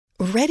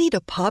Ready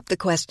to pop the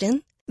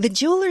question? The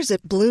jewelers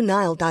at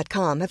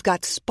BlueNile.com have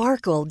got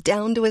sparkle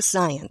down to a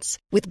science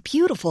with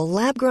beautiful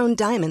lab-grown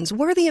diamonds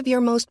worthy of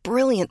your most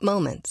brilliant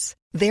moments.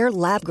 Their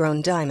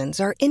lab-grown diamonds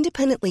are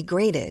independently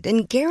graded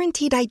and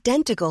guaranteed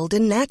identical to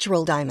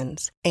natural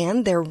diamonds,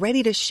 and they're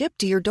ready to ship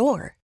to your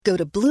door. Go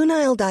to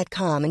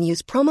BlueNile.com and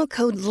use promo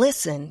code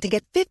LISTEN to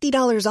get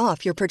 $50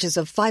 off your purchase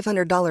of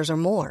 $500 or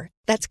more.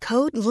 That's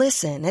code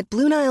LISTEN at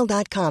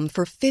BlueNile.com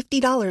for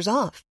 $50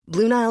 off.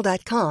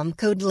 BlueNile.com,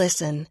 code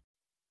LISTEN.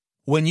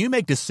 When you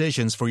make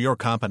decisions for your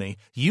company,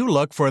 you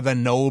look for the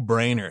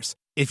no-brainers.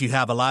 If you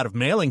have a lot of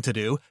mailing to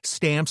do,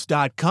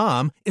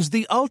 Stamps.com is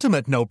the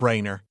ultimate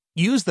no-brainer.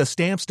 Use the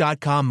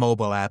Stamps.com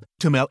mobile app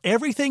to mail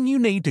everything you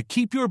need to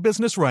keep your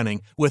business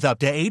running with up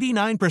to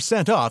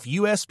 89% off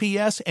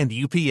USPS and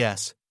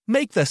UPS.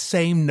 Make the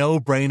same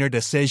no-brainer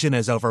decision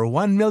as over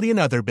 1 million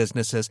other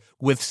businesses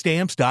with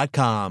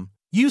Stamps.com.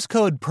 Use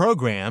code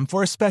PROGRAM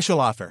for a special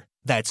offer.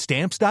 That's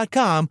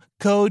Stamps.com,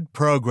 code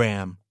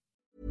PROGRAM.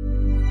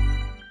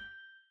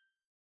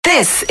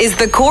 This is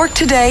the Cork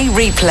Today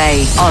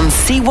replay on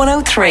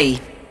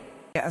C103.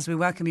 As we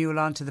welcome you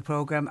along to the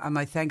programme, and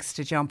my thanks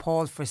to John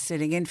Paul for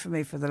sitting in for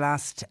me for the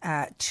last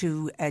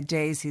 2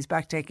 days. He's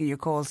back taking your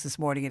calls this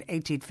morning at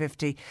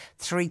 1850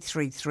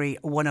 333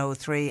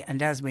 103.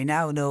 And as we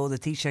now know, the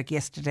Taoiseach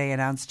yesterday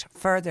announced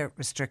further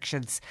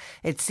restrictions.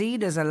 It's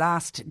seen as a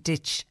last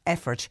ditch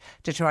effort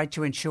to try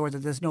to ensure that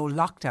there's no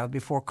lockdown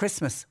before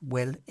Christmas.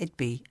 Will it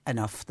be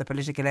enough? The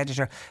political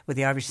editor with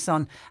the Irish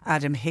Sun,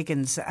 Adam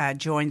Higgins,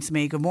 joins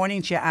me. Good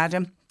morning to you,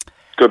 Adam.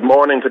 Good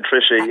morning,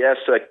 Patricia. Yes,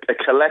 a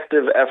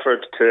collective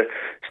effort to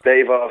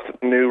stave off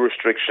new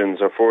restrictions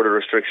or further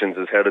restrictions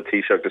is how the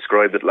Taoiseach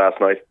described it last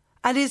night.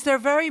 And is there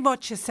very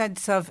much a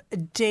sense of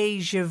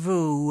déjà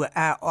vu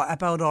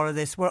about all of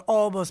this? We're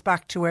almost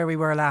back to where we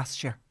were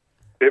last year.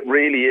 It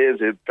really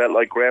is. It felt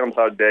like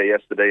Groundhog Day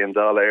yesterday in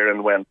Dáil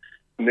Éireann when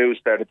news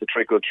started to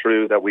trickle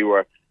through that we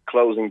were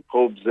closing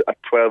pubs at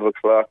 12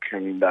 o'clock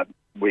and that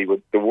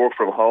the work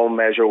from home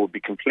measure would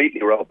be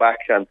completely rolled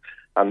back and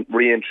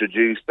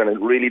reintroduced, and it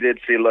really did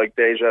feel like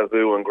deja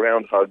vu and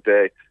Groundhog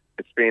Day.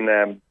 It's been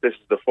this is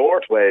the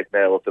fourth wave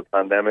now of the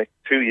pandemic,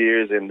 2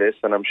 years in this,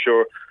 and I'm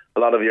sure a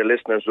lot of your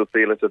listeners will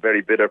feel it's a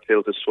very bitter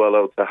pill to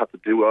swallow to have to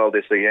do all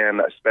this again,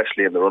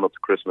 especially in the run-up to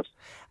Christmas.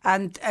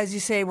 And as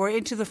you say, we're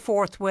into the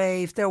fourth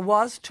wave. There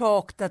was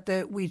talk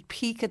that we'd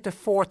peak at the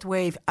fourth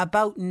wave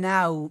about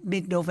now,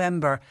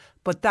 mid-November,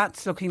 but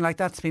that's looking like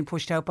that's been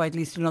pushed out by at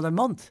least another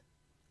month.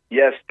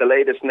 Yes, the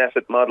latest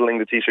NPHET modelling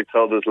the Taoiseach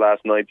told us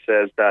last night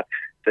says that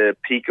the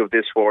peak of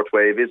this fourth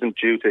wave isn't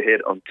due to hit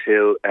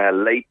until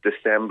late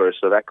December,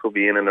 so that could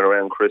be in and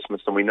around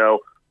Christmas. And we know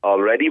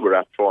already we're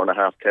at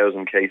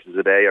 4,500 cases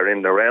a day or in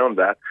and around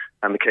that,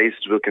 and the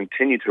cases will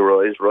continue to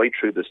rise right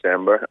through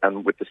December.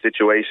 And with the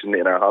situation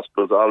in our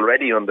hospitals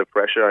already under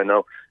pressure, I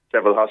know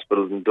several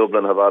hospitals in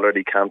Dublin have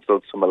already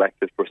cancelled some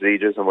elective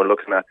procedures, and we're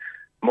looking at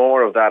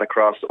more of that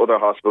across other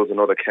hospitals in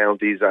other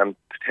counties and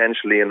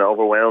potentially an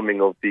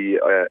overwhelming of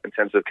the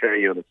intensive care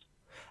units.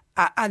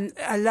 And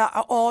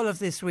all of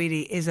this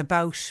really is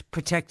about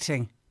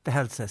protecting the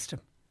health system.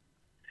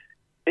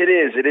 It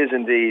is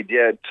indeed,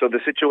 yeah. So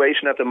the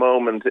situation at the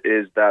moment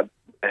is that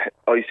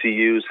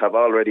ICUs have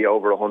already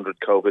over 100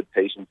 COVID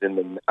patients in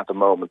them at the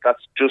moment.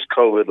 That's just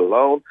COVID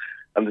alone.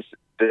 And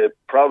the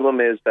problem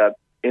is that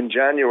in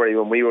January,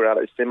 when we were at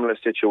a similar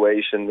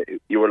situation,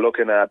 you were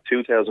looking at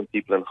 2,000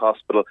 people in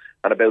hospital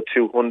and about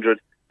 200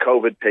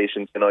 COVID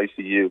patients in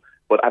ICU.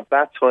 But at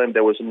that time,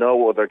 there was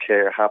no other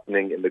care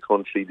happening in the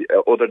country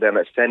other than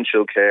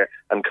essential care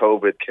and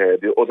COVID care.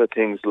 The other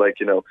things like,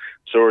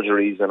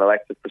 surgeries and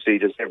elective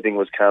procedures, everything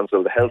was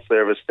cancelled. The health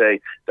service say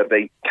that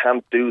they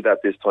can't do that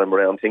this time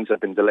around. Things have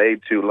been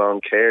delayed too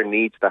long. Care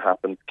needs to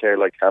happen. Care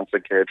like cancer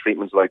care,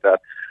 treatments like that.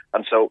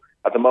 And so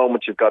at the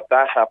moment, you've got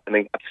that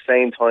happening at the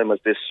same time as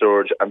this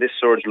surge. And this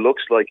surge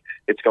looks like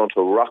it's going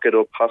to rocket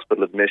up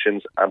hospital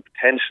admissions and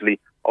potentially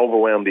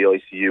overwhelm the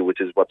ICU,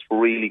 which is what's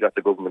really got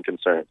the government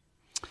concerned.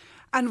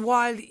 And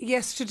while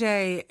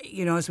yesterday,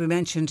 as we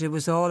mentioned, it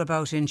was all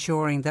about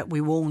ensuring that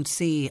we won't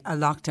see a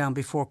lockdown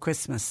before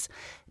Christmas,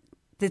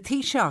 the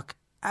Taoiseach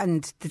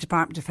and the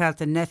Department of Health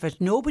and NPHET,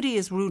 nobody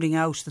is ruling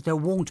out that there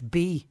won't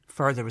be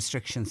further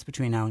restrictions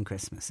between now and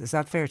Christmas. Is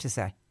that fair to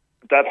say?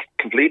 That's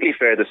completely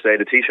fair to say.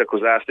 The Taoiseach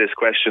was asked this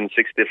question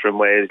 6 different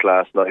ways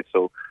last night.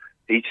 So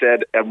he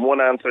said, in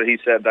one answer, he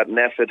said that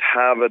NPHET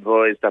have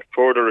advised that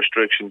further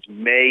restrictions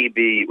may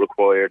be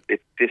required if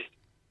this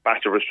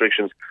batch of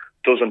restrictions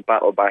doesn't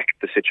battle back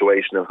the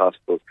situation in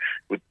hospitals.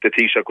 The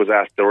Taoiseach was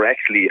asked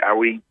directly, are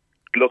we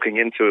looking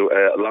into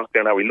a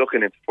lockdown? Are we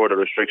looking into further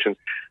restrictions?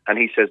 And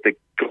he says the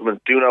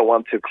government do not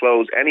want to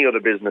close any other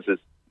businesses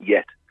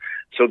yet.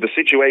 So the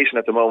situation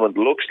at the moment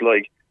looks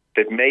like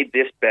they've made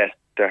this bet.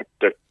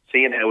 They're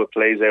seeing how it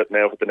plays out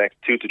now for the next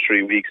 2 to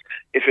 3 weeks.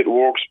 If it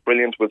works,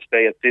 brilliant. We'll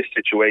stay at this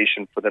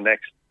situation for the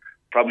next,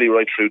 probably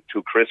right through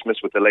to Christmas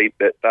with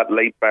that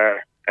late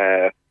bar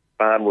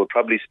ban will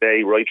probably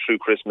stay right through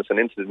Christmas and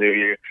into the new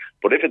year.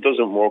 But if it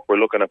doesn't work, we're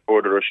looking at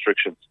further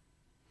restrictions.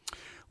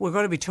 We're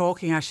going to be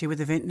talking actually with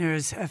the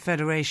Vintners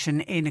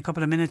Federation in a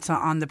couple of minutes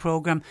on the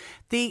programme.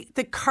 The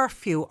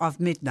curfew of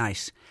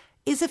midnight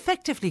is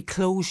effectively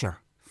closure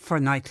for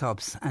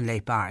nightclubs and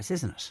late bars,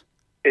 isn't it?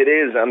 It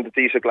is, and the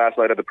Taoiseach last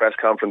night at the press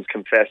conference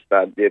confessed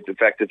that it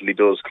effectively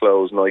does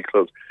close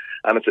nightclubs.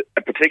 And it's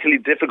a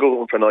particularly difficult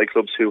one for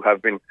nightclubs who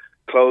have been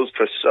closed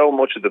for so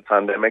much of the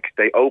pandemic.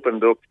 They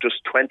opened up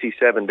just 28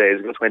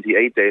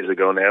 days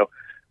ago now,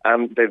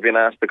 and they've been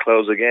asked to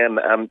close again.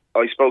 And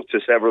I spoke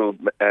to several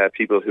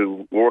people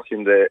who work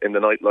in the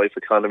nightlife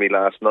economy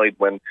last night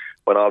when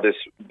all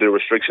the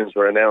restrictions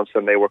were announced,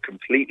 and they were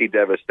completely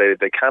devastated.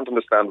 They can't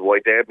understand why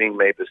they're being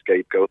made the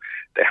scapegoat.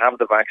 They have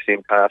the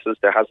vaccine passes.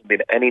 There hasn't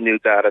been any new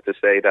data to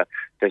say that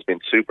there's been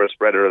super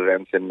spreader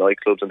events in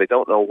nightclubs, and they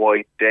don't know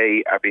why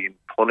they are being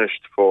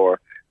punished for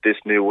this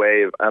new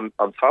wave. And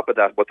on top of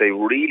that, what they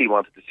really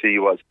wanted to see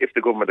was, if the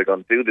government are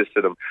going to do this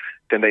to them,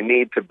 then they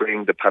need to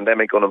bring the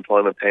pandemic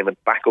unemployment payment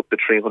back up to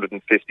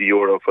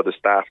 €350 for the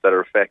staff that are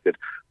affected.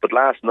 But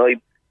last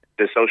night,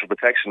 the Social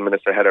Protection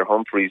Minister, Heather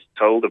Humphreys,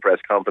 told the press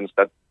conference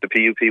that the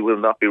PUP will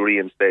not be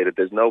reinstated.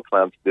 There's no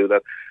plan to do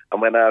that.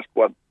 And when asked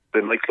what the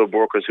nightclub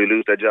workers who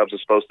lose their jobs are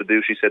supposed to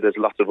do, she said there's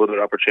lots of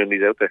other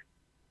opportunities out there.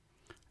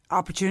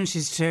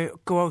 Opportunities to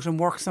go out and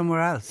work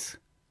somewhere else?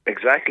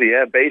 Exactly,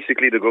 yeah.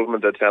 Basically, the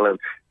government are telling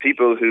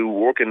people who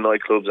work in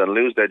nightclubs and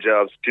lose their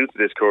jobs due to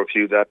this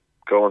curfew that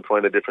go and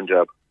find a different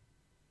job.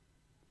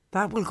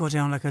 That will go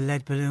down like a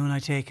lead balloon, I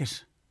take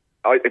it.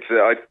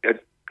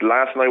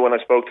 Last night when I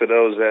spoke to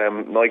those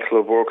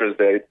nightclub workers,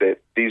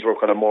 these were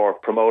kind of more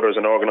promoters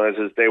and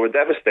organisers. They were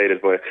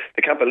devastated by it.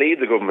 They can't believe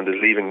the government is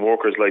leaving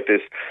workers like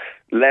this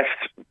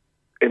left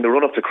in the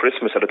run-up to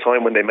Christmas at a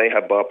time when they may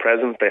have bought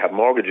presents, they have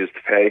mortgages to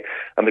pay,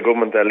 and the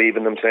government are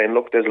leaving them saying,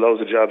 look, there's loads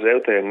of jobs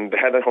out there. And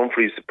Heather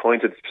Humphreys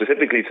pointed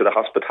specifically to the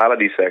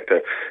hospitality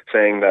sector,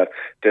 saying that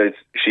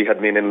she had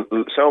been in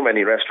so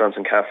many restaurants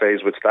and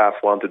cafes with staff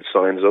wanted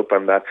signs up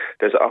and that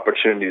there's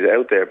opportunities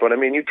out there. But I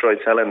mean, you try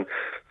telling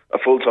a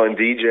full-time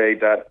DJ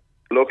that,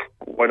 look,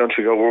 why don't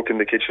you go work in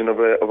the kitchen of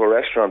a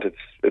restaurant?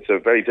 It's a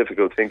very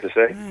difficult thing to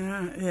say.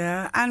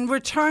 Yeah. And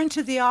return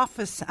to the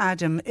office,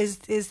 Adam,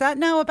 is that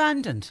now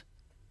abandoned?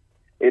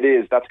 It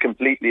is. That's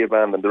completely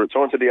abandoned. The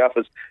return to the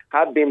office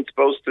had been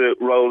supposed to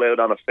roll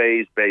out on a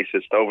phased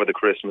basis over the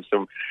Christmas.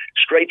 And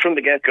straight from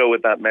the get-go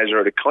with that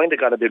measure, it kind of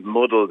got a bit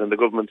muddled, and the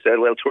government said,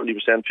 well, 20%,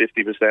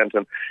 50%,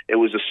 and it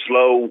was a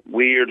slow,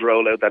 weird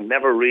rollout that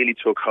never really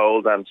took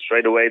hold, and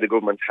straight away the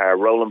government are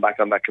rolling back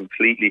on that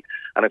completely.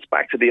 And it's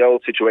back to the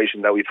old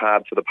situation that we've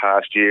had for the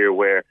past year,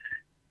 where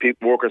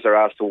workers are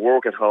asked to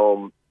work at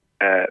home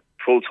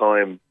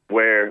full-time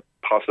where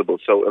possible.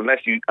 So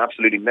unless you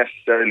absolutely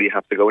necessarily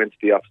have to go into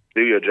the office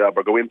to do your job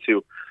or go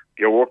into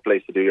your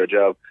workplace to do your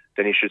job,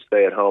 then you should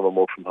stay at home and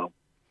work from home.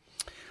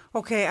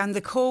 OK, and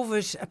the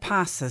COVID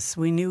passes,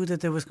 we knew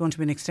that there was going to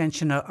be an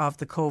extension of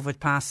the COVID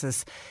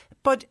passes,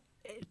 but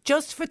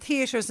just for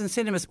theatres and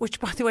cinemas, which,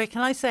 by the way,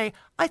 can I say,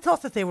 I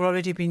thought that they were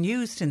already being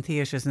used in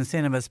theatres and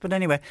cinemas, but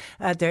anyway,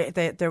 they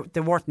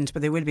weren't,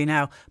 but they will be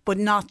now, but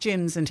not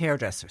gyms and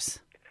hairdressers.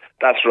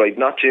 That's right,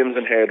 not gyms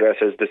and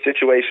hairdressers. The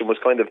situation was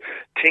kind of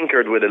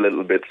tinkered with a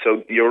little bit.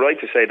 So you're right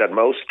to say that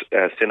most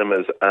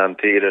cinemas and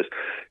theatres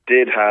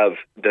did have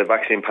the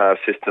vaccine pass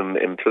system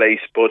in place,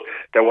 but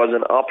there was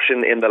an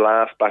option in the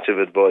last batch of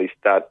advice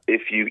that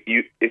if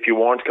you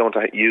weren't going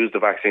to use the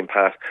vaccine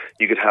pass,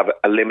 you could have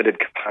a limited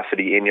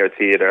capacity in your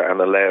theatre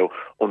and allow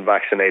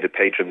unvaccinated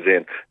patrons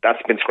in.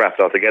 That's been scrapped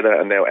altogether,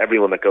 and now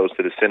everyone that goes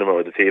to the cinema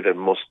or the theatre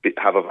must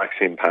have a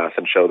vaccine pass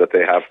and show that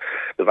they have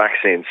the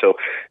vaccine. So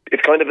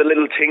it's kind of a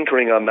little tinkering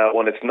on that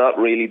one. It's not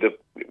really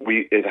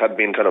it had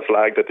been kind of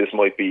flagged that this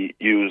might be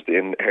used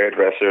in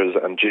hairdressers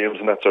and gyms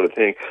and that sort of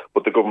thing,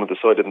 but the government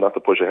decided not to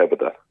push ahead with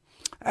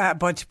that.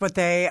 But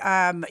they,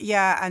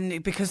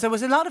 and because there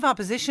was a lot of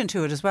opposition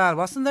to it as well,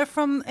 wasn't there,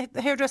 from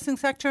the hairdressing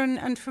sector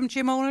and from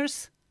gym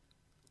owners?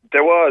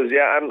 There was,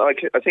 yeah, and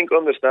I think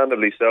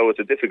understandably so. It's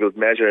a difficult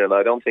measure, and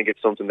I don't think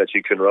it's something that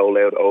you can roll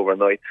out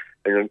overnight.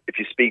 And if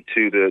you speak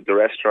to the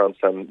restaurants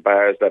and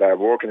bars that are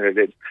working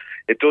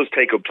it does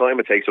take up time.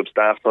 It takes up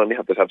staff time. You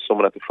have to have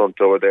someone at the front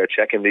door there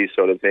checking these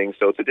sort of things.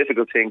 So it's a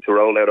difficult thing to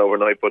roll out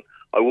overnight, but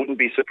I wouldn't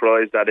be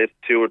surprised that if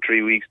 2 or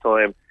 3 weeks'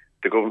 time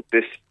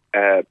this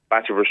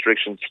batch of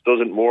restrictions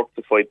doesn't work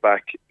to fight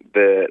back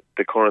the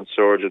current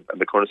surge and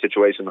the current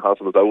situation in the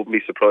hospitals. I wouldn't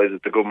be surprised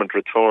if the government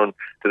return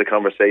to the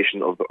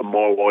conversation of a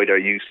more wider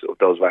use of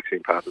those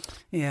vaccine passes.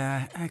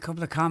 Yeah, a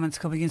couple of comments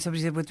coming in.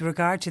 Somebody said, with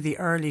regard to the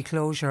early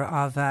closure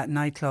of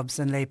nightclubs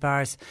and late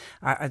bars,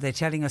 are they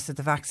telling us that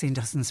the vaccine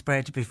doesn't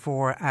spread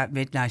before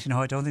midnight?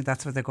 No, I don't think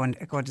that's what they're going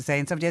to say.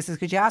 And somebody else says,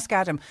 could you ask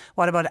Adam,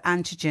 what about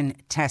antigen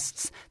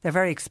tests? They're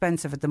very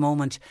expensive at the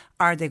moment.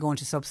 Are they going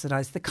to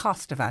subsidise the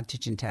cost of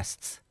antigen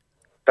tests?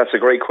 That's a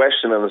great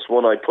question, and it's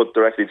one I put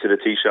directly to the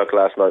Taoiseach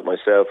last night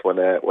myself when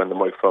the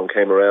microphone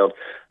came around.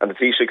 And the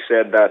Taoiseach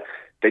said that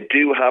they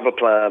do have a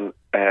plan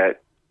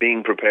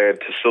being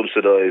prepared to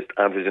subsidise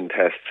antigen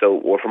tests.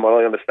 So from what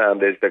I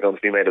understand is they're going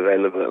to be made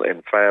available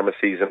in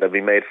pharmacies, and they'll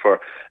be made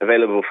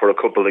available for a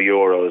couple of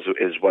euros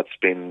is what's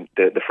been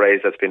the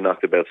phrase that's been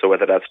knocked about. So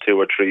whether that's €2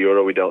 or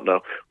 €3, we don't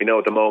know. We know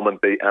at the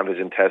moment the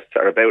antigen tests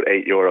are about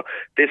 €8.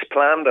 This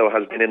plan, though,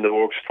 has been in the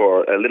works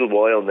for a little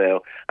while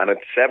now, and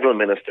it's several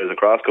ministers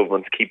across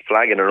governments keep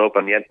flagging it up,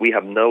 and yet we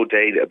have no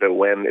data about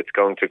when it's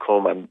going to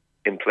come and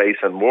in place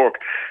and work.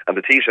 And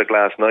the Taoiseach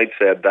last night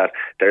said that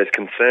there is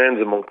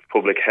concerns among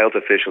public health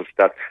officials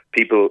that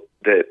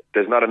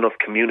there's not enough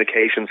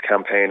communications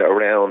campaign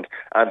around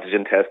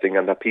antigen testing,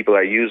 and that people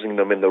are using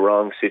them in the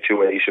wrong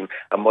situation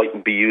and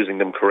mightn't be using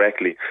them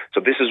correctly.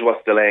 So this is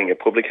what's delaying it.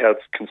 Public health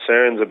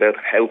concerns about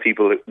how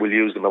people will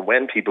use them and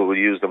when people will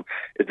use them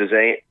is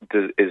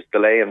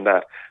delaying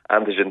that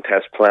antigen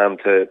test plan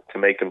to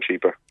make them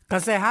cheaper.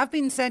 Because they have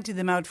been sending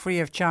them out free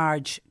of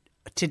charge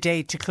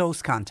today to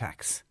close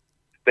contacts.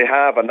 They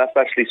have, and that's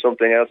actually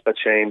something else that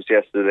changed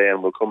yesterday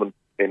and will come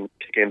in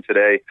kick in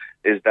today,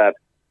 is that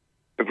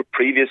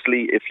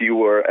previously, if you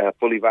were a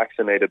fully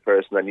vaccinated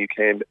person and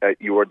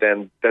you were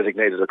then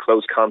designated a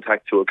close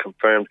contact to a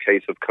confirmed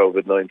case of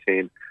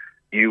COVID-19,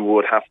 you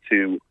would have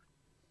to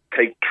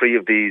take 3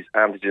 of these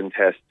antigen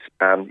tests,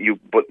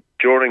 but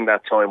during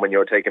that time when you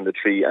were taking the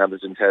 3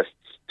 antigen tests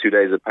 2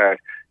 days apart,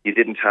 you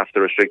didn't have to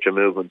restrict your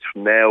movements.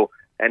 From now,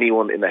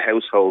 anyone in the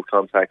household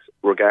contacts,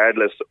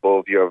 regardless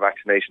of your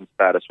vaccination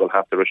status, will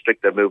have to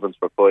restrict their movements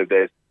for 5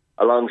 days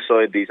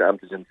alongside these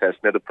antigen tests.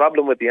 Now, the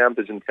problem with the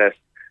antigen tests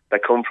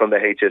that come from the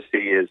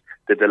HSE is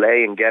the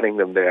delay in getting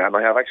them there. And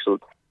I have actual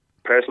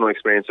personal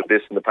experience of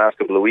this in the past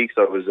couple of weeks.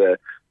 I was a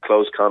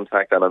close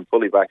contact and I'm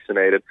fully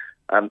vaccinated.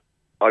 And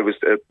I was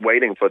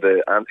waiting for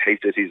the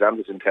HSE's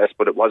antigen test,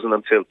 but it wasn't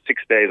until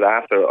 6 days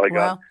after I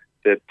got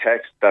the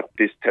text that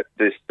this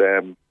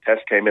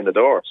test came in the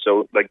door.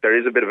 So, there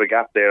is a bit of a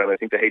gap there, and I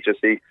think the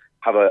HSE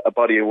have a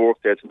body of work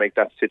there to make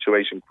that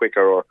situation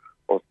quicker or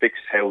fix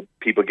how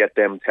people get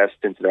them tests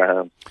into their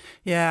hands.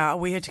 Yeah,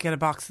 we had to get a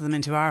box of them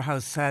into our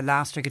house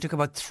last week. It took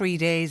about 3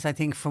 days, I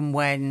think, from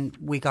when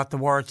we got the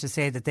word to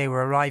say that they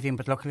were arriving,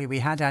 but luckily we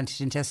had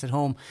antigen tests at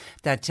home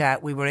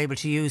that we were able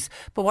to use.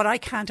 But what I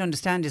can't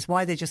understand is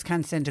why they just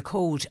can't send a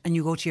code and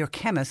you go to your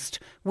chemist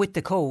with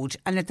the code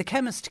and let the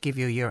chemist give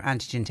you your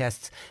antigen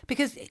tests.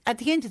 Because at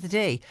the end of the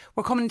day,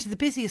 we're coming into the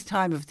busiest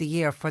time of the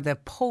year for the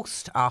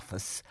post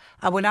office,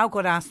 and we're now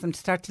going to ask them to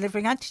start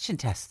delivering antigen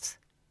tests.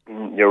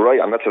 You're right,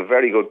 and that's a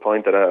very good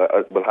point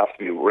that will have to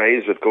be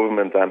raised with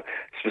government. And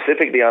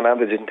specifically on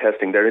antigen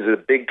testing, there is a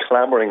big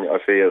clamouring, I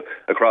feel,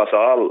 across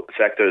all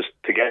sectors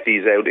to get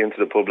these out into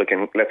the public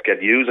and let's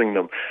get using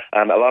them.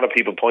 And a lot of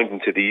people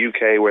pointing to the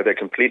UK where they're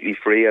completely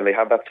free, and they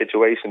have that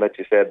situation that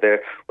you said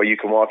there where you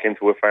can walk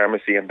into a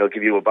pharmacy and they'll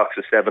give you a box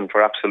of 7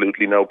 for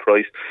absolutely no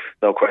price,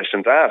 no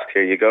questions asked.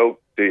 Here you go,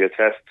 do your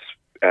tests,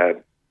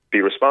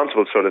 be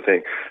responsible sort of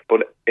thing.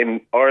 But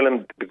in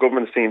Ireland, the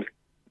government seems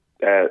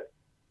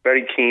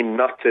very keen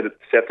not to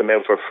set them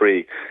out for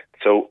free.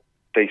 So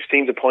they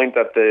seem to point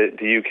at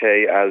the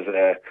UK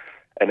as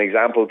an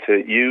example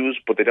to use,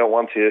 but they don't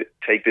want to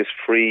take this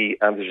free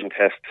antigen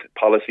test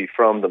policy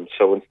from them.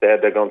 So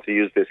instead they're going to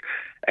use this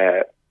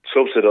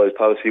subsidised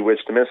policy, which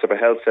the Minister for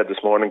Health said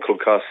this morning could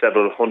cost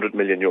several €100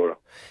 million.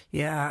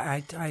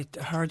 Yeah, I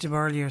heard him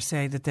earlier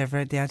say that the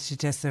antigen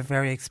tests are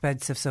very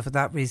expensive, so for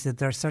that reason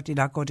they're certainly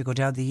not going to go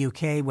down the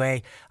UK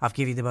way of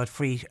giving them out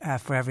free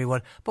for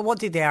everyone. But one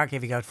thing they are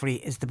giving out free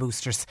is the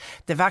boosters.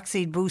 The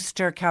vaccine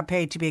booster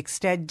campaign to be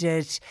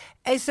extended.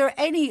 Is there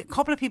a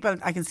couple of people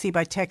I can see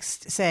by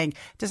text saying,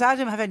 does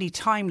Adam have any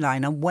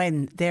timeline on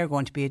when they're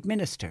going to be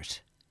administered?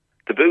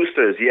 The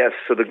boosters, yes.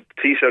 So the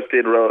Taoiseach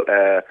did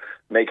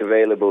make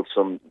available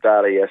some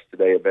data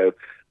yesterday about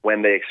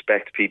when they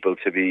expect people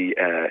to be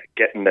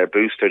getting their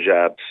booster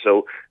jabs.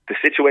 So the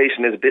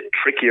situation is a bit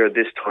trickier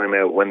this time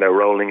out when they're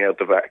rolling out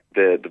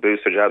the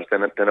booster jabs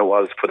than it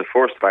was for the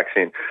first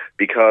vaccine,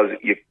 because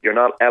you're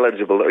not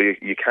eligible, or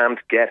you can't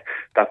get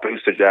that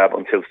booster jab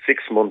until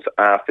 6 months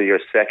after your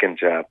second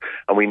jab.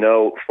 And we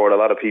know for a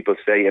lot of people,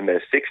 say in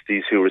their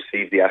 60s, who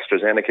received the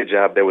AstraZeneca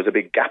jab, there was a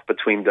big gap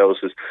between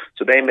doses.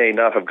 So they may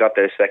not have got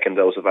their second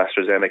dose of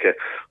AstraZeneca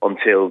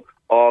until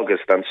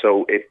August, and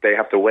so they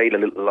have to wait a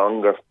little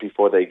longer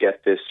before they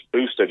get this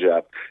booster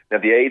jab. Now,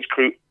 the age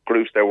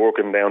groups they're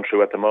working down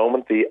through at the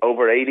moment, the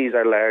over 80s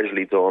are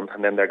largely done,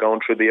 and then they're going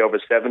through the over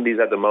 70s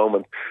at the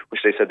moment,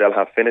 which they said they'll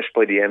have finished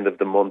by the end of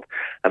the month,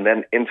 and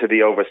then into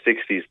the over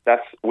 60s.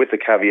 That's with the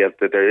caveat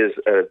that there is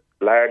a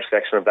large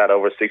section of that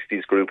over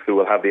 60s group who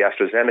will have the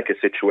AstraZeneca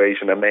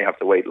situation and may have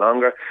to wait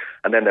longer,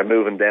 and then they're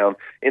moving down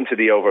into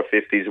the over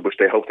 50s, which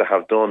they hope to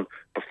have done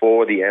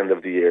before the end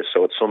of the year.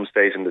 So at some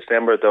stage in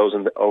December, those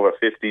in the over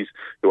 50s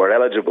who are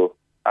eligible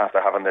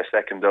after having their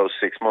second dose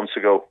 6 months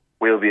ago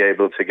will be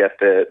able to get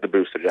the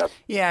booster jab.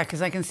 Yeah,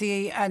 because I can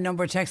see a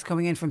number of texts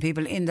coming in from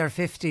people in their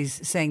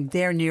 50s saying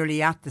they're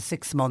nearly at the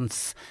 6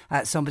 months.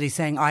 Somebody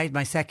saying I had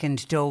my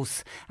second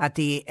dose at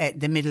the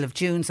middle of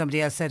June.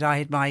 Somebody else said I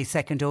had my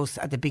second dose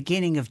at the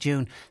beginning of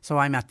June, so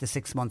I'm at the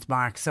 6 month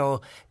mark.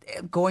 So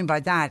going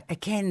by that,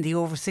 again, the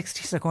over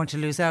 60s are going to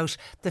lose out.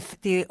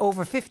 The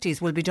over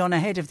 50s will be done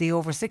ahead of the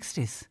over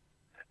 60s.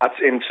 That's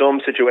in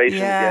some situations,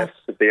 yes.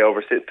 The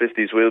over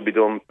 50s will be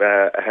done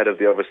ahead of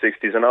the over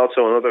 60s. And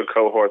also another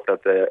cohort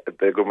that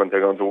the government are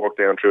going to work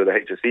down through, the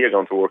HSE are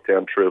going to work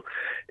down through,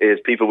 is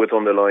people with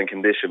underlying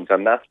conditions.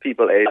 And that's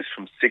people aged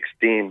from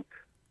 16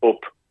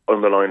 up,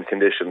 underlying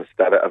conditions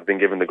that have been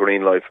given the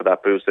green light for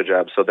that booster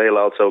jab. So they'll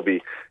also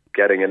be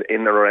getting it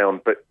in and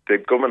around. But the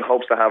government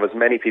hopes to have as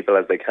many people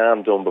as they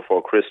can done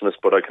before Christmas,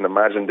 but I can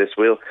imagine this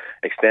will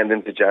extend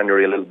into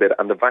January a little bit.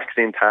 And the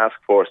vaccine task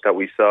force that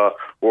we saw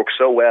work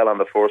so well on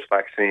the first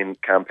vaccine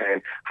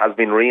campaign has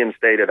been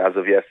reinstated as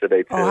of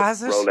yesterday to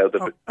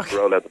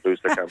roll out the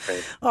booster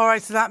campaign. All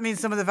right, so that means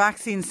some of the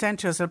vaccine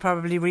centres will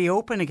probably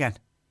reopen again.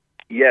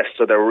 Yes,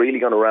 so they're really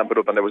going to ramp it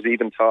up, and there was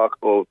even talk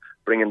of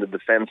bringing the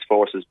Defence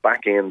Forces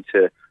back in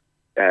to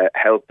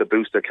help the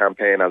booster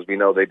campaign, as we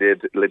know they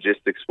did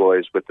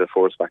logistics-wise with the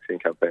first vaccine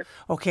campaign.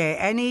 OK,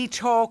 any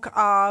talk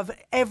of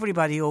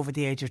everybody over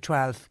the age of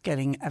 12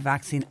 getting a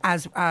vaccine,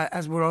 as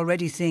we're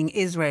already seeing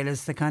Israel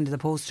as the kind of the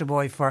poster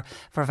boy for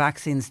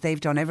vaccines.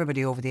 They've done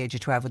everybody over the age of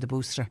 12 with a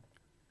booster.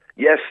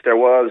 Yes, there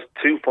was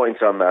 2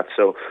 points on that.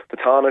 So the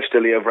Tánaiste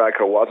Leo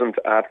Varadkar wasn't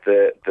at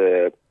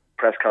the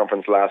press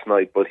conference last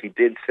night, but he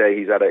did say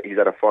he's at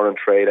a foreign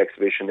trade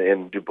exhibition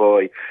in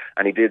Dubai,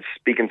 and he did,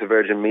 speaking to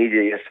Virgin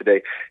Media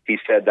yesterday, he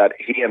said that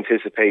he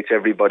anticipates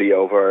everybody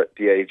over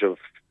the age of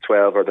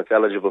 12 or that's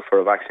eligible for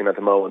a vaccine at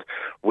the moment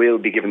will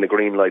be given the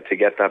green light to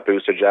get that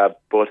booster jab,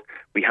 but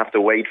we have to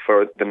wait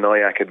for the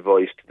NIAC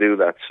advice to do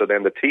that. So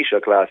then the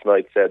Taoiseach last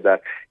night said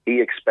that he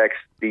expects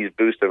these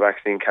booster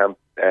vaccines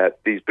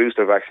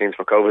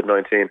for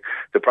COVID-19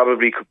 to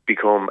probably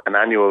become an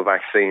annual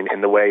vaccine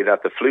in the way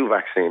that the flu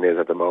vaccine is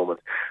at the moment.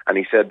 And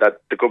he said that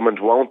the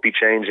government won't be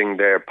changing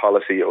their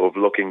policy of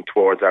looking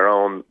towards our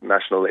own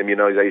National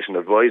Immunisation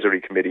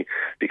Advisory Committee,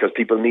 because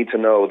people need to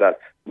know that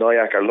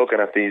NIAC are looking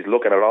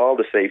at all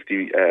the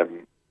safety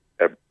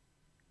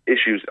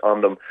issues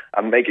on them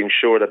and making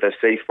sure that they're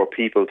safe for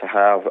people to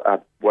have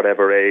at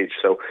whatever age.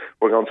 So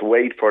we're going to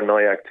wait for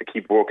NIAC to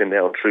keep working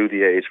down through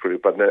the age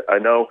group. But I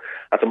know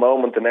at the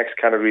moment the next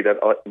category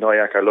that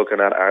NIAC are looking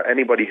at are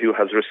anybody who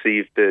has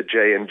received the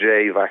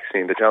J&J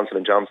vaccine, the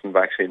Johnson & Johnson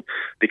vaccine,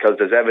 because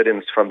there's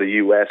evidence from the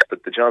US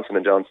that the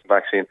Johnson & Johnson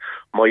vaccine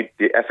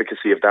the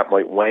efficacy of that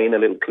might wane a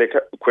little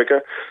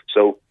quicker.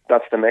 So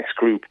that's the next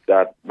group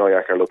that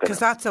NIAC are looking at. Because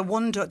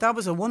that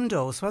was a one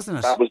dose, wasn't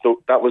it?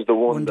 That was the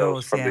one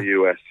dose from the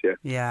US, yeah.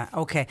 Yeah,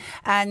 okay.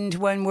 And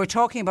when we're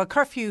talking about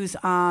curfews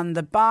on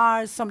the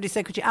bars, somebody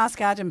said, could you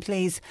ask Adam,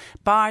 please,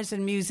 bars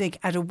and music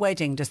at a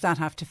wedding, does that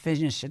have to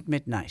finish at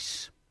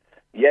midnight?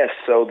 Yes,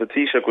 so the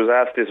Taoiseach was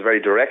asked this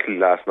very directly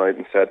last night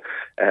and said,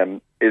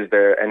 is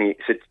there any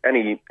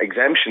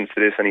exemptions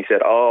to this? And he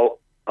said, all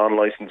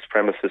unlicensed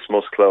premises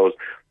must close.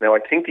 Now, I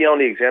think the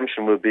only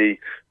exemption will be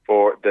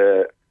for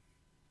the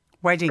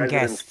wedding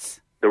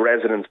guests. The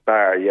residence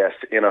bar, yes,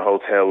 in a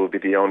hotel will be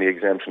the only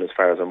exemption as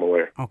far as I'm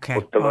aware. Okay.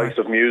 But the likes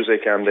of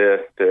music and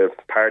the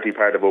party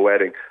part of a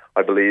wedding,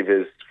 I believe,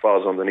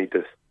 falls underneath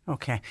this.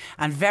 Okay.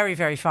 And very,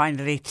 very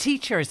finally,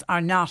 teachers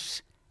are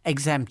not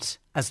exempt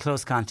as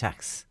close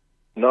contacts.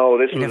 No,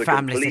 this was a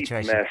complete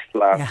situation. Mess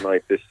last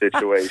night, this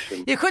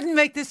situation. You couldn't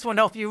make this one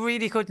up, you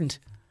really couldn't.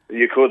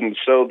 You couldn't.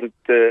 So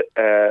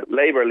the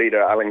Labour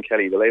leader, Alan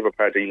Kelly, the Labour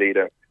Party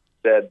leader,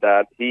 said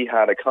that he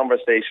had a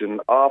conversation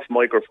off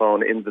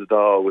microphone in the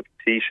Dáil with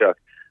the Taoiseach,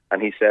 and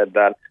he said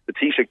that the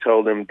Taoiseach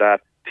told him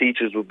that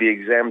teachers would be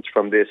exempt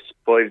from this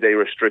 5-day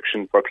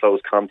restriction for close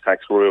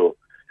contacts rule.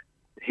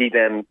 He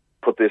then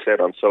put this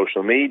out on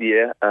social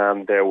media,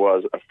 and there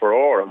was a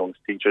furore amongst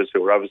teachers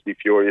who were obviously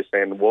furious,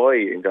 saying, why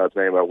in God's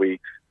name are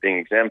we being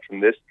exempt from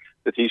this?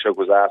 The Taoiseach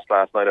was asked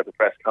last night at the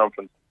press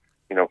conference,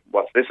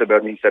 what's this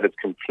about? And he said it's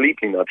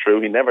completely not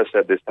true. He never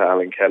said this to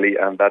Alan Kelly,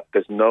 and that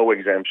there's no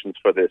exemptions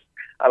for this.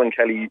 Alan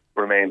Kelly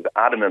remains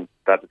adamant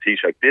that the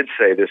Taoiseach did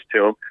say this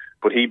to him,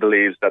 but he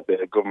believes that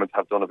the government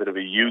have done a bit of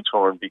a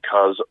U-turn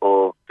because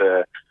of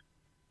the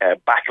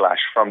backlash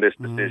from this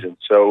decision.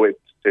 So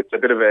it's a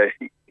bit of a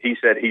he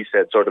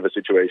said sort of a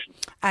situation.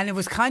 And it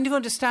was kind of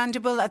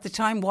understandable at the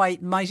time why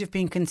it might have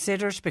been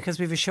considered, because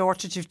we have a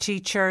shortage of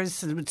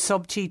teachers,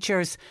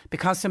 sub-teachers,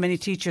 because so many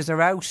teachers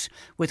are out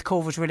with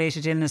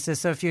COVID-related illnesses.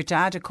 So if you're to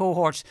add a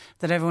cohort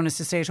that everyone has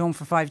to stay at home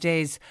for 5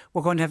 days,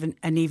 we're going to have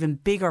an even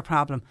bigger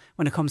problem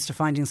when it comes to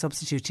finding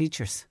substitute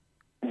teachers.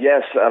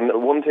 Yes,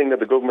 and one thing that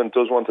the government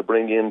does want to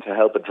bring in to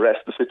help address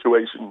the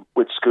situation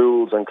with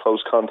schools and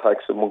close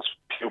contacts amongst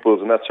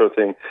pupils and that sort of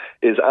thing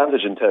is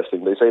antigen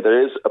testing. They say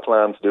there is a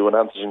plan to do an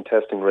antigen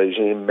testing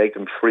regime, make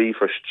them free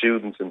for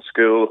students in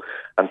school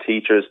and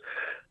teachers.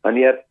 And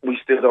yet we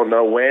still don't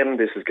know when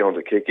this is going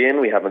to kick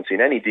in. We haven't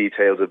seen any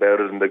details about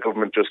it, and the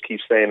government just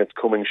keeps saying it's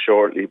coming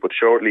shortly, but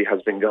shortly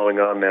has been going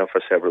on now for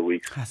several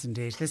weeks. Has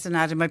indeed. Listen,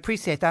 Adam, I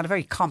appreciate that. A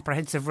very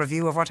comprehensive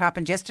review of what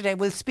happened yesterday.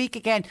 We'll speak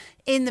again.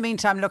 In the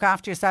meantime, look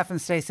after yourself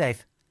and stay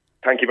safe.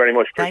 Thank you very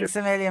much. Thanks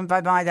a million.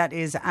 Bye-bye. That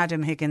is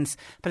Adam Higgins,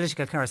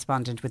 political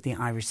correspondent with the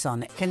Irish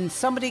Sun. Can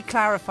somebody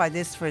clarify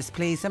this for us,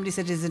 please? Somebody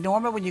said, is it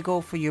normal when you go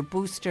for your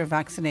booster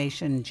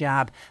vaccination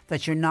jab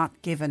that you're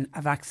not given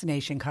a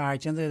vaccination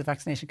card? You know, the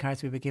vaccination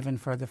cards we were given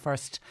for the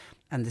first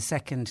and the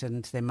second,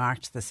 and they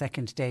marked the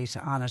second date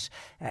on it.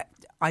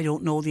 I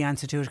don't know the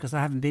answer to it because I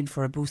haven't been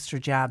for a booster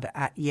jab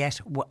yet,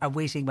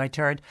 awaiting my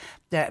third.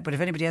 But if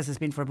anybody else has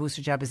been for a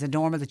booster jab, is it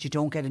normal that you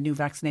don't get a new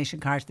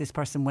vaccination card? This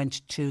person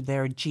went to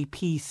their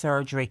GP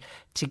surgery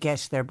to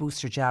get their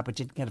booster jab but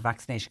didn't get a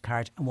vaccination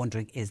card. I'm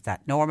wondering, is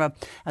that normal?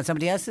 And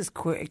somebody else is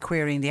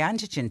querying the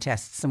antigen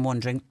tests and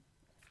wondering,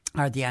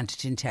 are the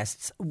antigen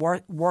tests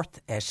worth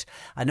it?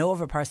 I know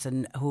of a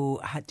person who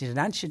did an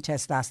antigen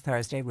test last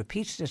Thursday,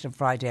 repeated it on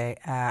Friday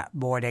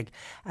morning,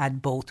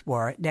 and both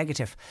were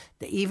negative.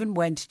 They even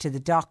went to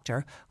the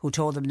doctor, who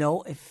told them,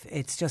 no, if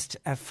it's just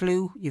a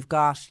flu, you've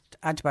got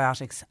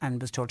antibiotics, and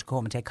was told to go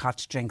home and take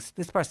hot drinks.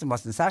 This person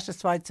wasn't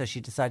satisfied, so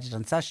she decided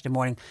on Saturday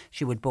morning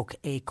she would book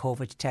a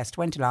COVID test.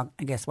 Went along,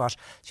 and guess what?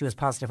 She was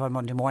positive on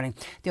Monday morning.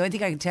 The only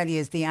thing I can tell you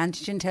is the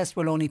antigen test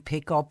will only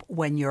pick up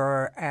when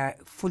you're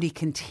fully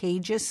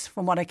contagious,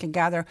 from what I can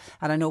gather.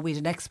 And I know we had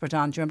an expert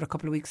on, do you remember, a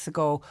couple of weeks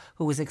ago,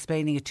 who was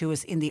explaining it to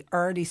us. In the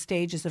early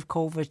stages of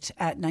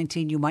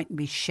COVID-19, you mightn't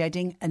be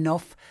shedding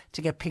enough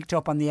to get picked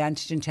up on the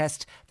antigen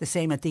test. The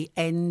same at the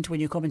end, when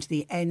you come into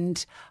the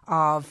end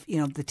of, you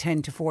know, the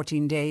 10 to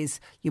 14 days,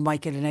 you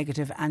might get a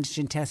negative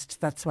antigen test.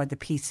 That's why the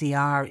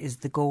PCR is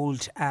the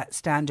gold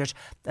standard.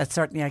 That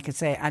certainly, I could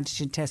say,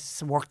 antigen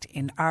tests worked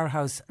in our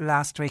house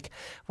last week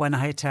when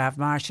I had to have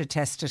Marsha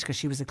tested because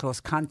she was a close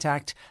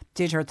contact.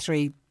 Did her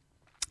 3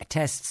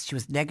 tests. She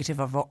was negative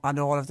on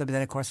all of them. And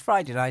then, of course,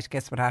 Friday night,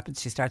 guess what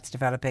happens? She starts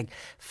developing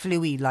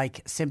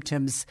flu-like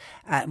symptoms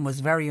and was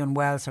very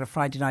unwell sort of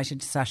Friday night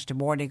into Saturday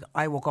morning.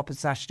 I woke up on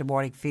Saturday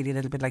morning feeling a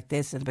little bit like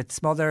this, a little bit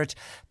smothered,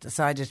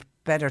 decided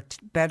better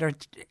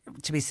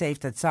to be safe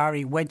than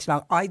sorry. Went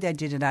along. I then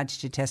did an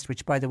antigen test,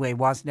 which, by the way,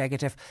 was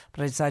negative,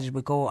 but I decided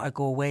I'd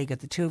go away,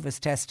 get the two of us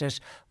tested.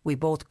 We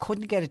both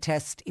couldn't get a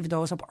test, even though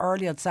I was up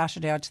early on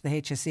Saturday out to the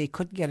HSE,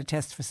 couldn't get a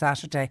test for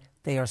Saturday.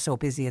 They are so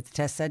busy at the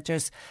test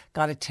centres.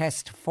 Got a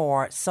test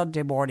for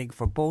Sunday morning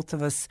for both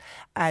of us,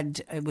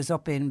 and it was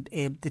up in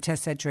the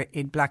test centre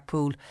in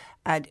Blackpool,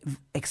 and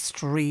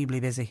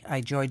extremely busy.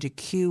 I joined a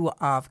queue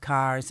of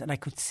cars, and I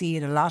could see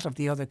in a lot of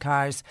the other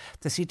cars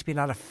there seemed to be a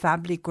lot of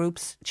family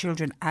groups,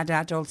 children and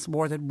adults,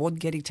 more than one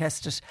getting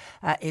tested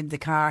in the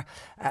car.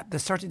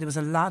 There was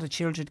a lot of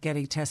children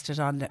getting tested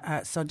on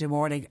Sunday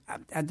morning,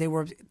 and they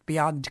were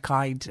beyond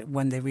kind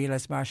when they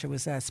realised Marsha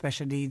was a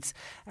special needs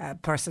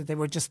person. They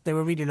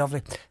were really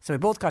lovely. So we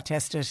both got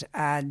tested,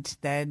 and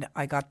then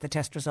I got the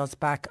test results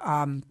back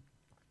on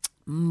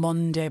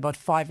Monday about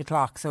 5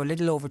 o'clock, so a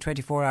little over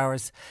 24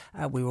 hours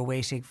we were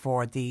waiting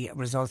for the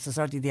results. So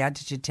certainly the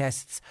antigen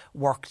tests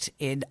worked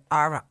in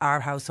our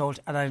household.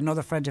 And I had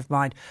another friend of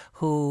mine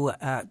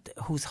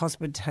whose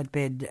husband had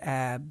been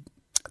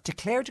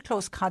declared a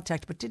close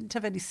contact but didn't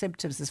have any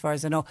symptoms as far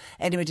as I know.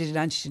 Anyway, did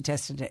an antigen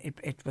test and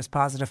it was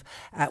positive,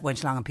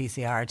 went along and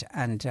PCR'd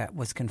and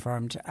was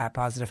confirmed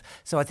positive.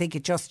 So I think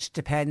it just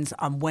depends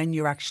on when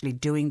you're actually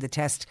doing the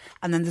test.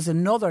 And then there's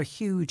another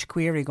huge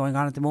query going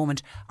on at the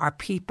moment. Are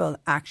people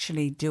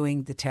actually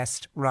doing the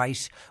test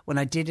right? When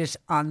I did it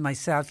on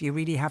myself, you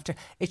really have to,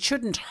 it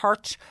shouldn't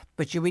hurt,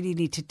 but you really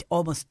need to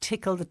almost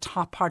tickle the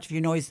top part of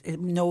your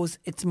nose.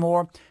 It's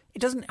more, it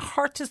doesn't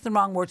hurt is the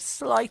wrong word,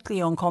 slightly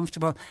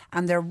uncomfortable.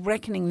 And they're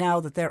reckoning now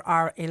that there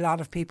are a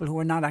lot of people who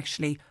are not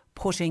actually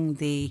putting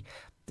the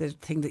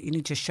thing that you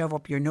need to shove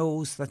up your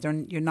nose, that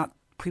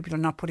people are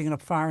not putting it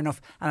up far enough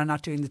and are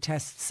not doing the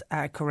tests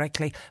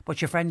correctly. But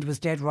your friend was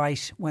dead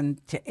right when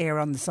to err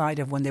on the side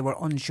of when they were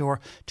unsure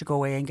to go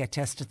away and get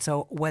tested.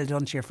 So well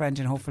done to your friend,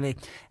 and hopefully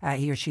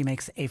he or she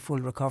makes a full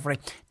recovery.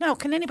 Now,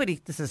 can anybody,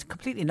 this is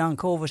completely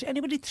non-COVID,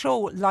 anybody throw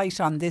light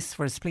on this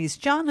for us, please?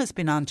 John has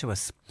been on to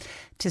us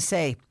to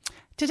say,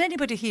 did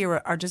anybody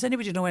hear or does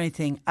anybody know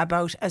anything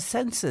about a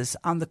census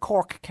on the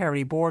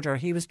Cork-Kerry border?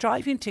 He was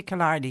driving to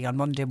Killarney on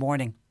Monday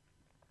morning,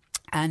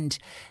 and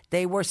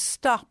they were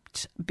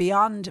stopped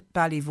beyond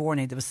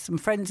Ballyvourney. There was some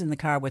friends in the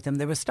car with them.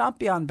 They were stopped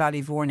beyond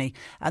Ballyvourney,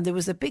 and there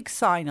was a big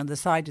sign on the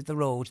side of the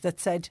road that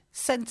said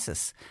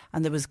census.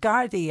 And there was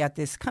Gardaí at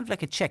this kind of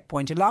like a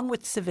checkpoint, along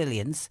with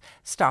civilians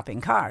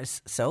stopping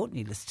cars. So,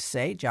 needless to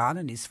say, John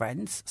and his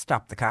friends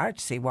stopped the car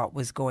to see what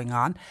was going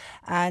on.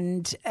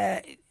 And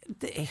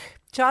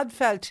John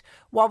felt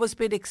what was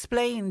being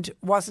explained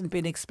wasn't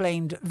being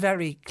explained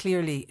very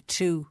clearly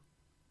to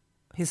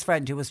his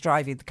friend who was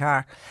driving the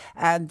car,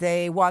 and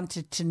they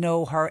wanted to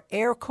know her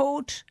air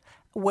code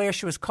where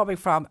she was coming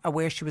from and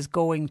where she was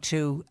going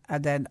to,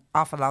 and then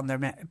off along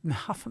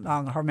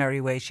her merry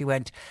way she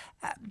went.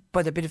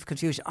 But a bit of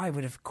confusion. I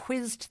would have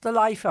quizzed the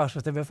life out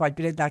of them if I'd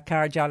been in that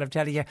car, John, I'm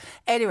telling you.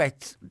 Anyway,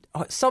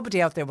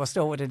 somebody out there must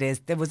know what it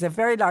is. There was a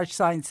very large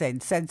sign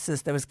saying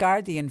census. There was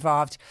Gardaí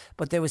involved,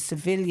 but there was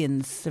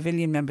civilian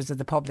members of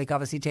the public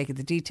obviously taking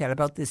the detail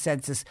about this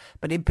census,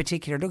 but in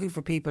particular looking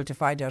for people to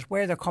find out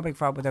where they're coming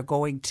from, where they're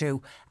going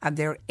to, and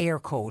their air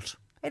code.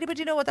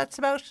 Anybody know what that's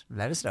about?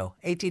 Let us know.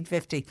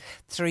 1850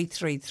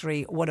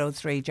 333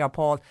 103. John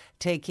Paul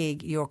taking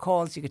your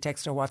calls. You can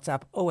text or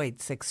WhatsApp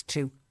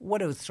 0862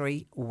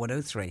 103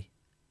 103.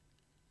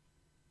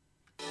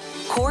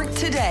 Cork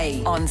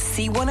Today on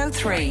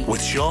C103.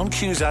 With Sean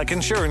Cusack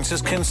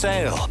Insurance's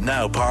Kinsale,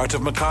 now part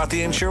of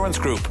McCarthy Insurance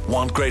Group.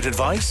 Want great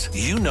advice?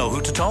 You know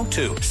who to talk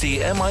to.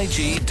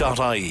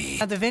 CMIG.ie.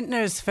 The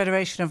Vintners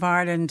Federation of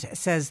Ireland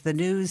says the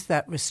news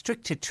that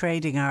restricted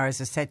trading hours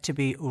are set to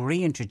be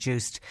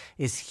reintroduced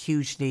is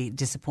hugely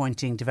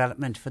disappointing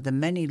development for the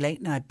many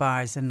late night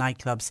bars and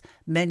nightclubs,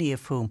 many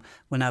of whom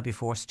will now be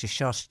forced to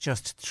shut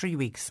just 3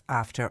 weeks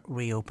after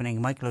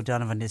reopening. Michael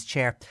O'Donovan is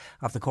chair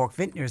of the Cork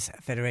Vintners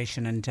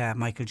Federation, and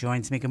Michael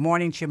joins me. Good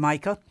morning to you,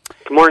 Michael.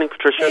 Good morning,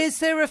 Patricia. Is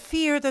there a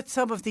fear that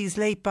some of these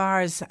late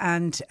bars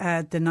and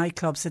the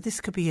nightclubs, that this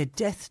could be a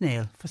death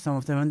nail for some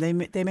of them and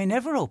they may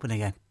never open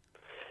again?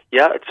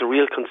 Yeah, it's a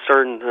real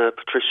concern,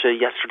 Patricia.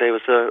 Yesterday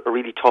was a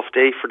really tough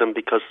day for them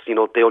because,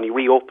 they only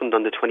reopened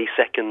on the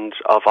 22nd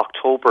of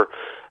October,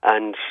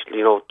 and,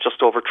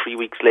 just over 3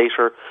 weeks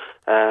later,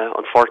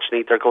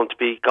 unfortunately, they're going to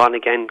be gone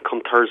again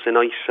come Thursday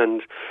night,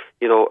 and,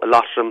 a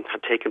lot of them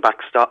have taken back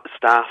staff,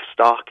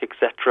 stock,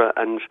 etc.,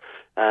 and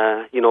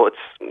it's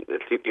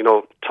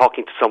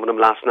talking to some of them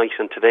last night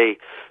and today,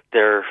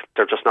 they're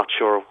just not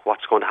sure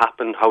what's going to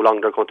happen, how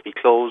long they're going to be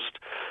closed.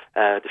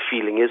 The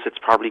feeling is it's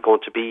probably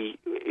going to be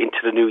into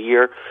the new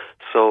year.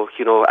 So,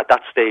 at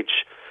that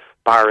stage,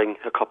 barring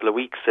a couple of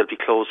weeks, they'll be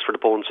closed for the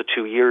bones of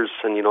 2 years,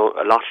 and a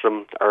lot of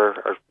them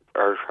are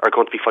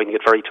going to be finding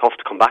it very tough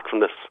to come back from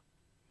this.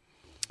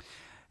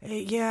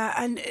 Yeah,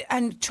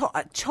 and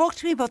talk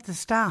to me about the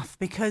staff,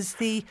 because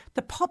the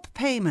pub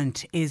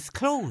payment is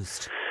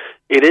closed.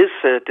 It is.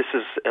 This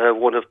is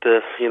one of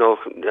the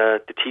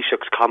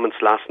Taoiseach's comments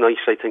last night,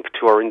 I think,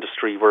 to our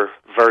industry were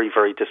very,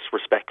 very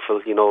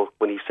disrespectful,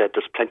 when he said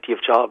there's plenty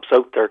of jobs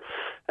out there.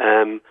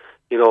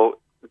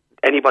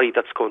 Anybody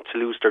that's going to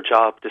lose their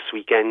job this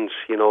weekend,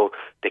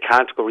 they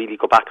can't really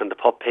go back on the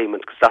pub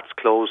payment because that's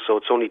closed, so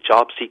it's only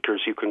job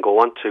seekers you can go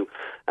on to.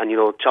 And,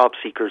 job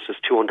seekers is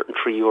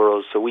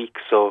 €203 a week,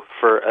 so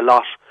for a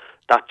lot,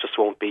 that just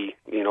won't be,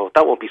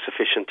 that won't be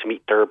sufficient to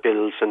meet their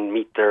bills and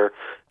meet their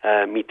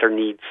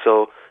needs.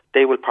 So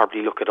they will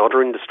probably look at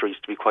other industries,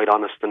 to be quite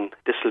honest, and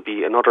this will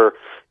be another,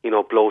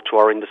 blow to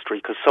our industry,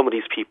 because some of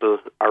these people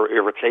are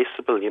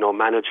irreplaceable,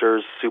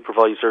 managers,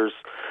 supervisors,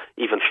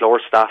 even floor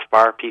staff,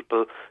 bar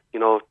people,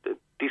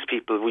 these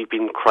people, we've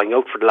been crying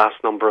out for the last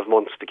number of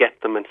months to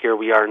get them, and here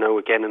we are now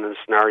again in a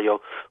scenario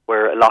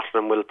where a lot of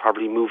them will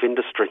probably move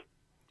industry.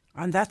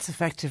 And that's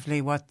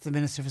effectively what the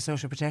Minister for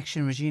Social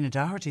Protection, Regina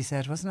Doherty,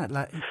 said, wasn't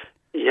it?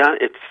 Yeah,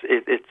 it's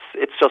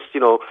just,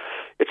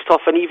 it's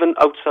tough. And even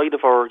outside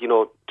of our,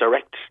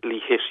 directly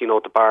hit,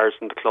 the bars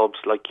and the clubs,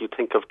 like you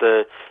think of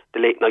the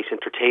late night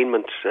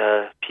entertainment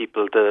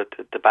people, the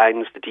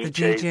bands, the DJs.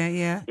 The DJ,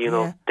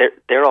 yeah.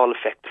 They're all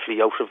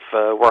effectively out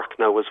of work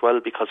now as well,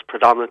 because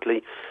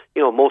predominantly,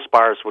 most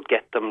bars would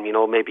get them,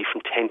 maybe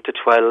from 10 to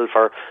 12,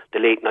 or the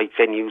late night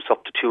venues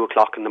up to 2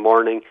 o'clock in the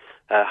morning,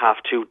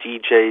 2:30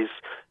 DJs.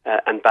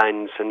 And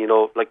bands, and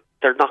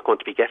they're not going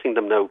to be getting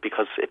them now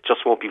because it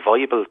just won't be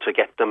viable to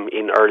get them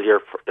in earlier.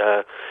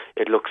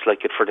 It looks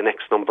like it for the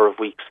next number of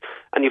weeks.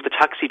 And you have the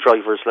taxi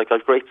drivers, I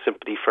have great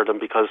sympathy for them,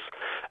 because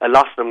a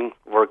lot of them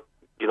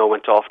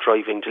went off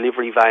driving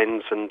delivery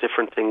vans and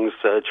different things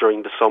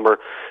during the summer,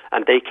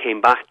 and they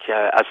came back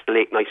as the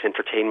late night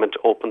entertainment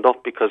opened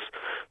up, because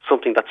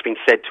something that's been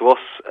said to us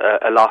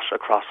a lot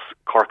across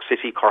Cork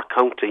City, Cork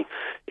County,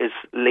 is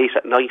late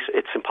at night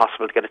it's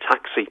impossible to get a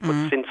taxi.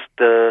 But since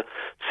the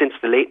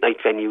late night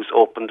venues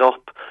opened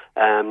up,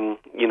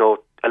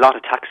 a lot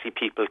of taxi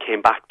people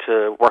came back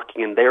to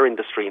working in their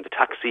industry, in the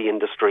taxi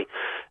industry,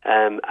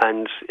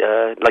 and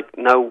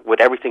now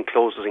with everything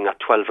closing at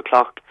 12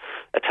 o'clock,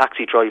 a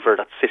taxi driver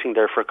that's sitting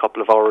there for a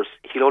couple of hours,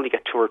 he'll only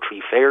get 2 or 3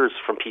 fares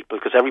from people,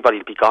 because everybody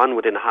will be gone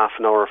within a half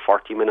an hour or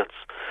 40 minutes.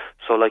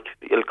 So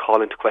it'll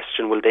call into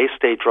question, will they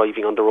stay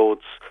driving on the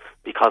roads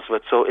because of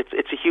it? So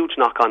it's a huge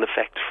knock-on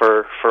effect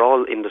for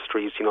all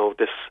industries,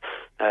 this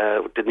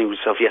the news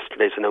of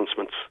yesterday's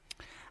announcements.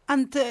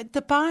 And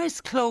the bars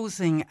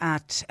closing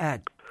at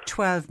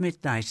 12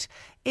 midnight,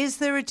 is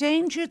there a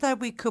danger that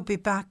we could be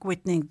back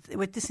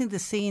witnessing the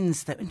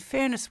scenes that, in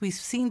fairness, we've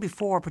seen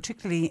before,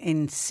 particularly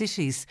in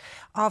cities,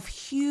 of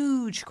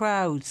huge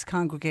crowds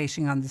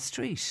congregating on the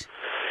street?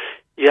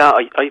 Yeah,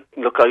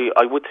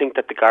 I would think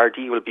that the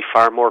Gardaí will be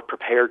far more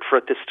prepared for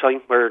it this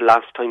time, where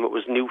last time it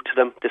was new to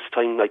them. This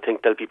time I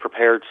think they'll be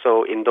prepared.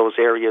 So in those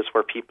areas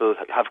where people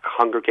have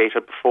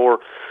congregated before,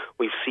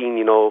 we've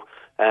seen,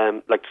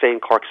 like say in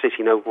Cork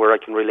City now, where I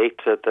can relate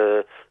to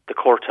the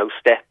courthouse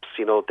steps,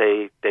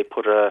 they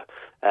put a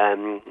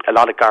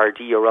lot of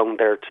Gardaí around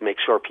there to make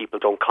sure people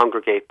don't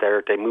congregate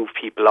there. They move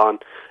people on.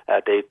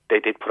 They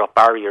did put up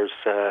barriers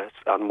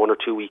on 1 or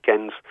 2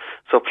 weekends.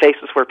 So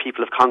places where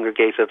people have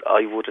congregated,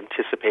 I would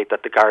anticipate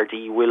that the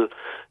Gardaí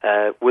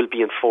will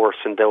be in force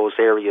in those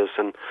areas.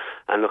 And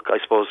look, I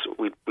suppose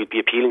we'd be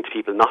appealing to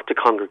people not to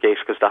congregate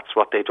because that's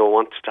what they don't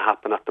want to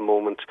happen at the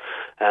moment.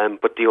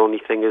 But the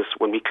only thing is,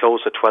 when we close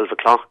at 12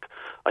 o'clock,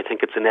 I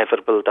think it's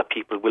inevitable that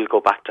people will go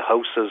back to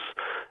houses,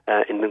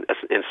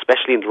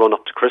 especially in the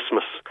run-up to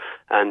Christmas.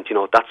 And,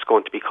 that's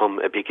going to become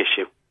a big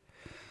issue.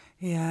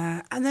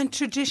 Yeah, and then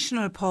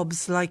traditional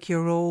pubs like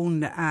your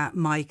own,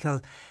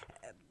 Michael,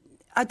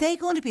 are they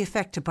going to be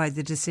affected by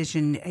the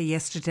decision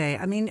yesterday?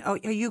 I mean, are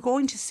you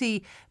going to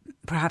see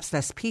perhaps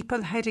less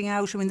people heading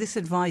out? I mean, this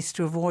advice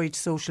to avoid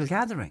social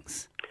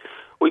gatherings.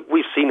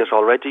 We've seen it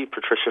already,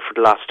 Patricia, for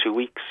the last 2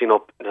 weeks.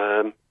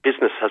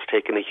 Business has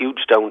taken a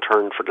huge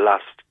downturn for the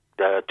last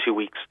 2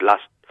 weeks, the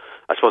last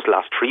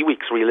 3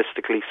 weeks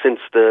realistically, since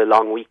the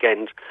long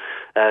weekend.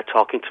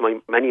 Talking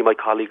to many of my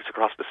colleagues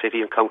across the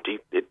city and county,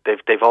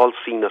 they've all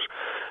seen it,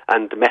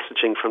 and the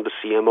messaging from the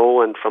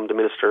CMO and from the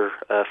Minister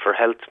for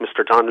Health,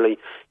 Mr. Donnelly,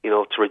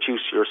 to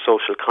reduce your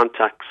social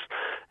contacts.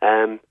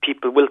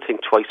 People will think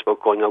twice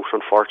about going out,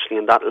 unfortunately,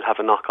 and that will have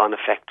a knock-on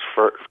effect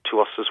to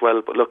us as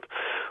well. But look,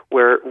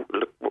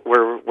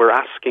 we're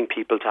asking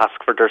people to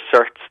ask for their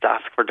certs, to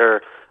ask for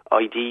their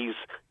IDs,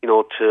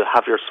 to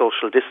have your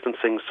social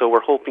distancing. So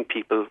we're hoping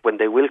people, when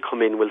they will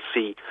come in, will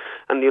see.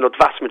 And, the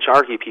vast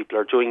majority of people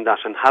are doing that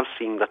and have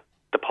seen that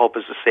the pub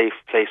is a safe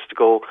place to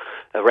go,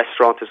 a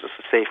restaurant is a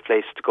safe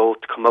place to go,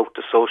 to come out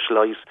to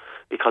socialise,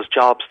 because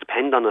jobs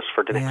depend on us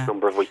for the next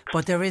number of weeks.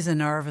 But there is a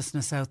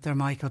nervousness out there,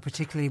 Michael,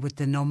 particularly with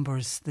the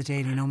numbers, the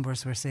daily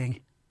numbers we're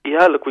seeing.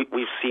 Yeah, look, we've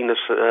seen it,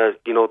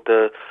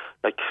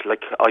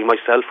 like I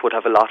myself would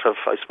have a lot of,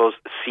 I suppose,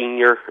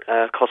 senior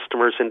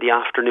customers in the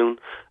afternoon,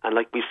 and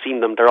we've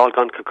seen them, they're all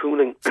gone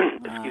cocooning,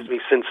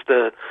 since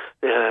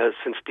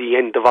the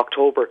end of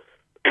October.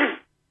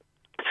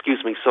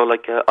 Excuse me. So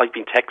I've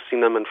been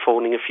texting them and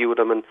phoning a few of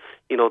them, and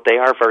they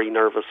are very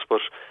nervous,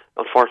 but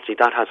unfortunately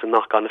that has a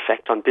knock-on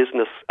effect on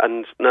business.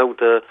 And now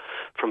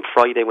from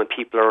Friday, when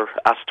people are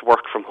asked to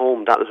work from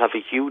home, that will have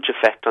a huge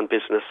effect on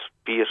business,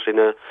 be it in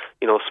a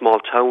small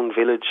town,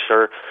 village,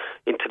 or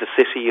into the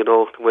city,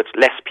 with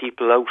less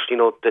people out.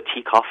 The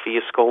tea, coffee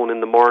is going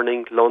in the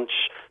morning, lunch,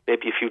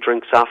 maybe a few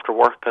drinks after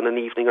work on an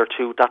evening or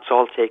two. That's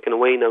all taken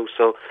away now.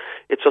 So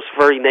it's just a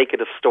very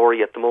negative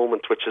story at the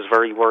moment, which is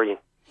very worrying.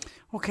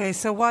 Okay,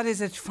 so what is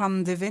it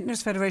from the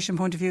Vintners Federation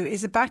point of view?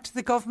 Is it back to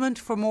the government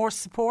for more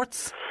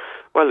supports?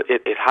 Well,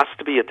 it has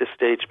to be at this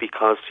stage,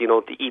 because, the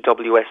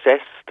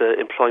EWSS, the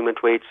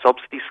Employment Wage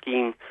Subsidy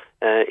Scheme,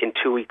 in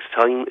 2 weeks'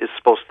 time is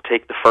supposed to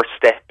take the first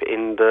step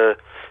in the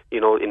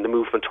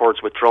movement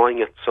towards withdrawing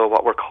it. So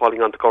what we're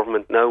calling on the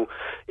government now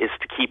is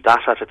to keep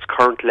that at its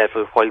current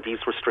level while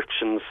these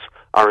restrictions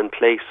are in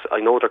place. I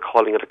know they're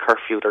calling it a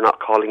curfew, they're not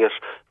calling it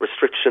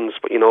restrictions,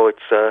 but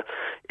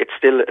it's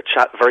still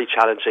very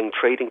challenging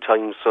trading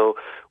time. So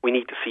we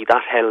need to see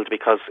that held,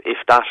 because if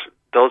that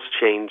does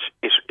change,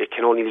 it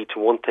can only lead to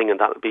one thing, and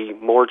that will be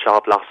more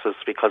job losses,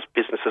 because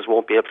businesses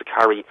won't be able to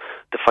carry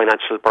the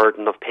financial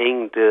burden of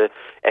paying the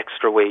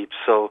extra wage.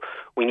 So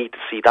we need to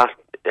see that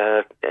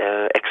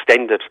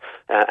extended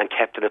and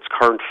kept in its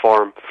current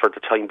form for the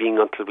time being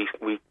until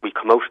we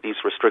come out of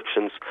these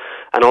restrictions.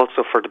 And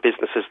also for the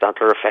businesses that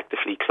are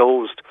effectively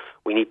closed,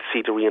 we need to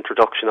see the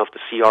reintroduction of the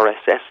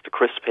CRSS, the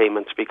CRIS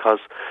payments, because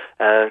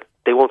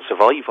they won't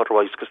survive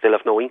otherwise, because they'll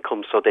have no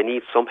income. So they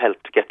need some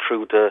help to get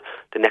through the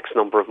next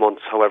number of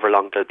months, however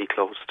long they'll be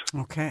closed.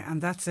 Okay,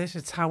 and that's it.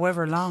 It's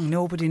however long.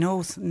 Nobody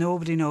knows.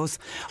 Nobody knows.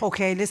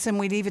 Okay, listen,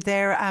 we leave it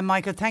there.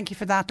 Michael, thank you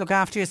for that. Look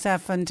after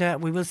yourself, and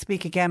we will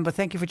speak again. But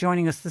thank you for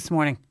joining us this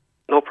morning.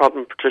 No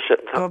problem, Patricia.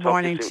 Good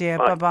morning to you.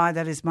 Bye-bye.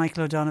 That is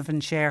Michael O'Donovan,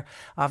 Chair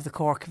of the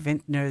Cork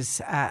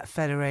Vintners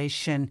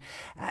Federation.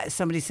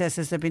 Somebody says,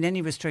 has there been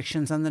any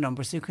restrictions on the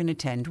numbers who can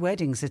attend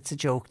weddings? It's a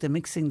joke, the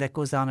mixing that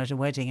goes on at a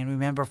wedding. And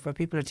remember, for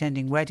people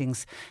attending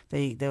weddings,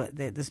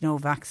 there's no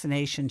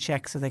vaccination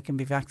check, so they can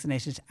be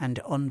vaccinated and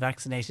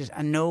unvaccinated.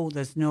 And no,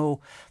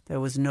 there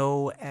was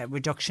no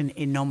reduction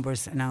in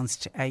numbers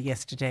announced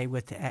yesterday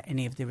with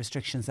any of the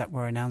restrictions that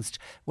were announced.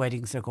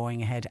 Weddings are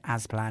going ahead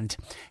as planned.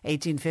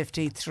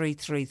 1850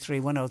 333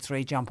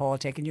 103. John Paul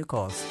taking your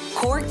calls.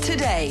 Cork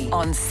Today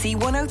on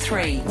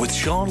C103. With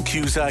Sean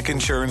Cusack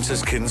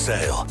Insurance's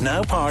Kinsale,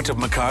 now part of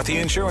McCarthy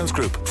Insurance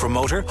Group. For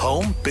motor,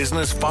 home,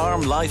 business,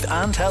 farm, life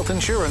and health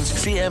insurance,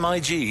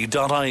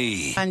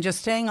 cmig.ie. And just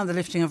staying on the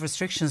lifting of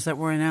restrictions that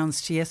were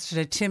announced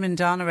yesterday, Tim in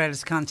Doneraile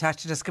has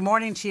contacted us. Good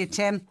morning to you,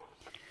 Tim.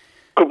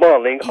 Good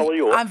morning. How are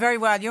you? I'm very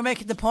well. You're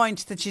making the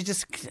point that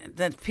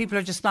that people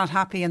are just not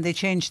happy and they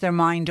change their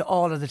mind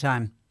all of the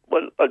time.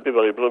 Well, I'll be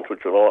very blunt with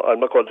you. I'm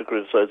not going to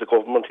criticise the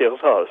government here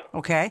at all.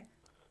 Okay.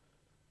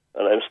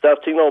 And I'm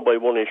starting now by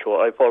one issue.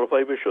 I have 4 or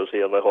 5 issues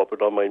here, and I hope you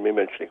don't mind me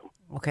mentioning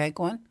them. Okay,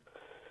 go on.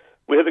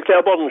 We had a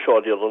Claire Budden show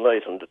the other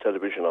night on the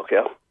television,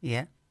 okay?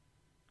 Yeah.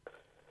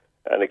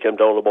 And it came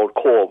down about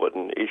COVID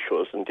and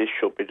issues, and this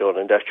should be done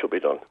and that should be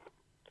done.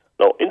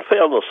 Now, in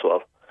fairness to her,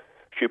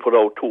 she put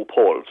out 2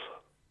 polls,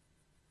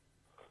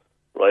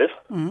 right?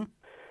 Mm-hmm.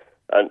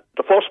 And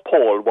the first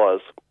poll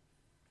was,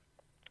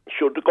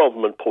 should the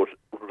government put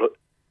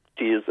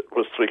these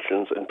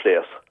restrictions in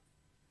place?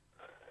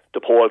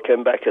 The poll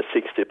came back at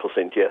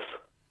 60% yes.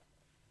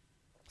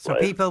 So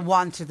right? People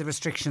wanted the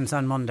restrictions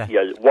on Monday?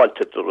 Yeah,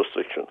 wanted the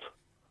restrictions,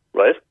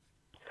 right?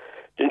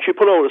 Then she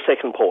put out a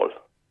second poll,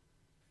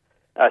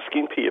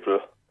 asking people,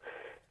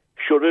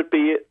 should it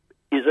be,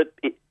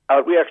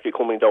 are we actually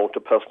coming down to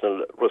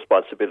personal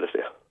responsibility,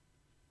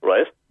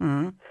 right?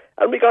 Mm-hmm.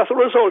 And we got a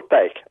result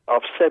back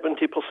of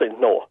 70%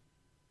 no.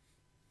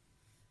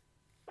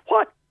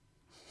 What?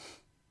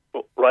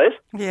 Right?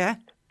 Yeah.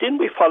 Then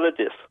we followed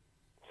this,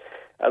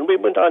 and we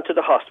went on to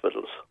the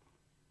hospitals,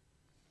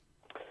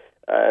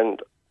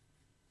 and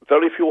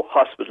very few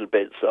hospital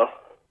beds there.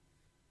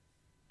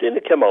 Then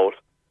it came out,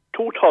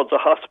 2/3 of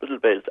hospital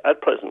beds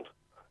at present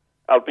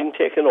are being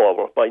taken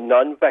over by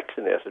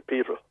non-vaccinated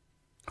people.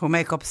 Who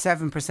make up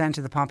 7%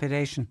 of the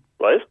population.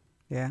 Right?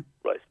 Yeah.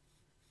 Right.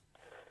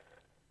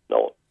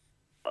 Now,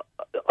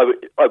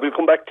 I will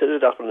come back to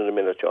that one in a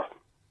minute, Joe.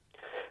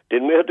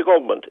 Then we had the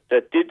government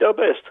that did their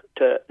best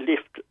to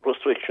lift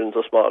restrictions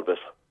a small bit.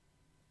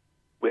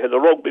 We had a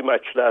rugby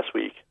match last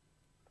week,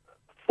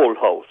 full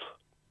house.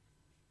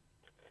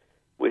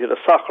 We had a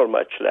soccer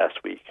match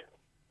last week,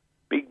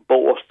 big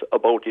boast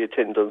about the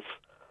attendance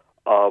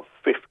of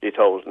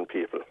 50,000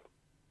 people.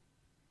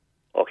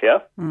 Okay?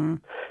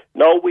 Mm.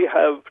 Now we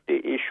have the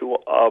issue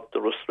of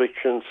the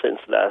restrictions since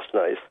last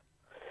night,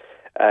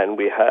 and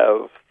we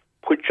have,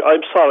 which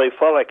I'm sorry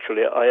for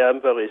actually, I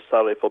am very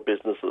sorry for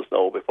businesses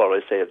now before I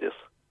say this.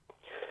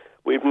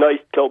 We've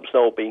nightclubs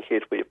now being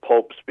hit, we have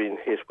pubs being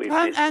hit,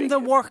 and the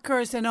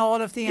workers and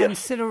all of the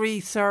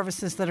ancillary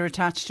services that are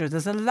attached to it.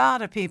 There's a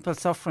lot of people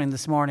suffering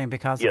this morning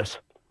because of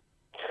it.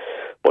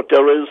 But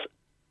there is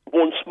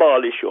one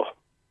small issue.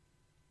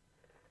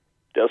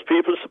 There's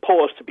people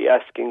supposed to be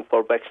asking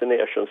for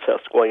vaccination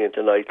tests going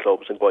into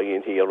nightclubs and going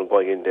in here and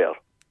going in there.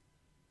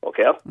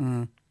 Okay?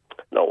 Mm.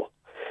 No.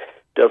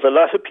 There's a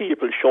lot of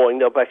people showing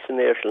their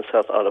vaccination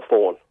set on a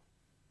phone.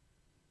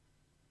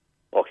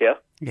 Okay?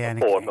 Yeah,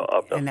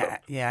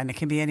 and it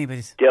can be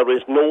anybody's. There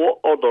is no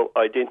other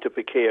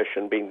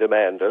identification being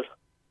demanded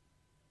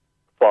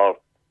for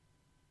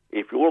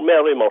if you're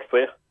Mary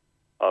Murphy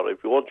or if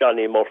you're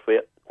Johnny Murphy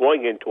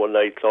going into a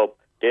nightclub,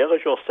 there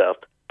is your cert.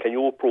 Can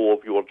you prove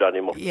you're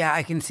Johnny Murphy? Yeah,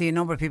 I can see a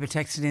number of people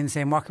texted in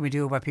saying, what can we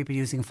do about people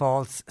using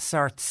false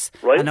certs?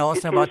 Right. And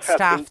also about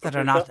staff that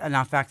are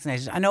not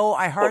vaccinated. I know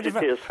I heard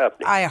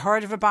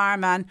of a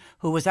barman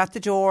who was at the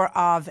door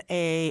of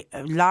a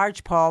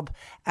large pub,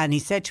 and he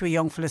said to a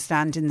young fella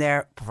standing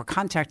there for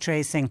contact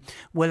tracing,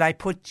 will I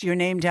put your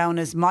name down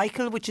as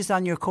Michael, which is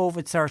on your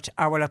COVID cert,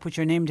 or will I put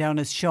your name down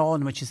as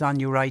Sean, which is on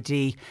your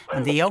ID?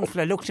 And the young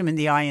fella looked him in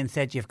the eye and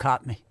said, you've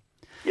caught me.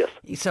 Yes.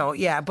 So,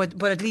 yeah,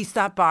 but at least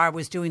that bar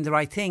was doing the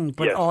right thing,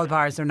 but all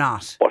bars are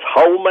not. But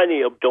how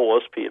many of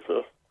those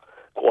people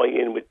going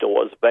in with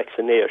those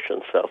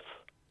vaccination certs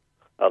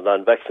are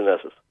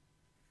non-vaccinated?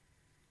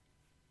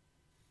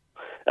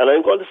 And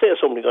I'm going to say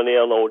something on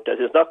air now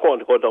that is not going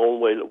to go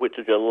down well with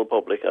the general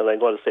public, and I'm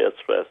going to say it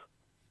straight.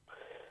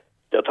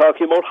 They're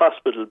talking about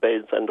hospital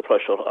beds and the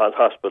pressure on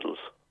hospitals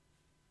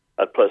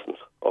at present,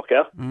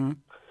 okay? Mm-hmm.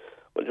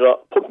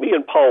 Well, put me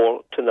in power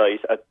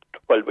tonight at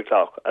 12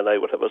 o'clock and I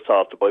would have a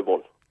started by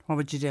 1. What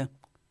would you do?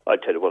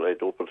 I'd tell you what I'd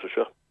do,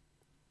 Patricia.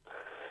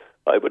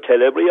 I would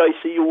tell every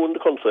ICU in the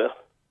country,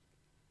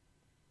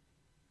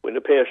 when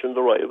a patient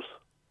arrives,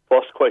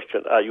 first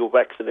question, are you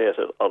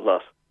vaccinated or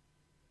not?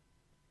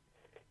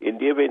 In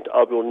the event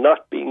of you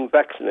not being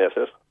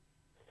vaccinated,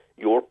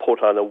 you're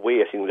put on a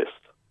waiting list.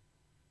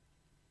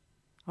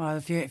 Well,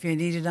 if you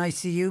need an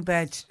ICU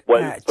bed,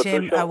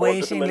 Tim, a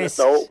waiting list.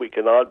 Now, we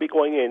can all be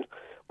going in.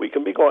 We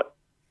can be going,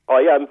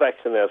 I am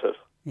vaccinated.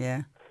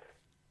 Yeah.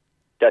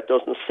 That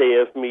doesn't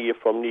save me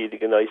from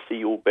needing an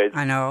ICU bed.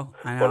 I know.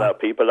 But are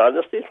people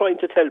honestly trying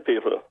to tell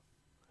people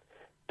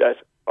that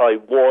I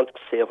won't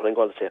say what I'm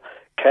going to say?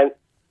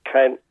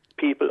 Can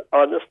people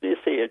honestly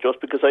say, just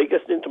because I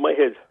get it into my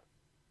head,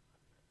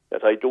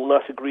 that I do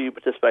not agree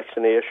with this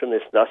vaccination,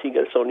 it's nothing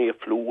else only a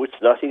flu,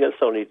 it's nothing else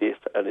only this,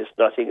 and it's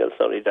nothing else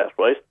only that,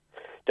 right?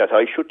 That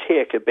I should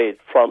take a bed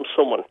from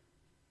someone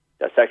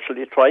that's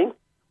actually trying?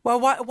 Well,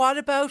 what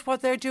about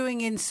what they're doing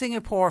in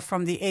Singapore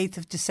from the 8th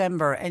of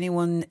December?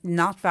 Anyone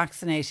not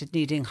vaccinated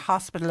needing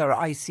hospital or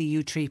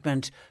ICU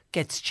treatment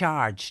gets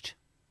charged.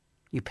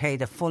 You pay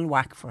the full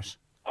whack for it.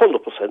 100%.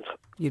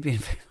 You'd be in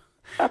favour.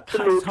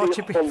 Absolutely. I thought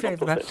you'd be in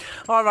favour of that.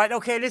 All right,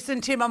 okay, listen,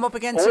 Tim, I'm up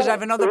against it. I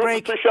have another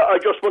break. Patricia, I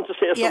just want to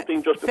say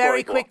something just before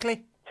very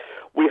quickly.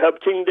 We have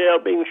things there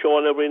being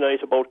shown every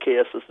night about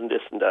cases and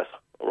this and that,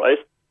 all right?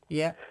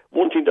 Yeah.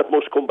 One thing that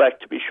must come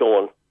back to be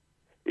shown,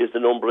 is the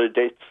number of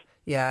deaths.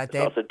 Yeah,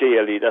 that's a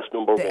daily, that's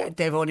number one.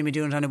 They've only been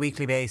doing it on a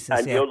weekly basis.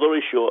 And the other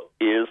issue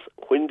is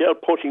when they're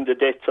putting the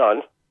deaths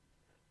on,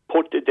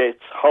 put the deaths,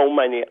 how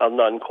many are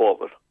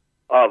non-COVID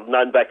or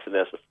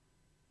non-vaccinated?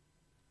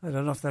 I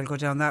don't know if they'll go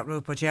down that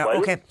route, but yeah,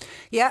 okay.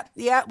 Yeah,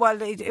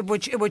 well, it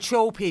would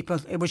show people.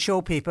 It would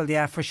show people,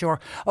 yeah, for sure.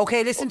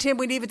 Okay, listen, Tim,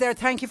 we leave it there.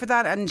 Thank you for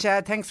that, and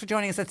thanks for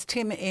joining us. That's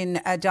Tim in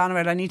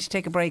Doneraile. I need to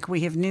take a break. We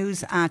have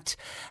news at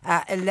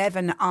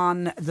 11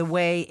 on the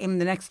way. In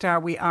the next hour,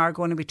 we are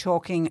going to be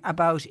talking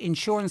about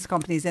insurance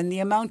companies and the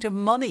amount of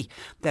money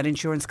that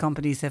insurance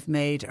companies have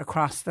made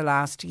across the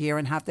last year,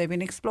 and have they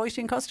been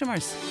exploiting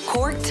customers?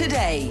 Cork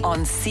Today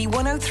on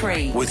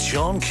C103. With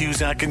Sean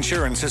Cusack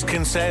Insurance's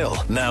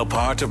Kinsale, now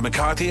part of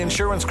McCarthy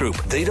Insurance Group.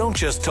 They don't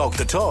just talk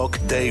the talk,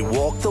 they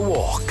walk the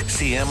walk.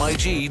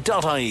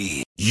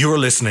 CMIG.ie. You're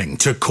listening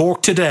to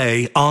Cork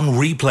Today on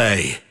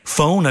replay.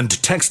 Phone and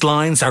text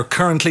lines are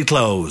currently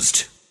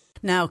closed.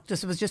 Now, there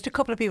was just a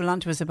couple of people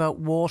on to us about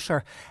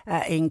water,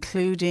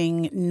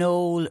 including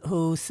Noel,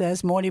 who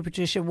says, "Morning,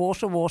 Patricia,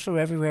 water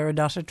everywhere and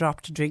not a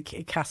drop to drink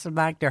in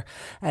Castlemagner.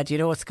 Do you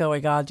know what's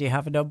going on? Do you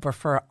have a number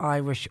for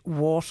Irish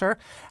Water?"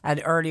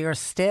 And earlier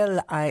still,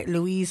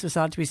 Louise was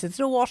on to me, said, "There's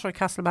no water at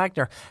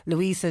Castlemagner."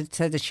 Louise said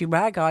that she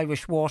rang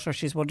Irish Water.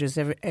 She's wondering,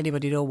 does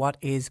anybody know what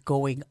is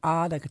going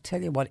on? I could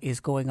tell you what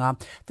is going on.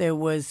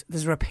 There's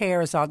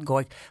repairs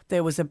ongoing.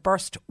 There was a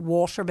burst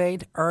water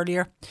main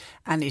earlier,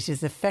 and it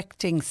is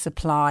affecting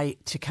supply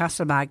to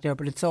Castlemagner,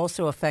 but it's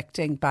also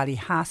affecting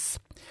Ballyhass,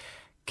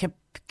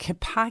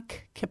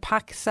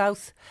 Kipak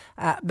South,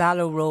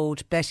 Mallow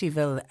Road,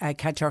 Bettyville,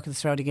 Kanturk and the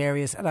surrounding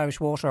areas, and Irish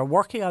Water are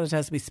working on it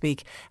as we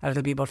speak, and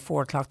it'll be about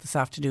 4 o'clock this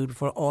afternoon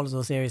before all of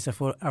those areas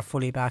are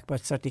fully back.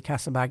 But certainly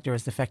Castlemagner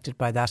is affected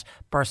by that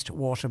burst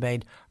water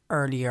main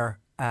earlier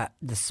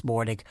this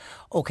morning.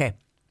 Okay.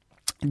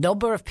 A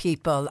number of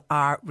people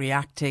are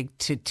reacting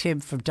to Tim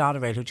from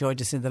Doneraile, who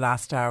joined us in the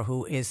last hour,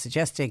 who is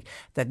suggesting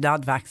that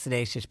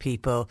non-vaccinated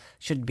people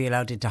shouldn't be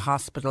allowed into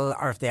hospital,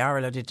 or if they are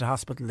allowed into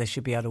hospital, they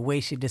should be on a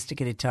waiting list to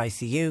get into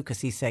ICU,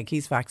 because he's saying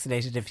he's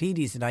vaccinated. If he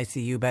needs an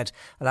ICU bed,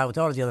 along with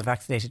all of the other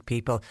vaccinated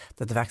people,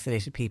 that the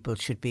vaccinated people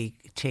should be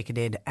taken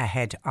in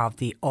ahead of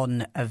the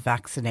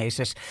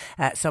unvaccinated.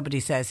 Somebody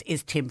says,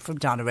 is Tim from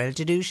Doneraile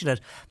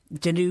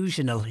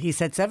delusional? He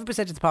said 7%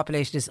 of the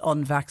population is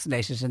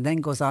unvaccinated, and then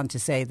goes on to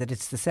say that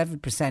it's the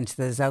 7%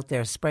 that is out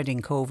there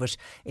spreading COVID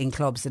in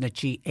clubs and at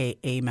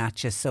GAA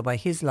matches. So by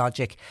his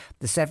logic,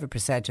 the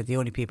 7% are the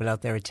only people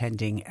out there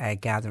attending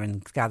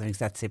gatherings.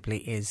 That simply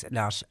is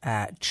not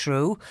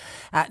true.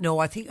 No,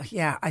 I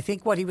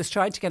think what he was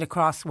trying to get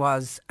across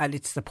was, and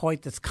it's the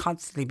point that's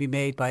constantly been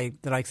made by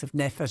the likes of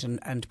Neffet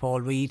and Paul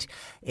Reid,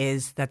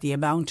 is that the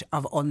amount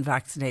of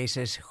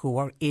unvaccinated who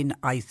are in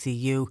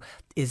ICU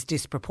is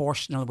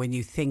disproportional when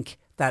you think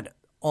that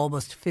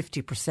almost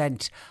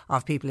 50%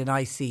 of people in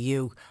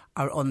ICU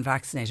are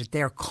unvaccinated.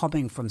 They're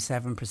coming from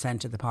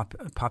 7% of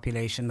the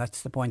population.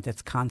 That's the point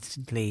that's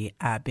constantly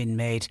been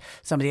made.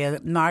 Somebody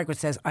else, Margaret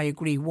says, I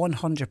agree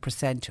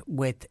 100%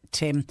 with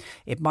Tim.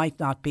 It might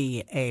not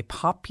be a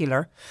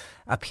popular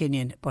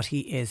opinion, but he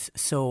is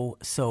so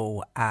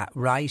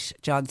right.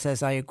 John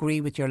says, I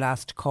agree with your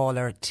last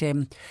caller,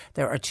 Tim.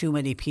 There are too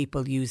many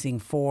people using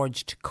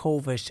forged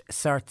COVID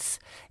certs.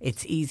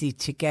 It's easy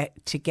to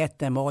get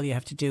them. All you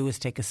have to do is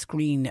take a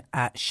screen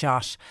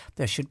shot.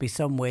 There should be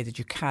some way that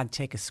you can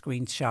take a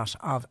screenshot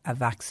of a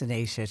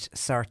vaccinated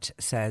cert,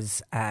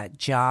 says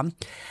John.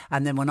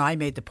 And then when I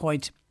made the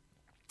point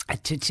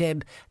to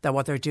Tim that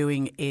what they're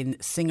doing in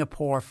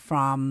Singapore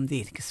from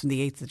the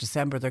 8th of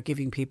December, they're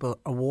giving people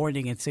a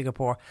warning in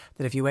Singapore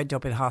that if you end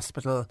up in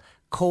hospital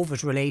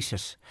COVID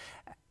related,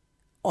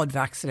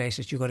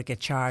 unvaccinated, you're going to get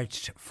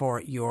charged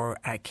for your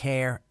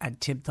care. And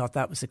Tim thought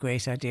that was a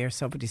great idea.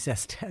 Somebody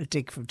says, tell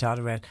Dick from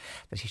Doneraile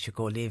that he should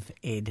go live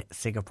in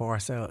Singapore.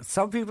 So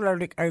some people are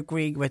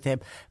agreeing with him,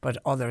 but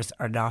others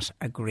are not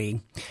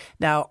agreeing.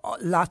 Now,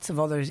 lots of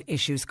other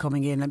issues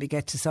coming in. Let me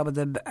get to some of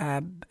them.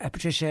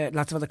 Patricia,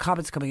 lots of other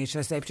comments coming in. Should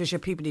I say, Patricia,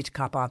 people need to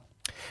cop on.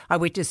 I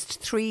witnessed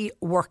 3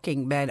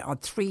 working men on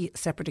 3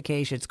 separate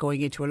occasions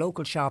going into a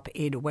local shop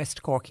in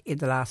West Cork in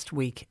the last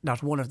week,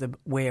 not one of them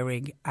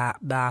wearing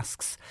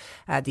masks.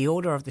 The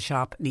owner of the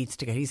shop needs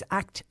to get his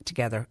act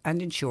together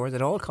and ensure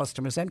that all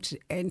customers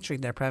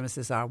entering their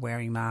premises are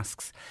wearing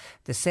masks.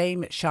 The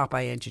same shop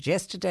I entered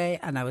yesterday,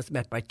 and I was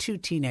met by 2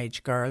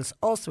 teenage girls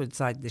also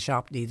inside the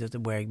shop, neither of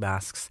them wearing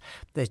masks.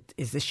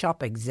 Is the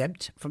shop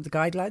exempt from the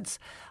guidelines?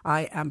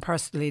 I am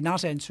personally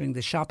not entering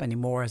the shop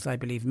anymore, as I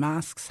believe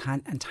masks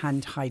and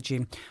hand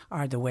hygiene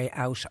are the way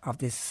out of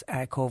this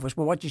COVID.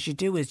 But what you should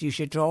do is you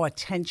should draw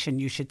attention.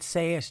 You should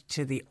say it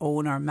to the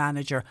owner,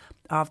 manager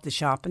of the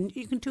shop, and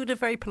you can do it in a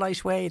very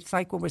polite way. It's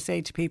like when we're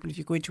saying to people, if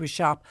you go into a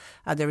shop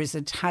and there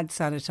isn't hand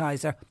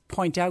sanitizer,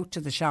 point out to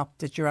the shop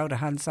that you're out of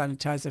hand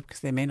sanitizer, because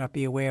they may not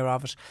be aware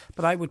of it.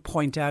 But I would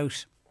point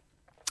out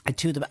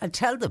to them and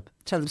tell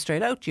them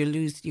straight out, you're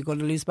going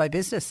to lose my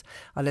business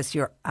unless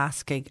you're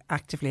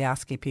actively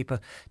asking people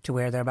to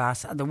wear their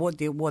masks. And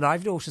what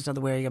I've noticed on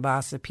the wearing of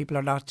masks is that people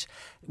are not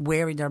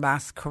wearing their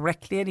masks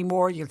correctly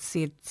anymore. You'll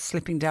see it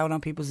slipping down on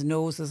people's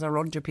noses or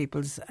under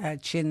people's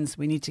chins.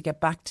 We need to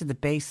get back to the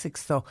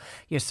basics, though.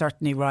 You're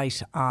certainly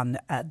right on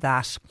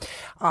that.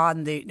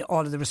 On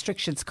all of the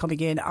restrictions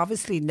coming in,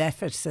 obviously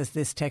NPHET, says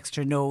this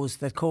texter, knows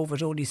that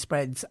COVID only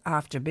spreads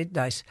after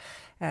midnight.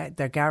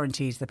 They're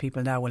guaranteed that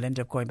people now will end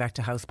up going back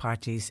to house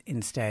parties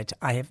instead.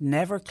 I have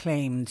never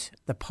claimed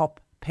the PUP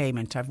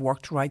payment. I've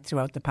worked right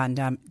throughout the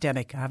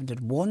pandemic. I haven't had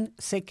one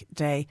sick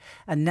day,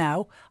 and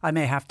now I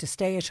may have to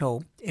stay at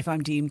home if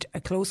I'm deemed a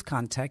close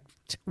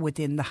contact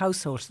within the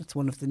household. That's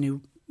one of the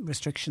new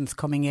restrictions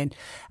coming in.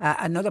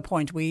 Another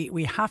point,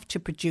 we have to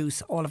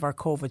produce all of our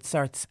COVID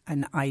certs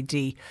and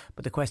ID,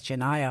 but the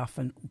question I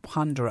often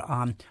ponder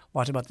on,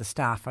 what about the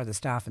staff? Are the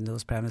staff in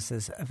those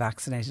premises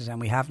vaccinated?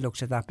 And we have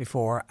looked at that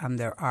before, and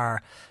there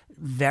are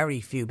very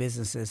few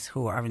businesses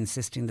who are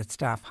insisting that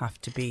staff have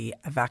to be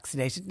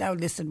vaccinated. Now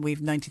listen, we've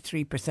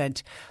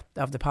 93%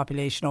 of the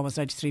population, almost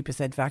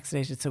 93%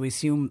 vaccinated, so we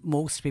assume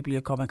most people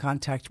you come in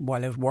contact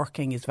while out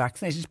working is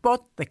vaccinated,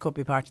 but they could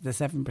be part of the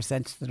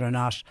 7% that are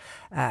not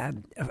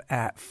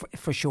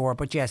for sure.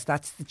 But yes,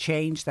 that's the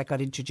change that got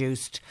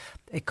introduced.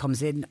 It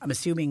comes in, I'm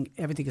assuming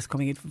everything is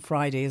coming in from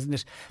Friday, isn't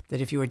it?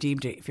 That if you're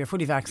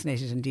fully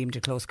vaccinated and deemed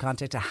a close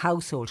contact, a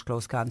household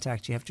close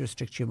contact, you have to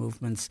restrict your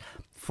movements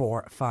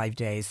for 5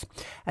 days.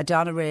 A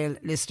Doneraile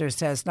listener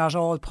says, not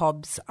all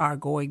pubs are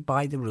going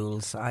by the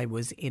rules. I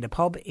was in a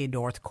pub in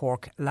North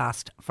Cork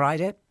last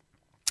Friday.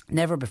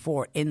 Never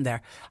before in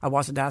there. I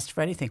wasn't asked for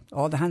anything.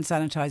 All the hand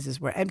sanitisers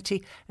were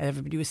empty and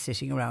everybody was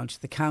sitting around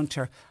the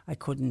counter. I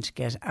couldn't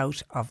get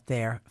out of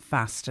there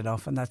fast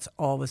enough, and that's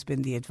always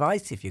been the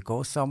advice. If you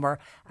go somewhere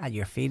and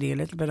you're feeling a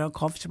little bit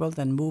uncomfortable,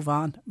 then move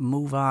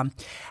on.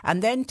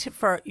 And then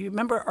you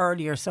remember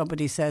earlier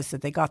somebody says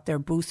that they got their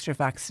booster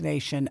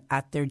vaccination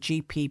at their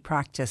GP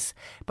practice,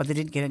 but they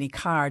didn't get any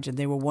card, and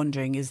they were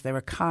wondering, is there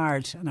a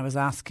card? And I was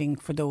asking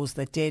for those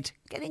that did,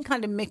 getting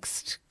kind of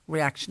mixed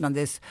reaction on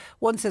this.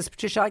 One says,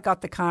 Patricia, I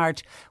got the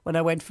card when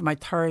I went for my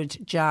third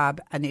jab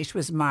and it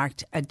was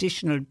marked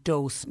additional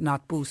dose,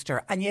 not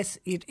booster. And yes,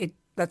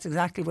 that's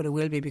exactly what it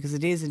will be, because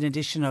it is an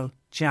additional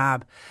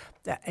jab.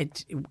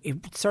 It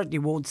certainly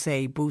won't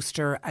say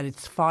booster, and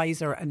it's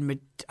Pfizer, and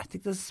I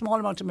think there's a small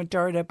amount of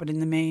Moderna, but in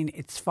the main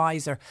it's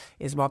Pfizer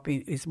is what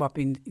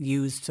being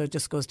used. So it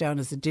just goes down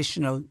as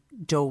additional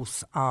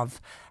dose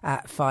of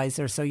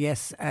Pfizer. So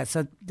yes,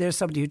 so there's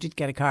somebody who did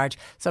get a card.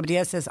 Somebody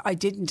else says, I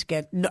didn't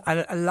get,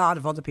 a lot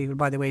of other people,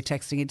 by the way,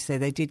 texting in to say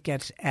they did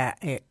get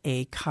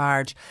a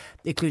card,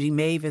 including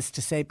Mavis,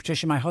 to say,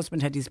 Patricia, my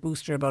husband had his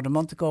booster about a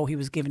month ago. He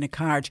was given a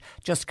card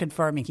just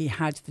confirming he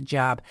had the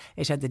jab.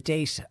 It had the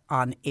date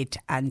on it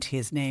and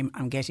his name.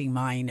 I'm getting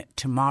mine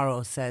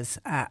tomorrow, says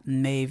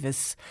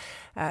Mavis.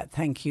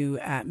 Thank you,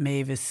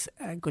 Mavis.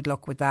 Good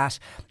luck with that.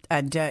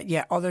 And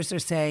others are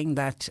saying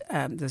that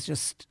there's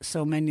just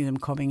so many of them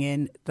coming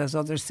in. There's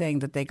others saying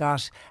that they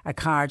got a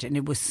card and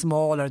it was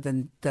smaller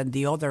than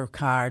the other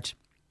card.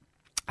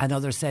 And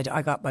others said,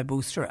 I got my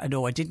booster. I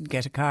know I didn't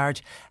get a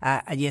card.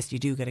 And yes, you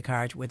do get a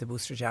card with a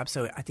booster jab.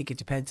 So I think it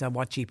depends on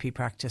what GP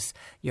practice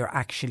you're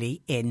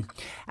actually in.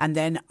 And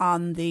then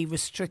on the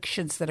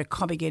restrictions that are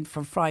coming in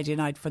from Friday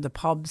night for the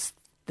pubs,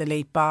 the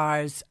late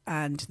bars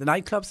and the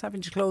nightclubs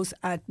having to close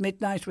at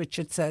midnight,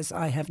 Richard says,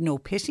 I have no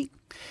pity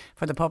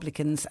for the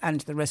publicans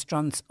and the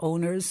restaurants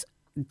owners.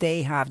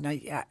 They have, now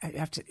you'll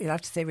have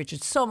to say,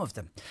 Richard, some of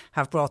them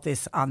have brought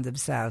this on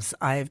themselves.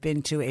 I have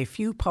been to a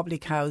few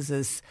public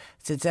houses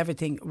since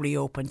everything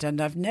reopened, and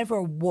I've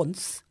never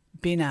once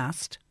been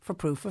asked for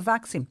proof of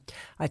vaccine.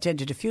 I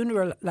attended a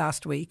funeral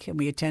last week and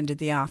we attended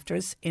the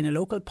afters in a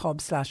local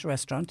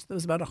pub/restaurant. There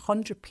was about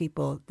 100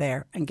 people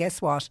there, and guess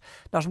what?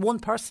 Not one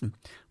person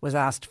was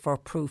asked for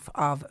proof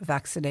of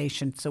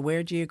vaccination. So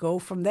where do you go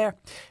from there?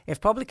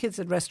 If publicans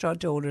and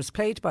restaurant owners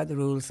played by the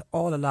rules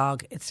all along,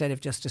 instead of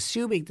just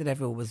assuming that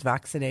everyone was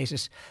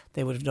vaccinated,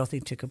 they would have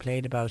nothing to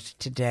complain about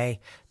today.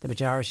 The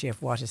majority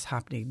of what is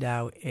happening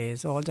now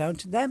is all down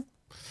to them,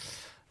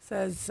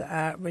 says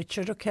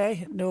Richard.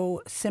 Okay,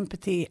 no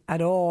sympathy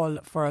at all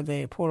for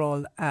the poor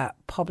old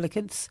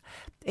publicans.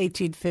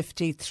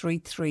 1850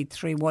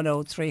 333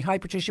 103. Hi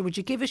Patricia, would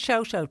you give a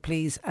shout out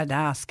please and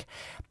ask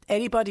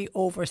anybody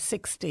over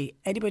 60,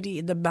 anybody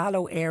in the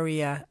Mallow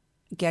area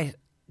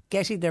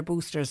getting their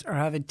boosters or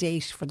have a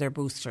date for their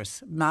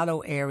boosters? Mallow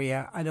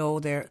area, I know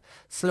they're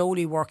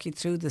slowly working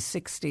through the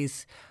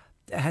 60s.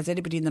 Has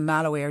anybody in the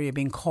Mallow area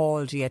been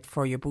called yet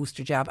for your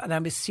booster jab? And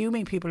I'm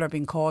assuming people are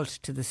being called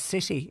to the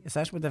city. Is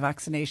that where the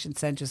vaccination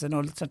centres? I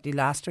know certainly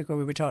last week where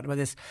we were talking about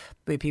this,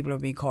 where people are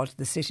being called to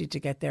the city to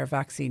get their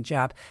vaccine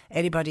jab.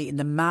 Anybody in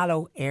the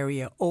Mallow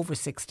area over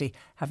 60,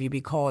 have you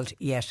been called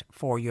yet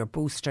for your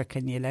booster?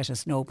 Can you let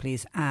us know,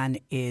 please? Anne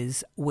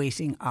is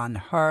waiting on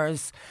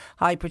hers.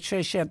 Hi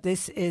Patricia,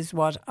 this is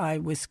what I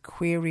was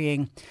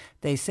querying.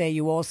 They say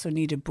you also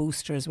need a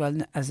booster as well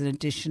as an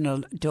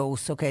additional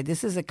dose. Okay,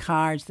 this is a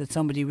card that Did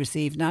somebody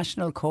receive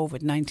National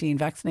COVID-19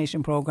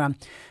 Vaccination Programme,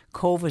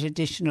 COVID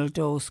additional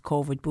dose,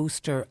 COVID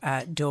booster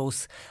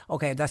dose?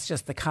 Okay, that's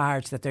just the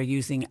card that they're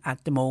using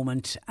at the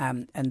moment,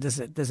 and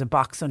there's a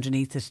box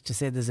underneath it to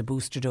say there's a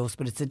booster dose,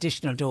 but it's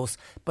additional dose.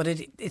 But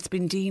it's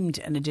been deemed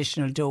an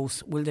additional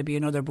dose. Will there be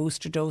another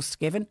booster dose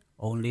given?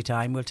 Only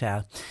time will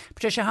tell.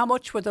 Patricia, how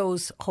much were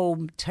those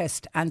home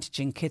test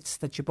antigen kits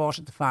that you bought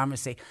at the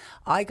pharmacy?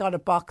 I got a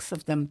box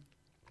of them,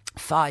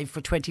 5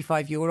 for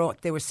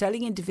 €25. They were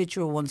selling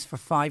individual ones for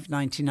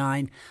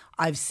 $5.99.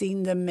 I've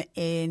seen them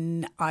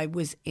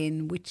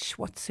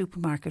what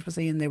supermarket was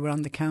I in? They were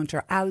on the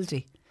counter.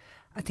 Aldi.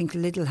 I think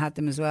Lidl had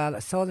them as well. I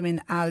saw them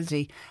in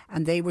Aldi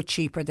and they were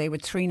cheaper. They were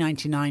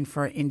 $3.99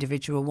 for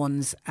individual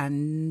ones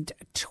and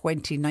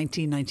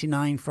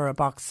 $19.99 for a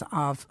box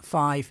of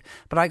 5.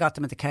 But I got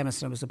them at the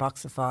chemist and it was a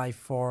box of 5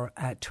 for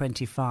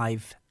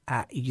 €25.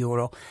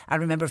 And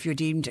remember, if you're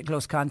deemed a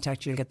close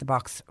contact, you'll get the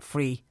box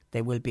free.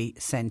 They will be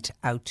sent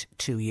out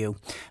to you.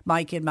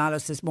 Mike in Mallow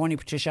says, morning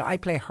Patricia, I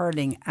play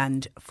hurling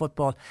and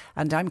football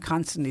and I'm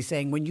constantly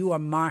saying when you are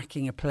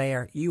marking a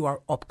player, you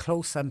are up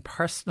close and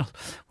personal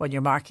when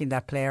you're marking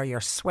that player. You're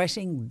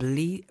sweating,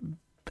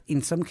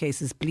 in some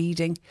cases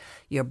bleeding,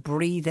 you're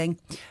breathing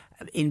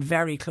in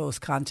very close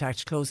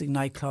contact. Closing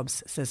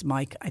nightclubs, says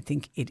Mike. I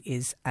think it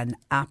is an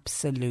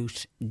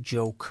absolute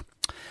joke.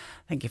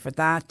 Thank you for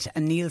that.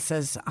 And Neil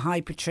says, hi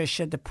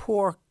Patricia, the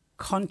poor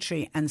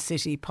country and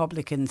city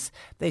publicans,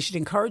 they should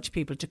encourage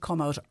people to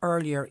come out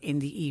earlier in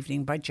the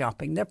evening by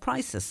dropping their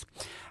prices.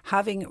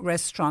 Having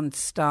restaurant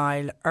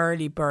style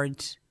early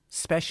bird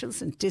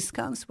specials and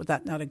discounts, would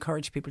that not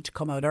encourage people to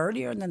come out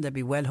earlier and then they'll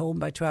be well home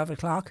by 12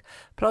 o'clock?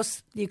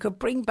 Plus you could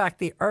bring back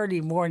the early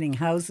morning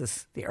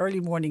houses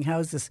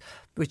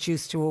which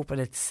used to open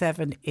at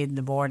 7 in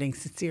the morning.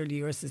 Sincerely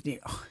yours is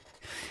Neil.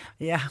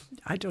 Yeah,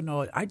 I don't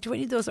know. Do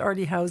any of those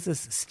early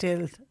houses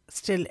still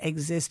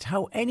exist?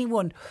 How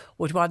anyone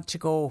would want to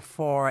go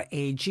for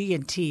a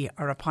G&T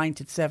or a pint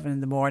at 7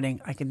 in the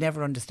morning, I can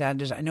never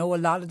understand it. I know a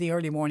lot of the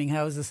early morning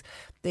houses,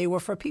 they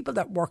were for people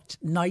that worked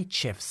night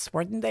shifts,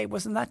 weren't they?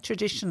 Wasn't that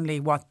traditionally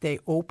what they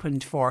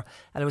opened for?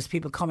 And it was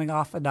people coming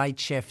off a night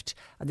shift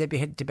and they'd be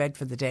heading to bed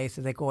for the day,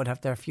 so they go and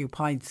have their few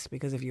pints,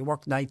 because if you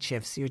work night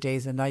shifts, your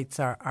days and nights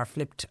are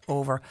flipped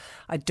over.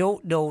 I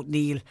don't know,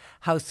 Neil,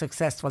 how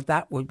successful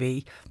that would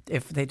be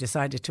if they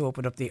decided to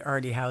open up the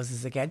early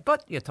houses again.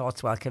 But your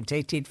thoughts welcome to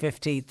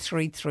 1850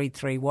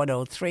 333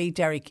 103.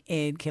 Derek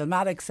in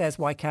Kilmallock says,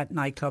 why can't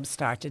nightclubs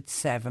start at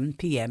 7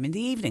 p.m. in the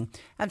evening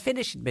and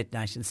finish at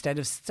midnight instead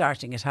of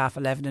starting at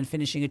 11:30 and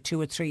finishing at 2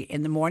 or 3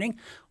 in the morning?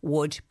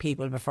 Would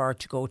people prefer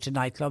to go to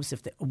nightclubs?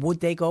 Would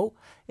they go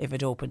if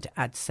it opened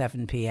at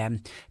 7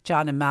 p.m?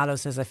 John in Mallow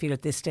says, I feel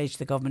at this stage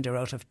the government are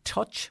out of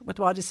touch with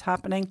what is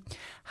happening.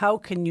 How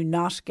can you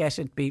not get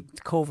it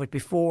COVID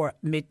before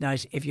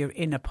midnight if you're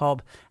in a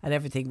pub, and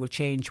everything will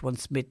change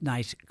once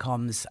midnight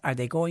comes? Are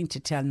they going to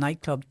tell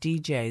nightclub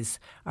DJs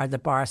or the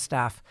bar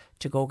staff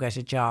to go get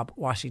a job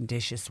washing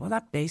dishes? Well,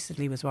 that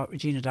basically was what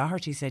Regina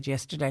Doherty said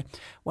yesterday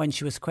when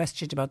she was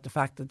questioned about the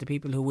fact that the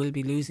people who will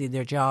be losing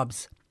their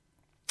jobs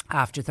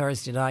after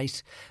Thursday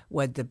night,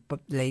 when the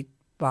late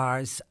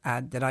bars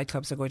and the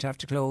nightclubs are going to have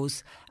to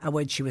close, and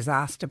when she was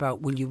asked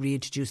about will you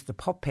reintroduce the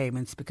pub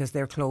payments because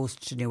they're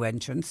closed to new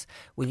entrants,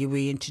 will you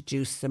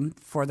reintroduce them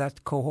for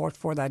that cohort,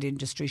 for that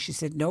industry, she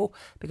said no,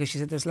 because she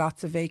said there's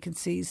lots of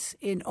vacancies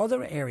in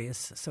other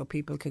areas so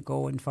people could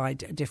go and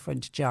find a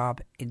different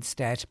job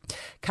instead.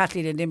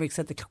 Kathleen in Limerick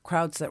said the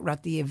crowds that were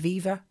at the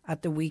Aviva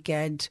at the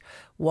weekend,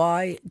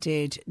 why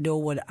did no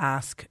one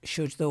ask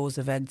should those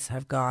events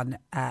have gone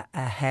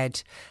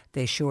ahead?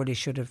 They surely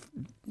should have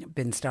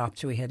been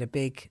stopped. We had a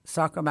big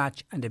soccer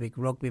match and a big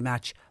rugby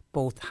match.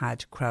 Both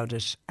had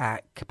crowded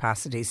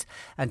capacities.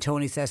 And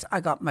Tony says, I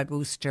got my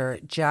booster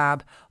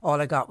jab.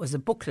 All I got was a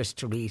booklet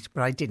to read,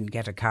 but I didn't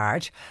get a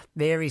card.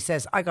 Mary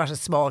says, I got a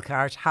small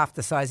card, half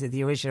the size of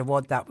the original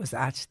one. That was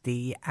at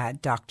the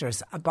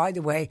doctor's. And by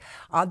the way,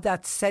 on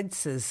that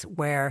census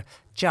where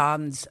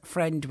John's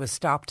friend was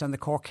stopped on the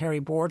Cork-Kerry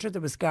border,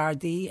 there was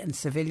Gardaí and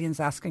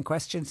civilians asking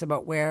questions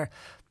about where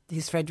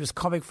his friend was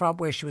coming from,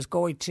 where she was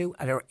going to,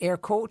 and her air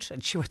coat,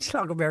 and she went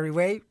along a merry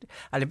way,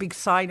 and a big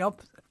sign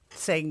up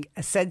saying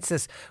a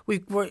census.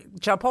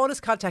 John Paul has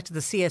contacted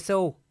the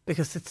CSO,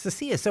 because it's the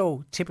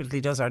CSO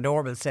typically does our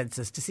normal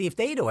census, to see if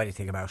they know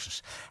anything about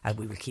it, and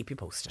we will keep you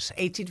posted.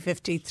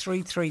 1850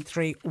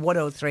 333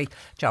 103.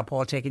 John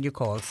Paul taking your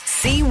calls.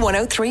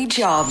 C103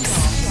 Jobs.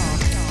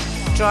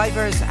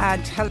 Drivers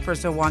and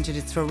helpers are wanted.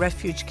 It's for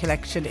refuge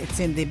collection. It's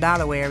in the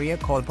Mallow area.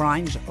 Call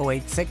Brian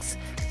 086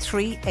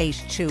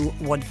 382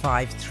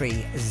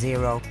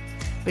 1530.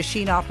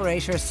 Machine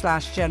operators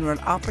 / general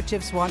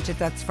operatives wanted.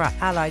 That's for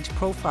Allied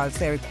Profiles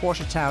there in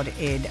Quartertown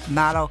in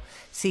Mallow.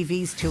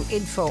 CVs to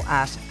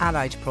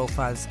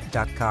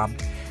info@alliedprofiles.com.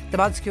 The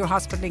Monsegur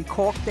Hospital in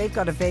Cork, they've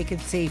got a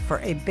vacancy for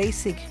a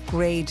basic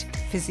grade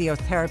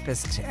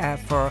physiotherapist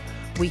for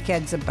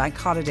weekends and bank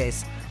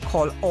holidays.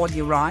 Call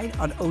Anya Ryan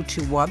on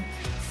 021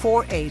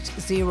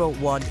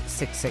 4801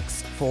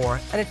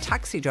 and a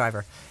taxi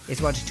driver is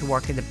wanted to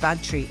work in the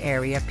Bantry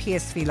area.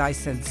 PSV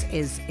licence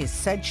is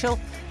essential.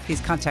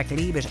 Please contact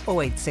Liam at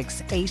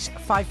 0868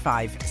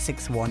 55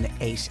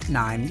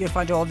 6189. You'll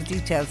find all the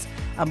details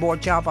and more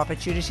job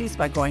opportunities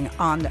by going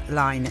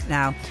online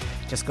now.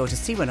 Just go to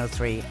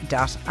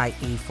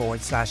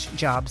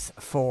c103.ie/jobs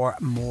for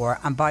more.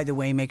 And by the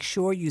way, make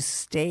sure you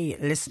stay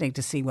listening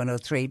to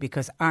C103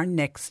 because our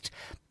next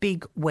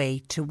big way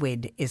to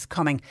win is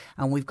coming,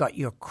 and we've got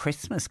your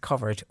Christmas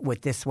covered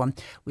with this one.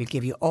 We'll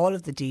give you all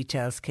of the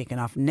details, kicking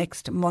off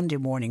next Monday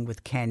morning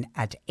with Ken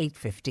at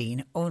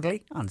 8:15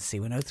 only on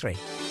C103.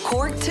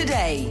 Cork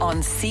Today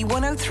on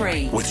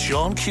C103 with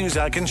Sean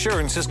Cusack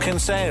Insurance's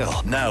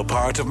Kinsale, now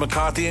part of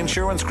McCarthy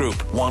Insurance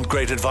Group. Want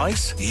great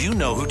advice? You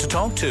know who to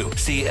talk to.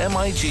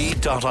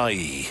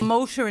 CMIG.ie.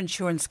 Motor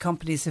insurance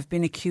companies have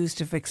been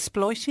accused of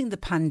exploiting the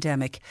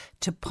pandemic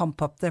to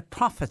pump up their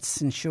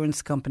profits.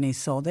 Insurance companies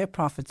saw their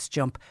profits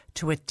jump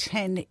to a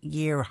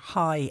 10-year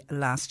high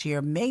last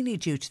year, mainly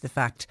due to the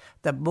fact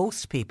that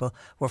most people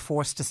were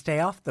forced to stay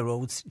off the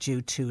roads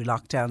due to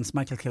lockdowns.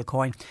 Michael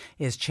Kilcoyne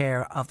is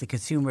chair of the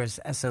Consumers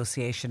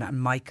Association,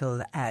 and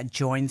Michael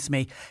joins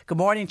me. Good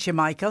morning to you,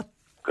 Michael.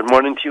 Good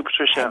morning to you,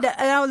 Patricia.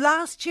 Now,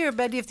 last year,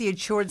 many of the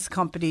insurance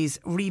companies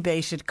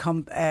rebated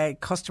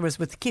customers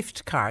with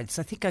gift cards.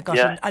 I think I got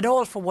an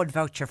all-for-one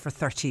voucher for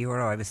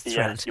 €30. I was thrilled.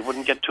 Yeah, you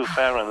wouldn't get too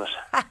far on it.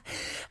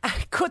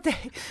 Could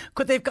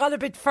they have gone a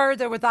bit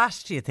further with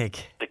that, do you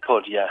think? They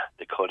could, yeah,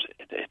 they could.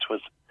 It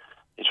was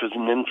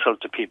an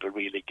insult to people,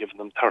 really, giving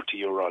them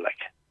 €30,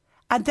 like.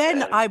 And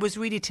then I was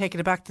really taken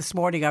aback this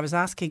morning. I was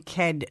asking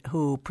Ken,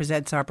 who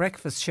presents our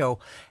breakfast show,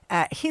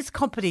 his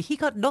company, he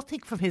got nothing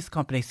from his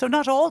company. So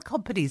not all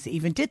companies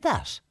even did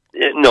that.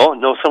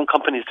 No, some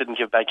companies didn't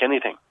give back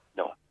anything.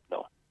 No.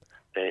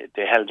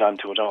 They held on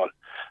to it all.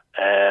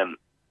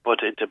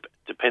 But it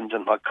depends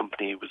on what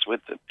company it was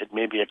with. It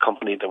may be a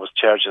company that was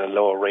charging a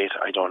lower rate,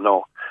 I don't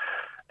know.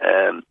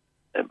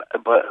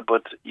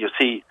 But you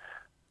see,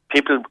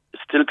 people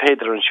still paid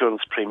their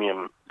insurance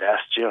premium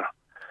last year.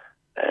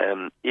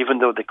 Even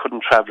though they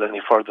couldn't travel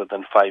any further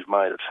than 5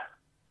 miles.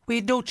 We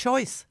had no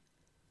choice.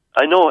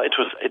 I know, it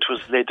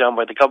was laid down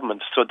by the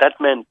government. So that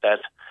meant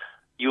that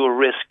your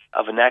risk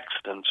of an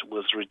accident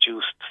was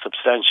reduced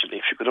substantially.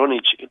 If you could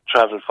only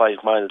travel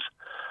 5 miles,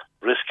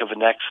 risk of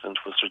an accident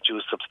was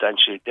reduced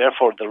substantially.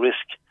 Therefore, the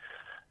risk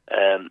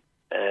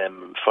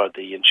for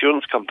the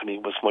insurance company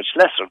was much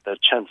lesser. The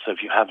chance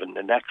of you having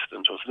an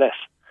accident was less.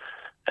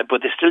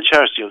 But they still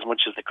charged you as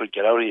much as they could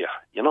get out of you,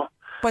 you know.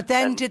 But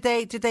then, did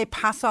they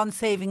pass on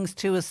savings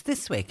to us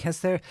this week? Has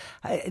there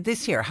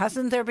this year?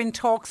 Hasn't there been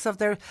talks of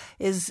there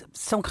is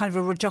some kind of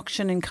a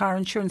reduction in car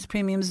insurance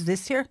premiums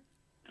this year?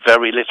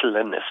 Very little,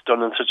 and it's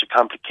done in such a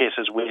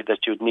complicated way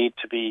that you'd need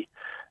to be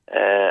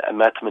a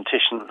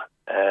mathematician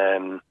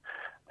and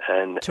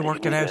to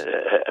work it out.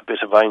 A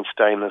bit of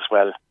Einstein as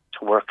well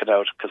to work it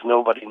out, because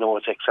nobody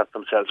knows except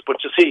themselves.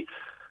 But you see,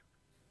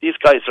 these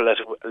guys are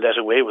let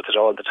away with it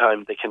all the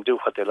time. They can do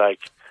what they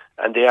like,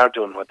 and they are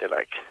doing what they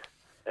like.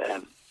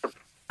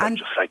 And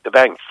just like the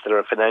banks, they're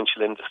a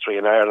financial industry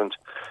in Ireland,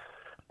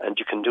 and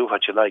you can do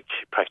what you like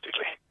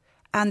practically.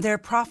 And their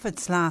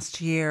profits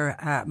last year,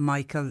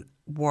 Michael,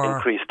 were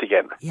increased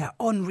again. Yeah,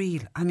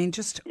 unreal. I mean,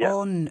 just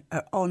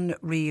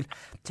unreal.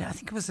 I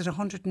think it was at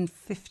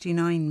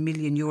 €159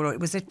 million. It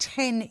was a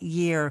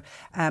 10-year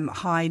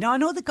high. Now, I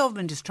know the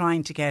government is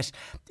trying to get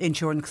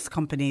insurance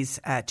companies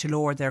to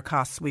lower their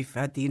costs. We've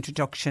had the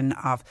introduction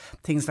of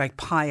things like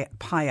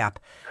PIAP.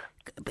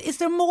 Is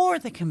there more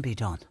that can be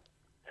done?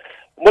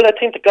 Well, I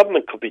think the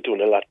government could be doing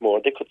a lot more.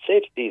 They could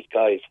say to these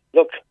guys,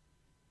 look,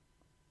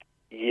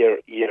 you're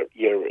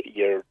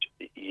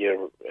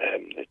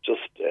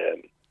just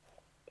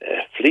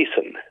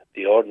fleecing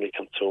the ordinary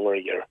consumer.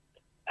 You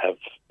have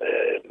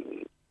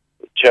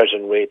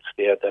charging rates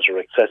there that are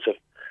excessive.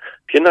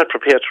 If you're not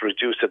prepared to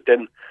reduce it,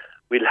 then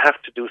we'll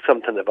have to do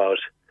something about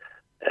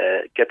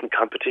getting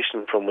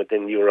competition from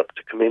within Europe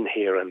to come in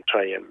here and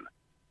try and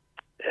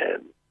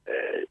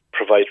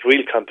provide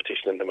real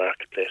competition in the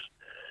marketplace.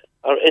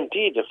 Or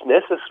indeed, if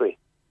necessary,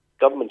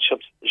 government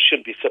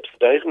should be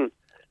subsidising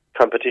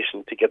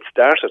competition to get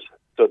started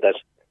so that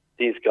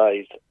these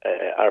guys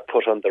are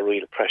put under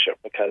real pressure,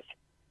 because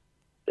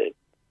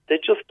they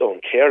just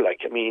don't care.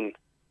 Like, I mean,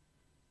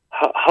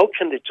 how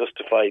can they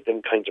justify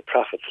them kinds of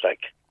profits,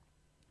 like,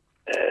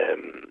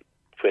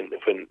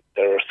 when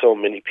there are so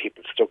many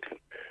people stuck in?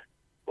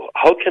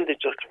 How can they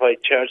justify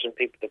charging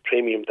people the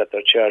premium that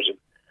they're charging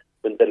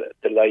when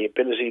the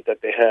liability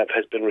that they have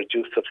has been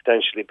reduced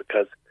substantially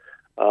because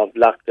of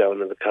lockdown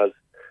and because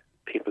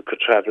people could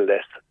travel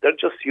less? They're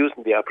just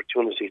using the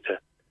opportunity to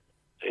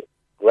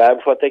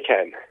grab what they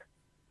can.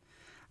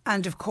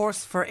 And of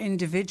course, for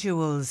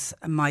individuals,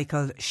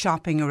 Michael,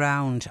 shopping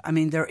around, I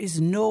mean, there is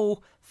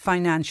no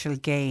financial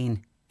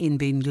gain in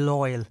being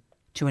loyal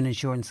to an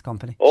insurance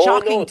company.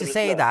 Shocking to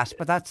say that,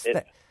 but that's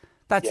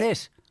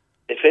it.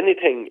 If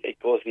anything, it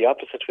goes the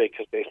opposite way,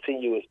 because they see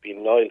you as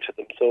being loyal to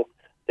them, so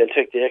they'll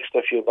take the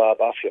extra few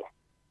bob off you.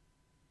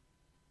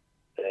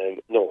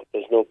 no,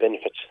 there's no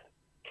benefit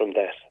from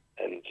that.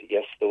 And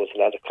yes, there was a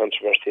lot of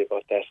controversy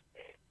about that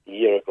a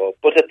year ago.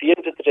 But at the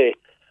end of the day,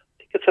 I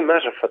think it's a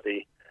matter for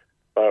the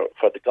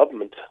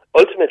government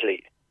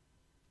ultimately,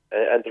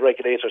 and the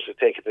regulators to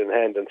take it in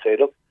hand and say,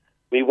 look,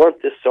 we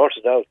want this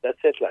sorted out.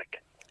 That's it.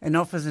 Like,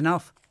 enough is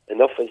enough.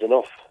 Enough is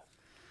enough.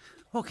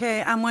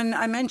 Okay, and when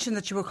I mentioned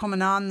that you were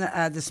coming on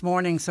this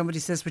morning, somebody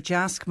says, would you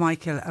ask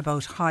Michael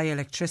about high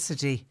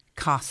electricity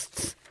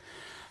costs?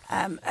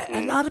 A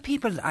lot of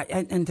people,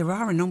 and there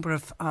are a number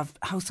of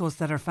households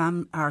that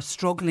are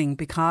struggling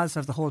because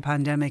of the whole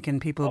pandemic and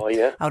people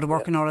out of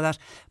work and all of that.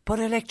 But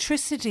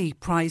electricity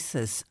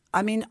prices,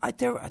 I mean,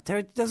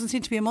 there doesn't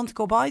seem to be a month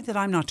go by that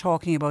I'm not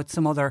talking about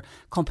some other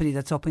company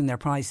that's upping their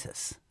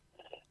prices.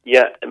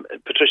 Yeah,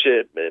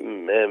 Patricia,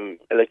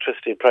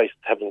 electricity prices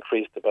have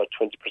increased about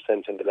 20%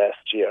 in the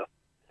last year.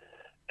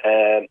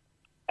 And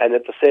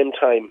at the same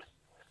time,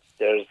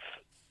 there's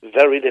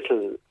very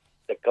little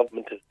the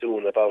government is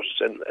doing about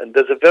it. And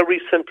there's a very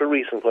simple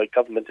reason why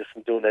government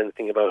isn't doing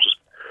anything about it.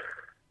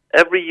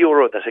 Every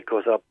euro that it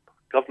goes up,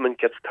 government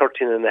gets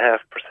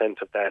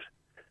 13.5% of that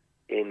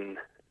in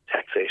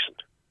taxation.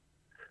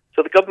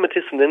 So the government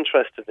isn't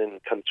interested in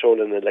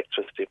controlling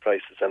electricity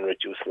prices and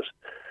reducing it,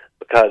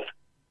 because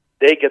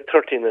they get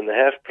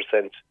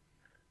 13.5%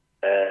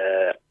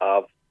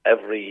 of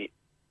every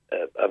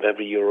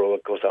euro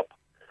it goes up,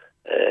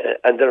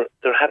 and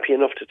they're happy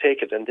enough to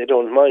take it, and they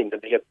don't mind,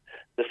 and they get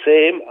the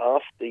same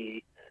off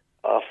the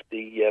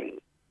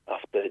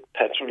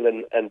petrol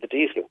and the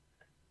diesel.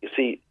 You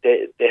see,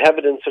 they have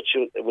it in such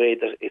a way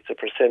that it's a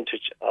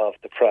percentage of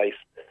the price.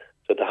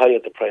 So the higher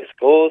the price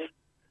goes,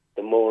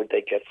 the more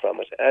they get from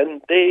it,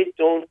 and they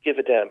don't give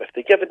a damn. If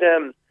they give a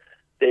damn,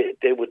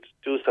 they would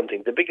do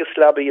something. The biggest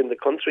lobby in the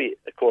country,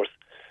 of course,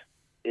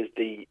 is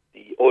the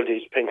old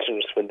age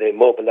pensioners when they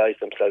mobilise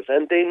themselves,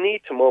 and they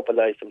need to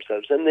mobilise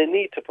themselves, and they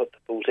need to put the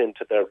boot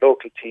into their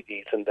local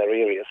TDs in their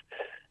areas.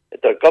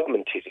 They're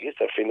government TDs,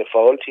 they're Fianna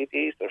Fáil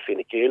TDs, they're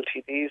Fine Gael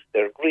TDs,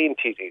 they're Green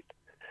TDs,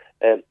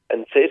 and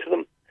say to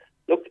them,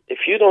 look,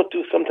 if you don't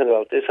do something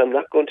about this, I'm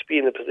not going to be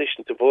in a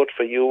position to vote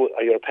for you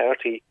or your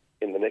party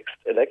in the next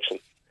election.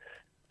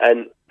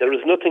 And there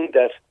is nothing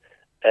that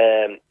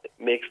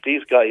makes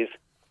these guys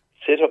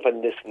sit up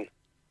and listen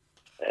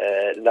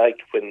like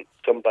when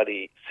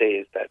somebody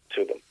says that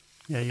to them.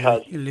 Yeah,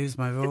 you lose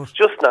my vote. It's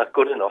just not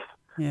good enough.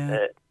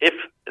 Yeah. If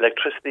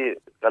electricity is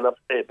gone up,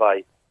 say,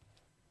 by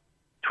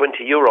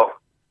 €20,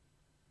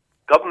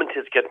 government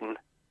is getting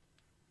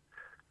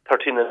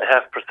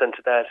 13.5%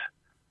 of that,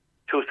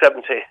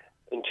 $2.70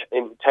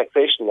 in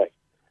taxation. Like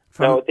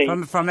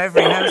from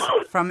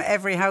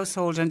every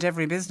household and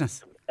every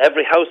business.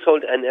 Every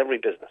household and every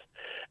business,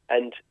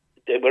 and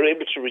they were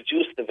able to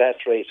reduce the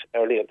VAT rate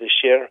earlier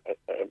this year,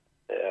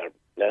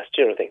 last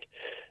year I think,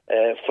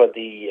 for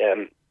the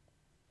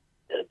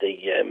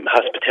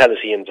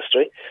hospitality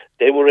industry.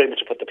 They were able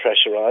to put the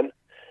pressure on,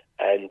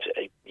 and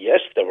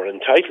yes, they were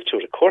entitled to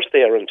it. Of course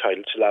they are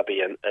entitled to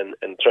lobby and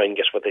try and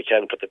get what they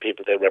can for the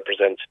people they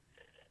represent.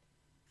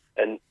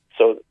 And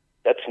so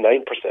that's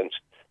 9%.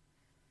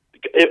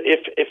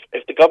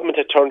 If the government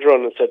had turned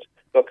around and said,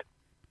 look,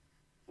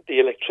 the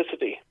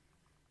electricity,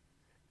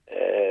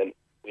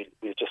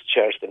 we'll just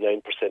charge the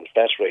 9%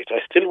 VAT rate,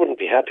 I still wouldn't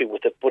be happy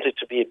with it, but it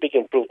to be a big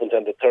improvement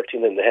on the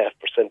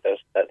 13.5%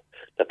 that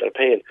they're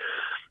paying.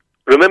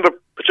 Remember,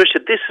 Patricia,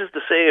 this is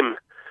the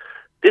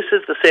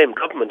same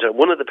government, or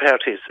one of the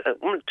parties,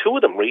 two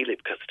of them really,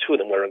 because two of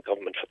them were in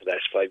government for the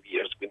last 5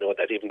 years. We know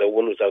that, even though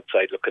one was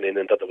outside looking in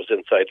and the other was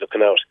inside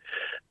looking out.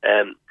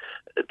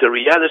 The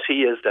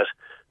reality is that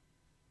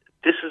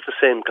this is the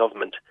same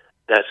government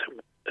that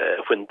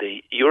when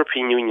the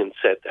European Union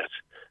said that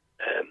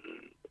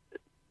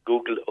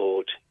Google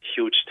owed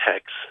huge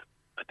tax,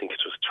 I think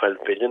it was 12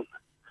 billion,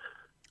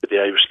 to the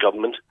Irish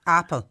government.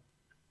 Apple.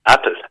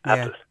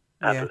 And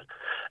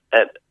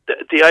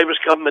the Irish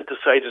government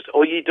decided,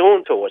 you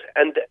don't owe it,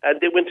 and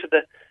they went to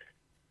the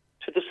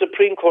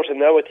Supreme Court, and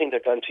now I think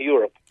they've gone to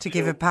Europe to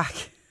give it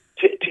back.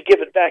 To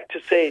give it back, to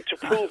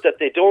prove that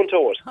they don't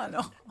owe it. I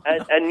know.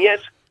 And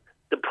yet,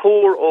 the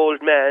poor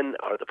old man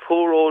or the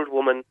poor old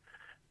woman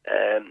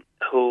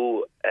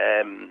who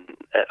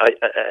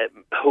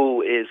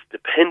is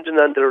dependent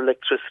on their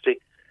electricity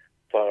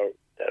for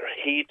their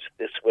heat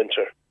this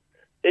winter,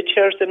 they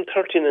charge them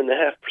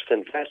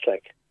 13.5% VAT.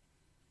 Like,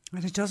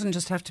 but it doesn't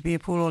just have to be a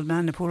poor old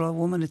man, a poor old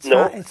woman.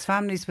 It's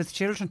families with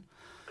children.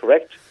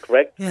 Correct.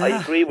 Yeah, I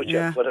agree with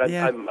you, but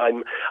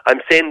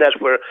I'm saying that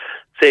where,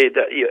 say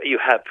that you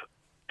have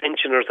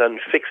pensioners on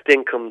fixed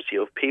incomes,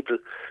 you have people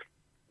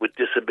with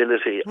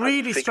disability,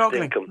 really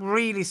struggling, income.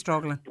 really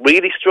struggling.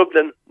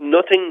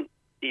 Nothing,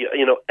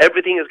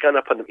 everything has gone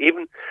up on them.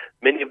 Even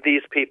many of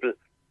these people,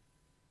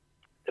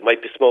 they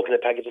might be smoking a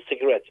packet of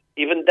cigarettes.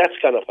 Even that's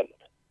gone up on them.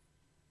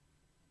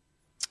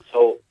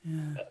 So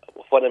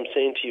what I'm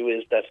saying to you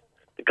is that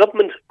the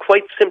government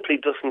quite simply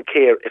doesn't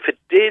care. If it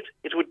did,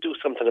 it would do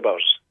something about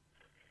it.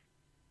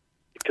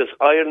 Because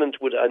Ireland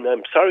would, and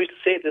I'm sorry to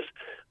say this,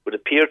 would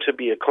appear to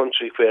be a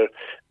country where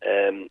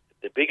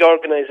the big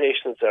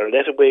organisations are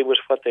let away with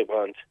what they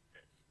want.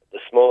 the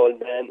small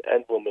man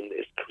and woman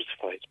is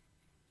crucified.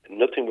 And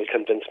nothing will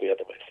convince me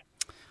otherwise.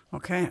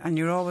 Okay, and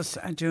you're always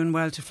doing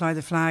well to fly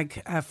the flag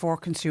for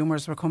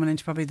consumers. We're coming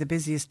into probably the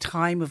busiest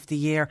time of the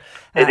year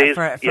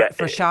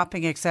for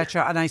shopping,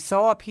 etc. And I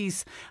saw a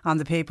piece on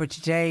the paper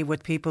today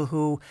with people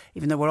who,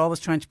 even though we're always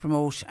trying to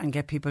promote and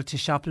get people to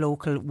shop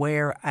local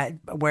where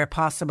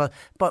possible,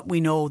 but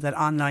we know that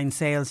online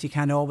sales, you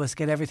can't always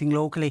get everything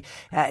locally,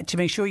 to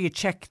make sure you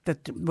check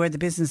that where the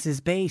business is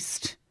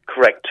based.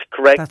 Correct.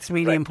 That's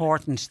really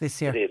important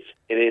this year. It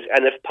is.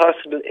 And if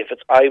possible, if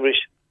it's Irish,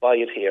 buy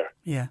it here.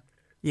 Yeah.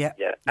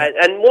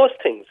 And most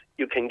things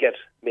you can get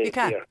made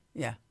here.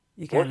 Yeah,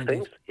 you can. Most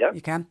things, yeah.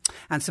 You can.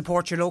 And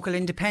support your local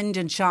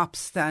independent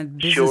shops and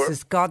Sure,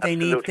 businesses. God, they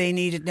absolutely.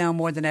 need it now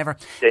more than ever.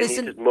 They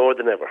need it more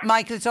than ever.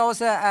 Michael, it's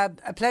always a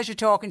pleasure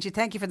talking to you.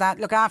 Thank you for that.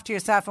 Look after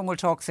yourself and we'll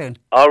talk soon.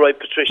 All right,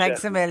 Patricia.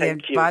 Thanks a million.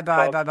 Thank you.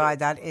 Bye.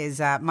 That is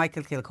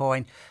Michael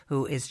Kilcoyne,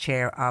 who is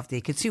chair of the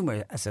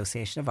Consumer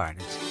Association of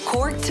Ireland.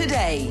 Cork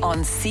Today on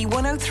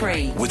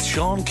C103. With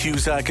Sean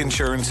Cusack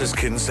Insurance's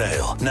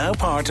Kinsale, now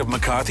part of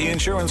McCarthy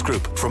Insurance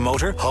Group. For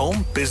motor,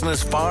 home,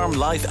 business, farm,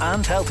 life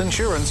and health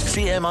insurance,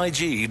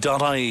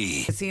 cmig.ie.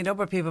 I see a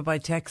number of people by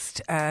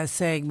text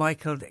saying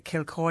Michael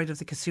Kilcoyne of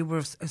the Consumer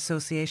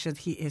Association,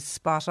 he is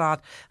spot on.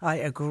 I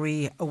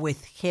agree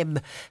with him,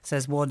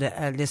 says one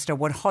listener.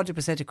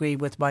 100% agree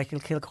with Michael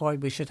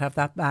Kilcoyne. We should have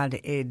that man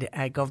in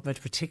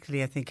government,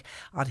 particularly I think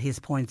on his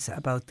points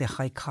about the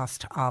high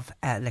cost of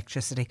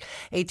electricity.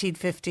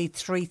 1850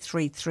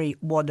 333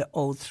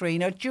 103.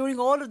 Now, during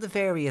all of the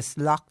various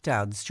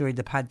lockdowns during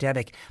the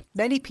pandemic,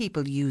 many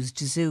people used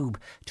Zoom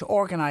to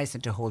organise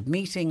and to hold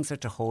meetings or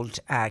to hold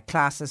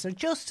classes, or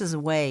just as a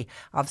way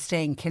of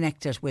staying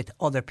connected with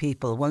other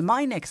people. Well,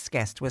 my next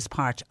guest was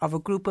part of a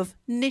group of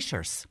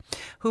knitters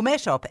who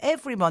met up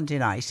every Monday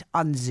night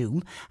on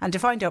Zoom. And to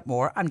find out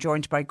more, I'm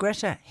joined by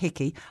Greta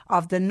Hickey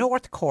of the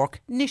North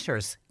Cork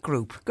Knitters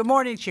Group. Good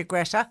morning to you,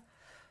 Greta.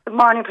 Good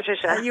morning,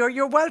 Patricia.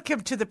 You're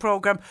welcome to the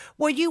programme.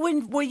 Were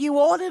you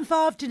all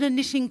involved in a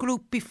knitting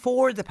group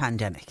before the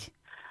pandemic?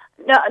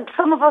 No,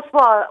 some of us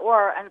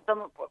were and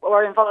some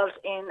were involved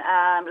in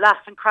Lass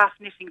and Craft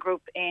Knitting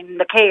Group in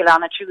Lakeil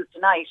on a Tuesday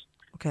night.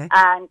 Okay.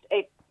 And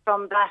it's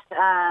from that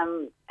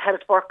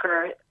health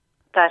worker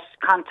that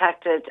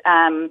contacted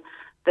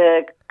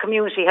the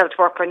community health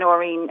worker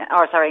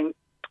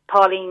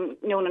Pauline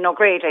Noonan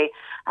O'Grady,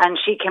 and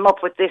she came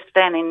up with this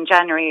then in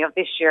January of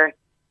this year.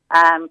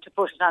 To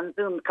put it on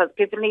Zoom because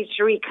people need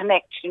to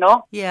reconnect, you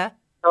know. Yeah.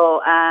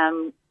 So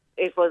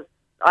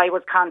I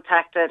was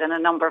contacted and a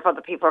number of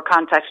other people were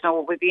contacted.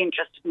 Would we be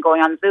interested in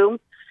going on Zoom?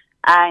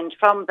 And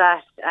from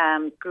that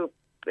group,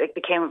 it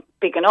became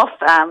big enough.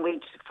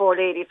 We'd 4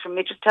 ladies from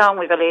Mitchelstown,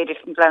 we've a lady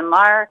from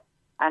Glenmire,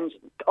 and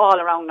all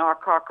around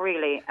North Cork,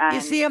 really. And,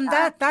 you see,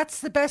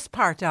 that's the best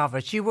part of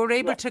it. You were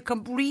able to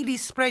really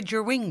spread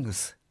your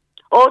wings.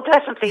 Oh,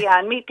 definitely,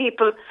 and meet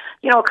people,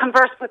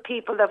 converse with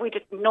people that we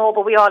didn't know,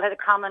 but we all had a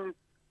common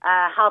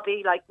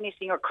hobby, like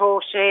knitting or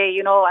crochet,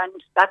 and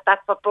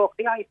that's what broke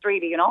the ice,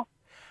 really,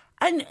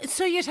 And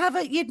so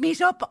you'd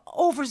meet up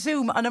over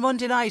Zoom on a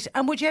Monday night,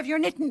 and would you have your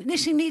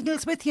knitting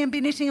needles with you and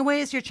be knitting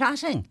away as you're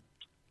chatting?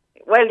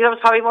 Well, there was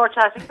probably more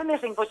chatting than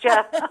knitting, but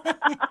yeah.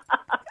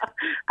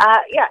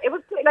 It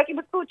was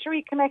good to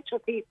reconnect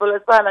with people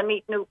as well and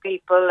meet new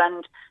people,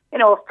 and,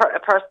 if a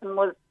person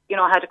was,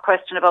 had a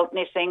question about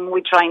knitting,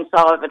 we try and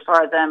solve it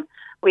for them.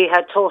 We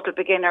had total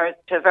beginners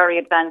to very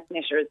advanced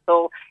knitters,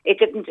 so it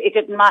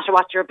didn't matter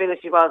what your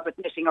ability was with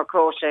knitting or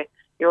crochet.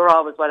 You're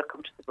always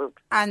welcome to the group.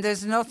 And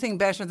there's nothing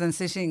better than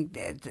sitting,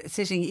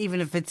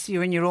 even if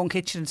you're in your own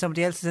kitchen and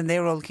somebody else is in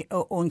their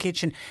own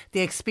kitchen,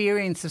 the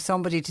experience of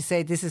somebody to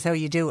say, this is how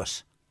you do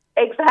it.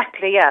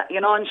 Exactly, yeah,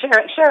 and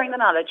sharing the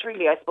knowledge,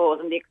 really, I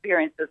suppose, and the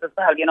experiences as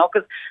well,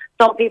 because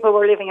some people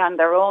were living on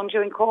their own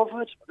during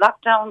COVID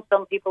lockdown,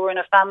 some people were in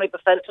a family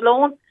but felt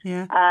alone.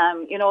 Yeah.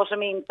 You know what I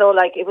mean? So,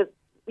 it was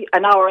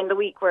an hour in the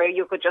week where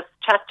you could just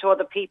chat to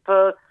other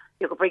people,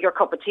 you could bring your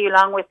cup of tea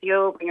along with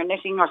you, bring your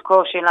knitting or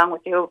crochet along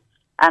with you,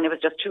 and it was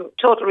just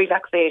total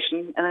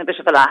relaxation and a bit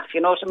of a laugh, you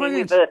know what I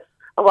mean? Brilliant. We have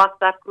a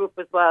WhatsApp group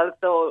as well,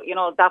 so,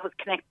 that was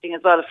connecting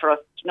as well for us,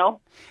 Now,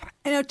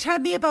 tell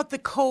me about the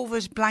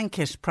COVID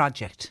blanket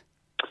project.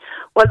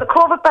 Well, the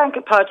COVID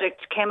blanket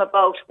project came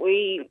about,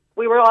 we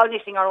were all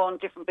knitting our own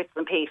different bits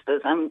and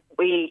pieces, and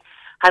we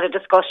had a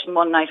discussion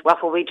one night,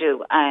 what will we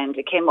do? And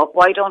it came up,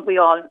 why don't we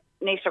all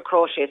knit or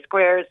crochet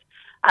squares,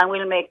 and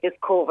we'll make this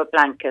COVID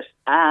blanket.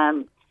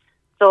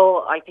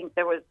 So I think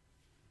there was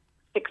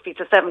 60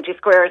 to 70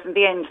 squares in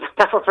the end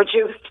that were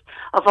produced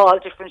of all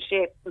different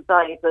shapes and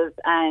sizes,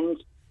 and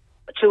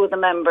two of the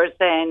members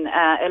then,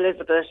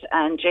 Elizabeth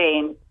and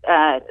Jane,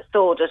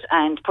 sewed it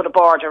and put a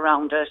border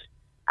around it,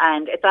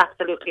 and it's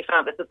absolutely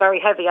fabulous. It's very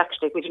heavy,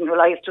 actually. We didn't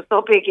realise it was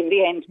so big in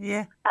the end.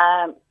 Yeah.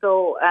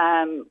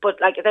 But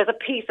there's a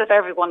piece of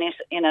everyone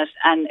in it,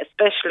 and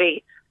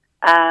especially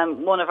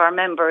one of our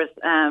members,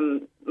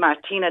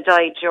 Martina,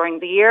 died during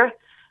the year,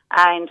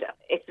 and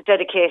it's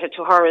dedicated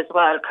to her as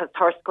well because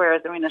her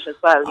squares are in it as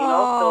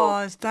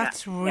well.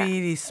 That's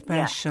really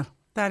special.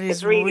 That is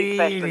it's really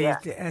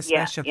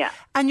special. Yeah.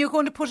 And you're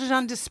going to put it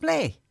on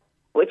display?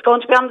 It's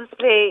going to be on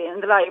display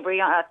in the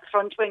library at the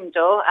front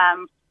window.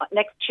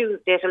 Next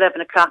Tuesday at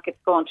 11 o'clock it's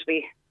going to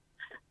be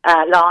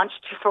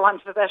launched, for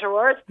want of a better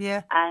word.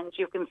 Yeah. And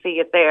you can see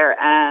it there,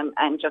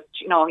 and just,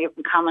 you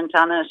can comment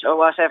on it or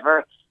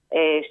whatever.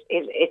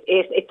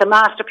 It's a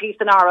masterpiece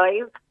in our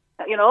eyes.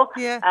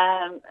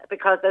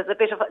 Because there's a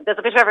bit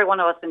of every one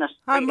of us in it.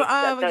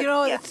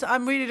 Really.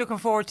 I'm really looking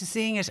forward to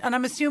seeing it, and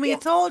I'm assuming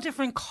it's all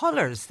different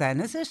colours. Then,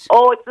 is it?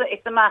 Oh,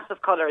 it's a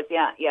massive colours.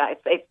 Yeah.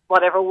 It's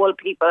whatever wool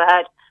people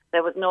had.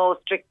 There was no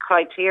strict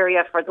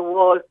criteria for the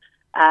wool.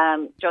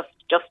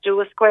 Just do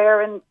a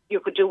square, and you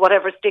could do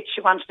whatever stitch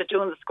you wanted to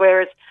do in the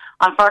squares.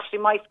 Unfortunately,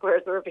 my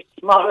squares were a bit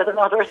smaller than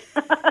others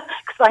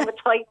because I'm a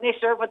tight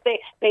knitter, but they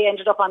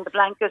ended up on the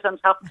blanket, on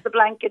top of the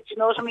blanket, you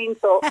know what I mean?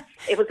 So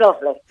it was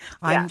lovely.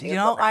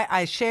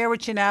 I share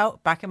with you now,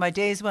 back in my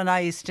days when I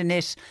used to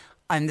knit,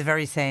 I'm the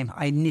very same.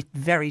 I knit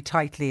very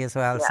tightly as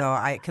well, so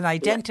I can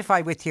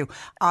identify with you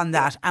on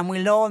that. And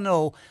we'll all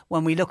know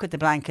when we look at the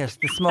blanket,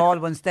 the small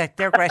ones, they're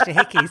Greta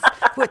Hickey's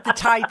with the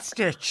tight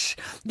stitch.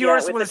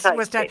 Yours was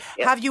tight.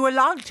 Have you a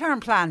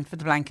long-term plan for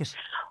the blanket?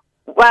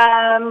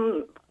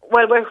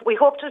 Well, we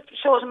hope to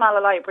show it in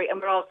Mallow Library,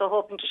 and we're also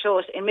hoping to show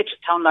it in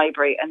Mitchelstown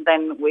Library, and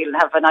then we'll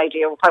have an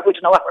idea. We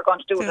don't know what we're going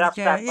to do with it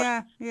after that.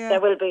 Yeah. There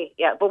will be,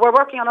 But we're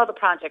working on other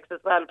projects as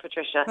well,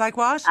 Patricia. Like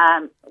what?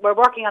 We're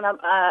working on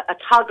a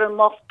toddler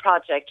muff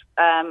project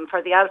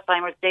for the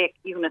Alzheimer's Day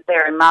unit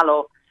there in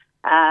Mallow.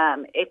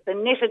 It's a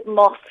knitted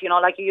muff,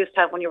 like you used to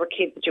have when you were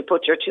kids that you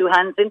put your two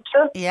hands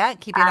into. Yeah,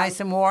 keep you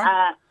nice and warm.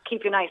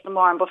 Keep you nice and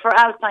warm. But for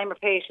Alzheimer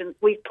patients,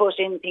 we've put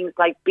in things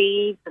like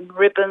beads and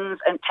ribbons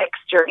and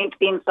texture into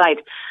the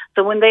inside.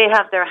 So when they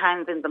have their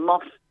hands in the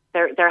muff,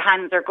 their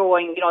hands are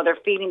going, they're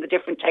feeling the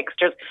different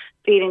textures,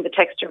 feeling the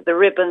texture of the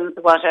ribbons,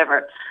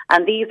 whatever.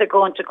 And these are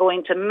going to go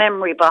into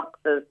memory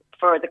boxes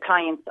for the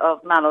clients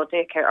of Mallow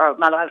Daycare or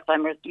Mallow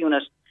Alzheimer's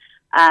unit.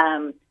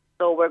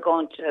 So we're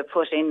going to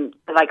put in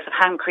the likes of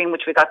hand cream,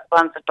 which we got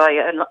sponsored by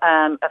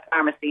a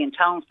pharmacy in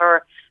town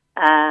for.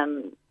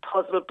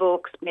 Puzzle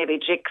books, maybe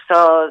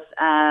jigsaws,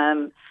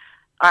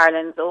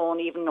 Ireland's Own,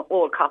 even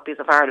old copies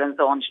of Ireland's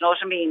Own. Do you know what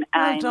I mean?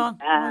 Well done.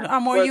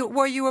 And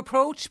were you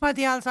approached by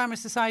the Alzheimer's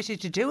Society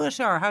to do it,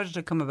 or how did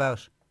it come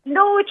about?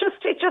 No, it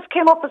just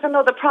came up as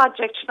another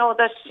project.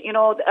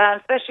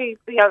 Especially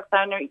the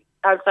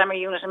Alzheimer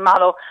unit in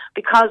Mallow,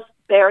 because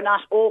they're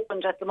not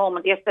opened at the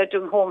moment. Yes, they're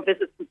doing home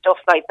visits and stuff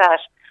like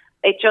that.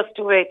 It's just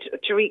a way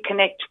to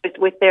reconnect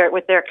with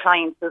their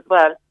clients as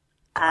well.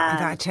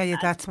 And I tell you,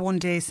 that's one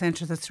day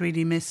centre that's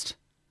really missed.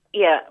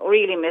 Yeah,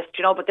 really missed,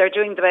 but they're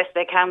doing the best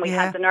they can. We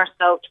had the nurse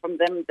out from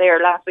them there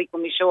last week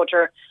when we showed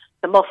her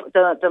the muffs,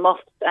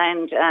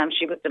 and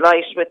she was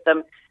delighted with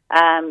them.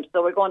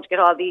 So we're going to get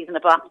all these in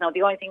a box. Now,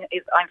 the only thing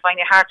is I'm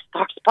finding it hard to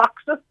source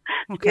boxes,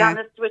 to be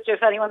honest with you.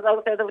 If anyone's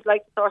out there that would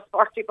like to source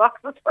 40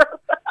 boxes for us.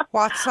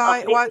 What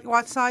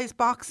size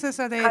boxes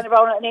are they? Kind of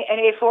around an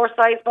A4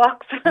 size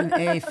box. An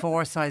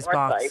A4 size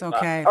box,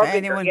 okay. If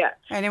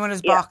anyone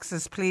has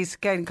boxes, please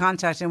get in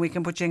contact and we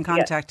can put you in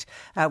contact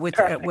with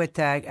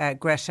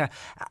Greta.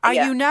 Are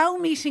you now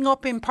meeting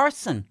up in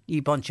person,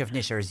 you bunch of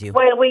knitters, you?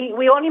 Well,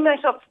 we only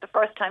met up for the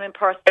first time in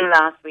person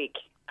last week.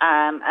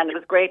 And it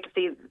was great to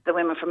see the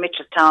women from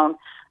Mitchelstown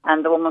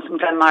and the woman from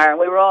Glenmire.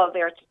 We were all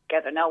there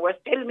together. Now, we're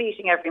still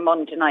meeting every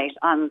Monday night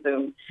on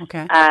Zoom.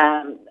 Okay.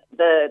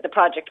 The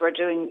project we're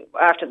doing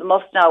after the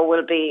muff now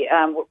will be,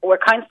 we're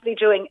constantly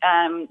doing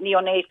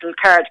neonatal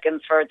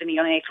cardigans for the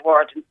neonatal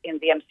ward in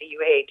the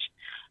MCUH.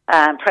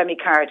 Premie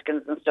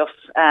cardigans and stuff.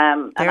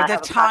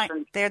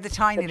 They're the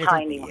tiny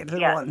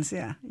little ones.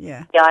 Yeah.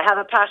 Yeah, I have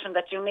a pattern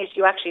that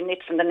you actually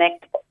knit from the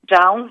neck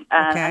down,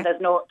 and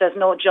there's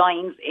no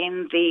joins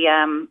in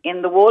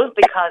the wool,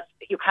 because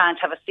you can't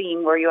have a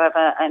seam where you have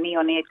a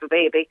neonatal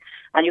baby,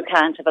 and you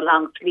can't have a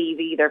long sleeve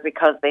either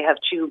because they have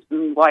tubes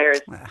and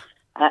wires.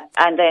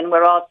 And then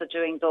we're also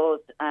doing those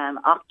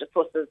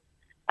octopuses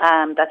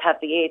that have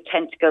the 8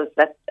 tentacles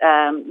that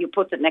you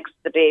put it next to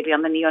the baby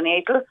on the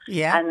neonatal,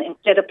 and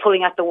instead of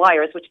pulling at the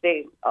wires, which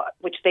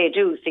they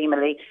do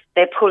seemingly,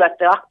 they pull at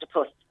the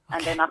octopus,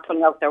 and they're not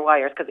pulling out their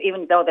wires, because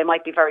even though they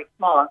might be very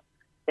small,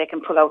 they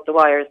can pull out the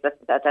wires that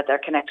they're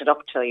connected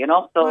up to.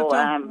 So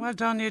well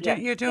done.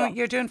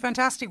 You're doing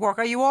fantastic work.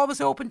 Are you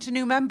always open to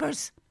new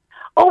members?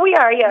 Oh, we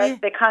are. Yeah.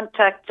 They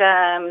contact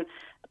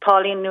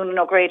Pauline Noonan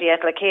O'Grady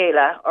at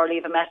Lakela or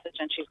leave a message,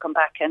 and she'll come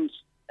back and.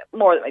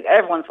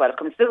 Everyone's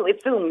welcome.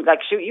 It's Zoom. Like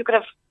you could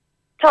have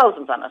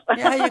thousands on it.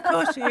 Yeah, you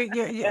could.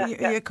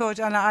 You could.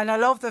 And I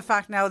love the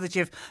fact now that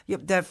you've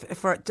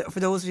for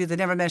those of you that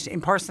never met in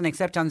person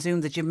except on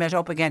Zoom, that you've met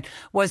up again.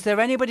 Was there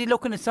anybody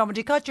looking at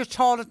somebody? God, you're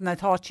taller than I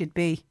thought you'd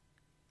be.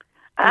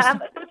 There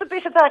was a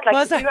bit of that.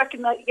 Like you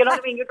recognise, you know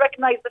what I mean. You'd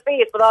recognise the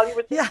face, but all you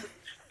were seeing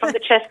from the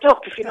chest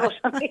up, if you know what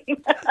I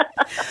mean.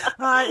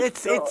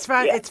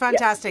 It's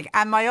fantastic.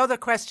 And my other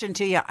question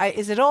to you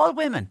is: it all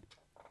women?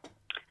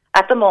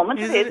 At the moment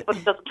it is, but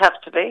it doesn't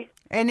have to be.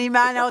 Any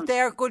man out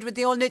there good with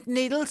the old knitting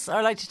needles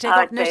or like to take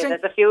up knitting?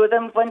 There's a few of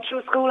them went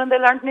through school and they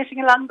learned knitting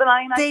along the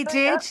line. They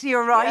did,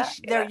 you're right.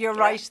 You're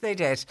right, they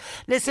did.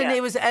 Listen,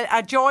 it was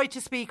a joy to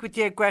speak with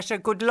you, Greta.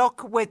 Good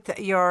luck with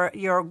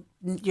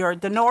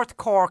the North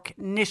Cork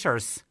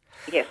Knitters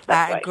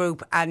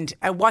group. And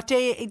what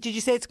day did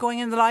you say it's going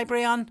in the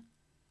library on?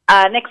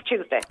 Next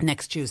Tuesday.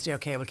 Next Tuesday,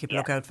 okay. We'll keep a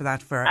lookout for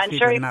that for I'm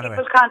people sure in if Mattawa.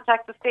 people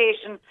contact the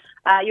station,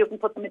 you can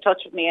put them in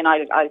touch with me and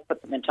I'll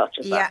put them in touch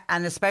as well. Yeah,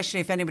 and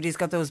especially if anybody's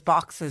got those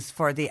boxes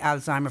for the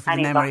Alzheimer, for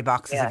the memory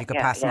boxes, if you could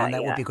pass them on,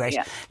 that would be great.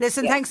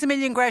 Listen, thanks a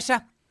million,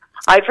 Greta.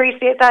 I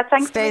appreciate that.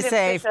 Thanks. Stay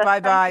safe.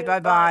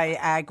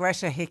 Bye-bye.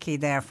 Greta Hickey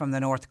there from the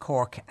North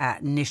Cork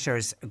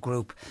Knitters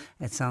Group.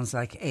 It sounds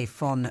like a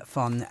fun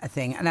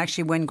thing. And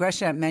actually, when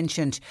Greta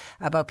mentioned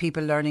about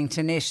people learning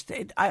to knit,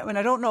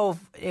 I don't know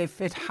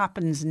if it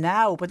happens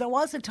now, but there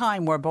was a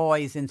time where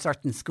boys in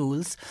certain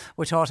schools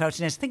were taught how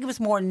to knit. I think it was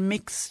more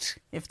mixed.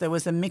 If there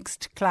was a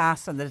mixed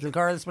class and the little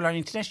girls were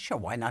learning to knit, sure,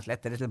 why not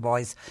let the little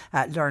boys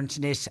learn to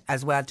knit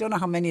as well? I don't know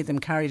how many of them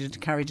carried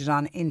it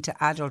on into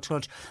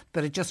adulthood,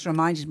 but it just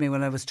reminded me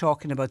when I was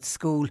talking about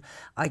school,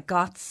 I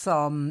got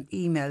some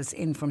emails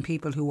in from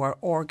people who are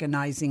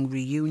organising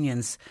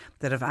reunions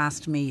that have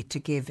asked me to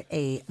give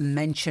a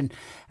mention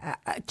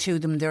to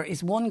them. There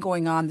is one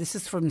going on. This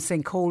is from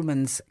St.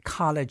 Coleman's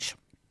College,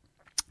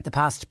 the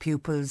Past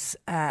Pupils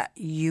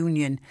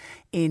Union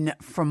in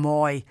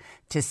Fermoy,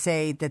 to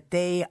say that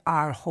they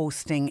are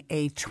hosting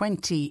a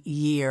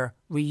 20-year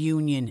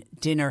reunion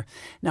dinner.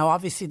 Now,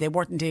 obviously, they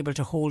weren't able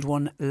to hold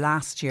one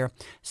last year,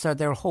 so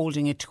they're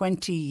holding a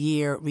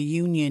 20-year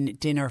reunion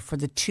dinner for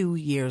the 2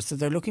 years. So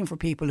they're looking for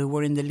people who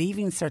were in the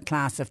Leaving Cert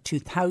class of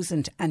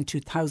 2000 and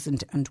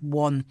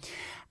 2001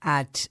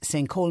 at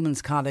St.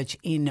 Coleman's College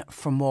in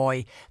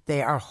Fermoy.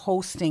 They are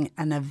hosting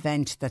an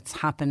event that's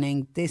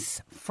happening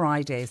this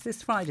Friday. Is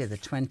this Friday the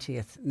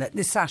 20th? No,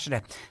 this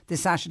Saturday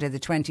the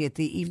 20th.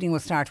 The evening will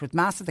start with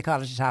Mass at the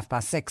college at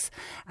 6:30,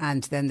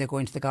 and then they're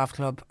going to the golf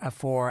club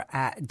for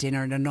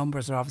dinner. The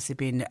numbers are obviously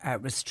being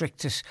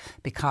restricted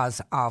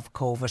because of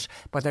COVID,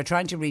 but they're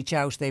trying to reach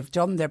out. They've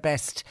done their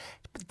best.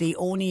 The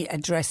only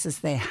addresses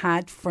they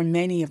had for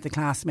many of the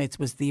classmates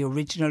was the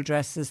original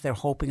addresses. They're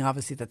hoping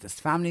obviously that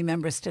there's family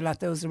members still at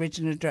those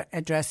original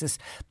addresses,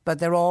 but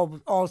they're all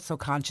also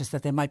conscious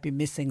that they might be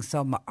missing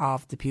some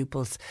of the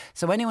pupils.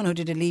 So anyone who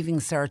did a Leaving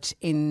Cert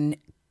in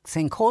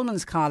St.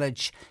 Coleman's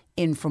College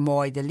in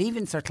Fermoy, the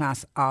Leaving Cert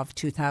class of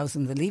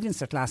 2000, the Leaving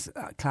Cert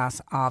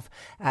class of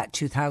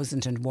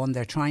 2001.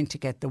 They're trying to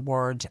get the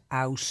word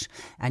out,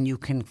 and you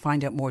can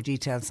find out more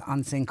details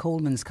on St.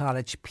 Coleman's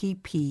College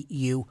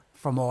PPU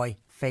Fermoy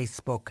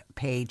Facebook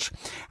page.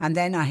 And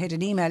then I had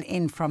an email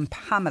in from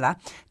Pamela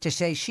to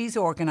say she's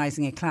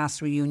organising a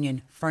class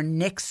reunion for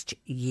next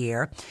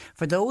year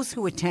for those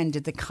who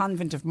attended the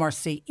Convent of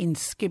Mercy in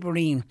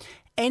Skibbereen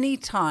any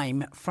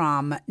time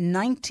from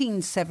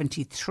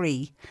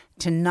 1973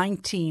 to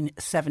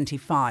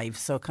 1975,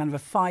 so kind of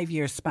a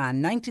 5-year span,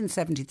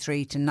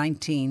 1973 to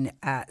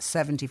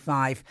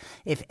 1975.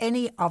 If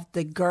any of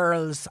the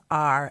girls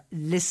are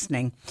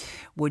listening,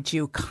 would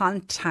you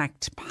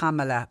contact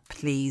Pamela,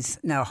 please?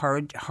 Now,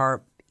 her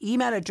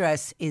email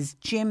address is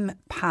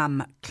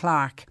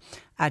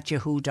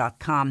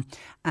jimpamclark@yahoo.com,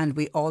 and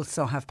we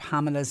also have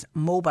Pamela's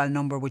mobile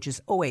number, which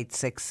is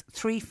 086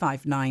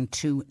 359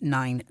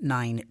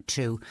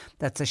 2992.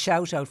 That's a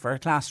shout out for a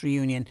class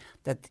reunion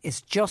that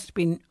is just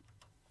been...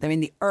 They're in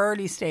the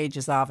early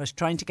stages of it,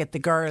 trying to get the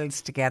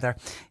girls together.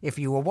 If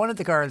you were one of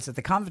the girls at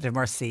the Convent of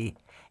Mercy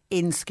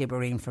in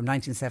Skibbereen from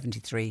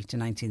 1973 to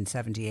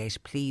 1978,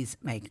 please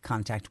make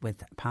contact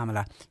with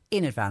Pamela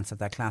in advance of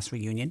that class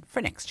reunion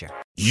for next year.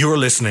 You're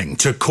listening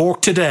to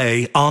Cork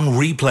Today on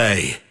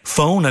replay.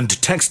 Phone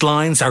and text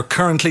lines are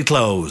currently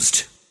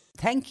closed.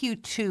 Thank you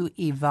to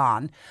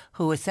Yvonne,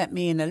 who has sent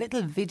me in a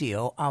little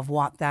video of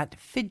what that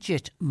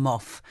fidget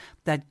muff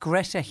that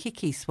Greta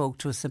Hickey spoke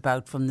to us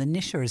about from the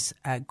Knitters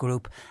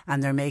group,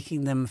 and they're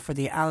making them for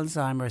the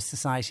Alzheimer's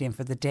Society and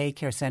for the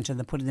daycare centre, and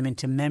they're putting them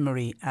into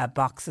memory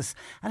boxes.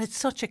 And it's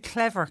such a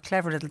clever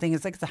little thing.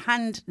 It's like the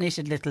hand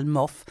knitted little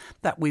muff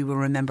that we will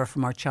remember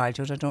from our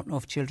childhood. I don't know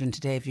if children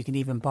today, if you can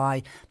even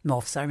buy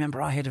muffs. I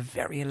remember I had a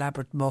very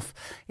elaborate muff.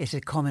 It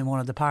had come in one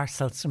of the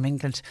parcels from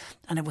England,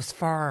 and it was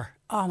fur.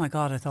 Oh my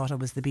God, I thought it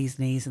was the bee's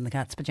knees and the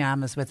cat's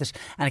pyjamas with it,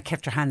 and it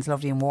kept your hands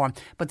lovely and warm.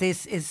 But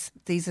these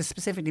are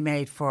specifically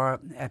made for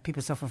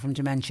people suffering from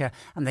dementia,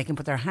 and they can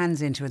put their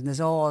hands into it, and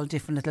there's all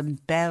different little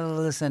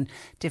bells and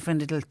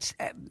different little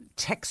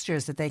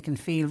textures that they can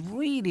feel.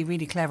 Really,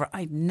 really clever.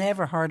 I'd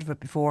never heard of it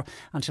before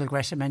until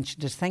Greta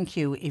mentioned it. Thank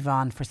you,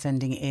 Yvonne, for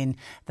sending in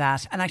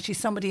that. And actually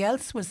somebody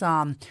else was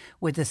on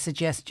with a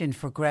suggestion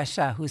for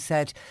Greta, who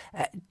said,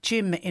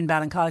 Jim in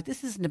Ballincollig,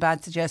 this isn't a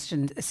bad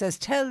suggestion. It says,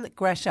 tell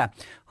Greta,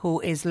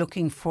 who is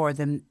looking for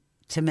them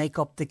to make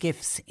up the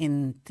gifts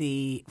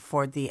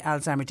for the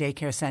Alzheimer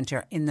Daycare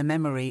Centre in the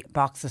memory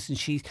boxes, and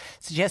she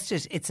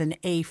suggested it's an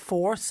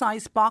A4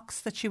 size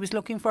box that she was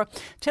looking for.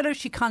 Tell her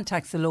she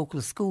contacts the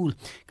local school,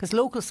 because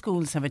local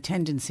schools have a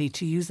tendency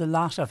to use a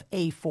lot of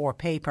A4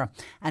 paper,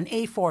 and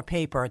A4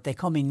 paper, they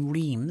come in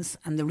reams,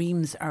 and the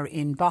reams are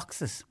in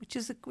boxes, which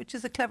is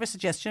a clever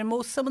suggestion.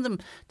 And some of them,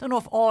 don't know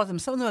if all of them,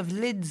 some of them have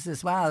lids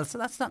as well, so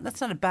that's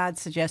not a bad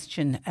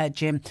suggestion,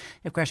 Jim,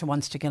 if Greta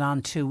wants to get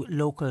on to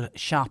local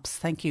shops.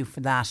 Thank you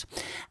for that.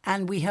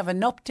 And we have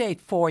an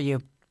update for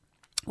you.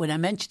 When I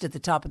mentioned at the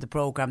top of the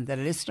programme that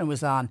a listener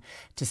was on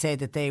to say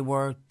that they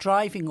were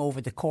driving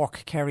over the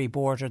Cork-Kerry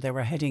border, they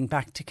were heading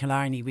back to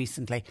Killarney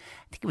recently,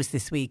 I think it was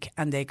this week,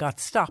 and they got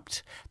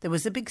stopped. There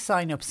was a big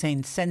sign up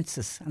saying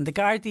census, and the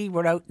Gardaí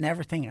were out and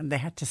everything, and they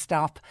had to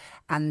stop,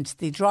 and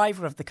the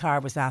driver of the car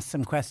was asked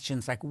some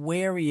questions like,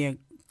 where are you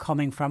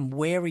coming from,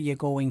 where are you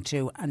going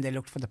to, and they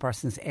looked for the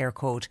person's air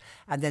code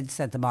and then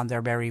sent them on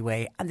their merry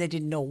way, and they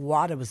didn't know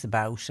what it was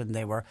about, and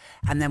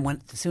then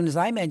as soon as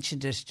I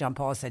mentioned it, John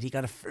Paul said he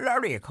got a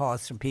flurry of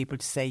calls from people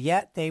to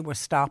say they were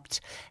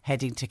stopped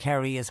heading to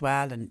Kerry as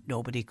well, and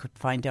nobody could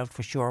find out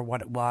for sure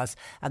what it was.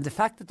 And the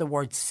fact that the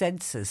word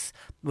census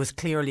was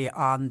clearly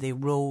on the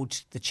road,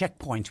 the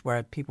checkpoint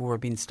where people were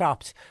being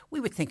stopped, we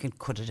were thinking,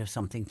 could it have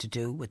something to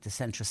do with the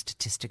Central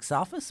Statistics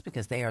Office,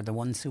 because they are the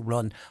ones who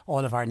run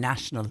all of our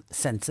national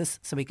census.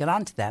 So we got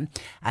on to them,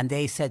 and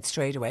they said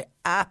straight away,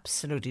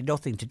 absolutely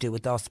nothing to do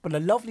with us. But a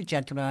lovely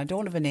gentleman, I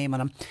don't have a name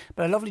on him,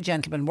 but a lovely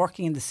gentleman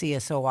working in the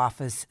CSO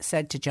office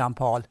said to John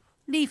Paul,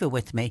 leave it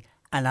with me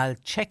and I'll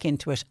check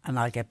into it and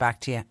I'll get back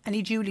to you. And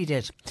he duly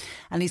did.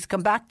 And he's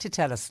come back to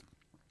tell us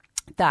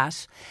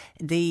that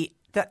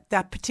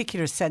that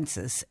particular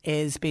census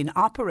is being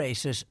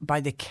operated by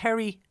the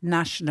Kerry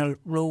National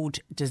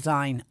Road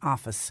Design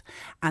Office,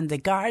 and the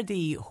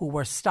Gardaí who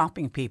were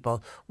stopping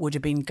people would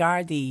have been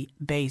Gardaí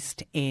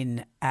based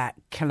in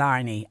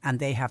Killarney, and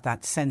they have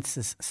that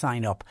census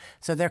sign up.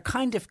 So they're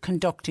kind of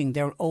conducting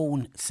their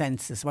own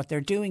census. What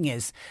they're doing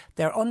is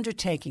they're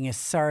undertaking a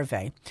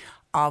survey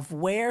of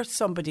where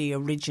somebody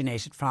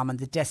originated from and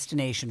the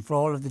destination for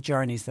all of the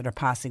journeys that are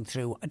passing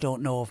through. I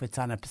don't know if it's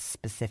on a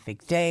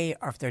specific day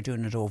or if they're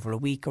doing it over a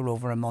week or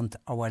over a month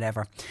or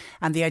whatever.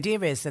 And the idea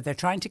is that they're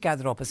trying to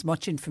gather up as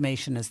much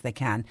information as they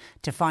can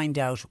to find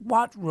out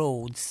what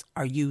roads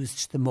are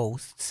used the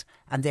most,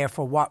 and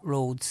therefore what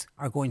roads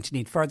are going to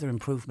need further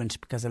improvement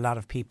because a lot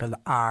of people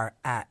are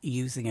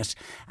using it.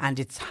 And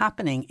it's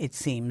happening, it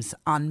seems,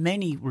 on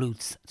many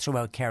routes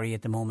throughout Kerry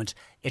at the moment.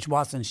 It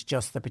wasn't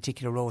just the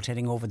particular road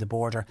heading over the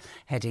border,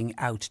 heading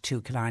out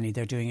to Killarney.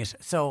 They're doing it.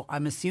 So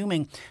I'm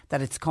assuming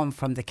that it's come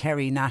from the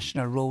Kerry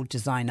National Road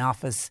Design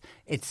Office.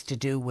 It's to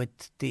do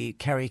with the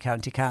Kerry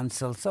County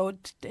Council. So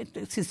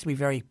it seems to be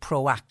very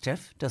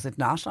proactive, does it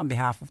not, on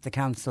behalf of the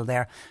council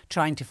there,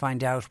 trying to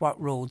find out what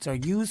roads are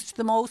used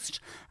the most,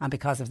 and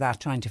because of that,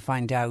 trying to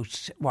find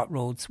out what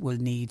roads will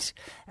need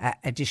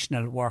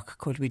additional work.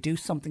 Could we do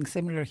something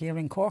similar here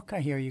in Cork? I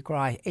hear you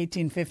cry.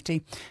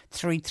 1850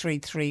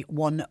 333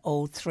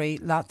 103.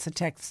 Lots of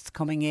texts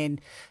coming in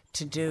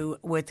to do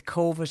with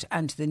COVID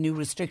and the new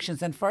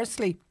restrictions. And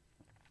firstly,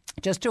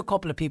 just to a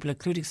couple of people,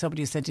 including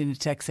somebody who sent in a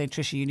text saying,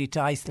 Tricia, you need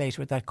to isolate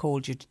with that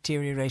cold, you're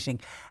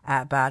deteriorating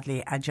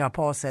badly. And John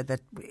Paul said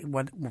that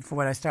when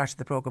I started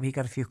the programme, he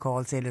got a few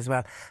calls in as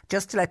well.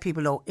 Just to let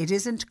people know, it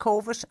isn't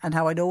COVID, and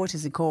how I know it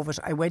isn't COVID,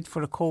 I went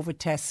for a COVID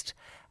test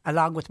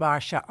along with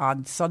Marsha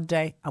on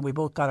Sunday, and we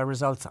both got our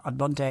results on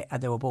Monday,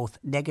 and they were both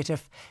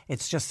negative.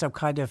 It's just some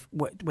kind of,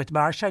 with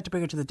Marsha, I had to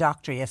bring her to the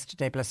doctor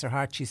yesterday, bless her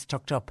heart. She's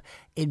tucked up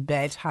in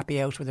bed,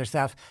 happy out with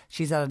herself.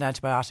 She's on an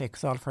antibiotic,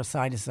 so all of her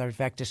sinuses are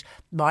infected.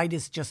 Mine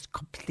is just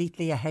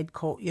completely a head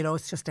cold,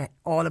 it's just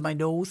all in my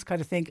nose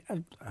kind of thing.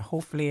 And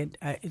hopefully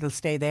it'll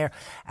stay there.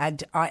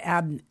 And I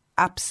am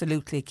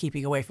absolutely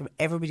keeping away from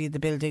everybody in the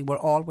building. We're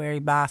all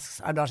wearing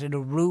masks. I'm not in a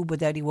room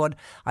with anyone.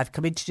 I've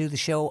come in to do the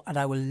show, and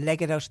I will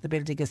leg it out of the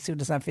building as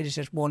soon as I'm finished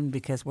at 1,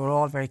 because we're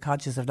all very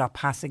conscious of not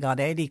passing on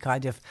any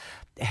kind of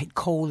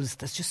colds.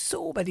 There's just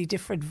so many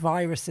different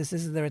viruses,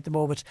 isn't there, at the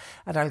moment?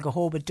 And I'll go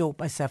home and dope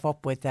myself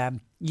up with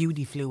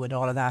Uniflu and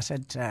all of that,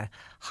 and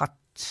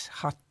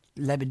hot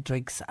lemon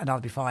drinks, and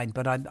I'll be fine.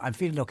 But I'm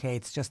feeling okay.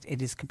 It's just,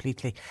 it is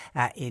completely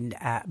in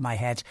my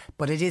head.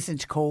 But it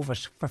isn't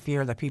COVID, for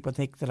fear that people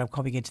think that I'm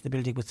coming into the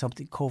building with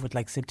something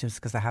COVID-like symptoms,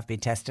 because I have been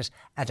tested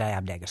and I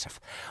am negative.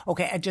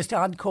 Okay, and just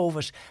on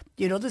COVID,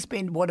 there's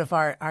been one of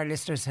our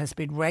listeners has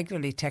been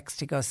regularly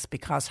texting us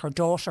because her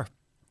daughter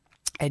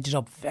ended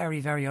up very,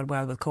 very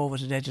unwell with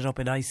COVID and ended up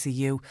in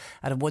ICU.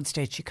 And at one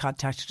stage she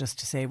contacted us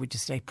to say, would you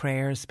say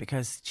prayers,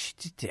 because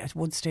at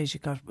one stage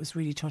it was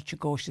really touch and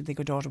go. She didn't think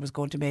her daughter was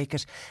going to make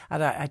it.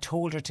 And I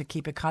told her to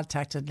keep in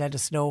contact and let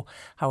us know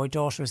how her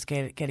daughter was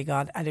getting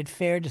on. And in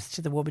fairness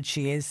to the woman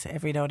she is,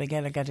 every now and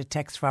again I get a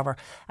text from her.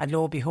 And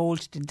lo and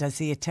behold, didn't I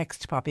see a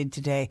text pop in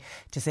today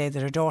to say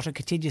that her daughter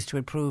continues to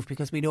improve,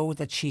 because we know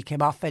that she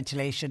came off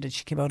ventilation and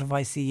she came out of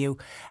ICU,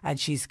 and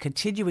she's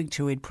continuing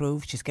to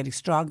improve. She's getting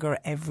stronger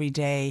every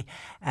day. day.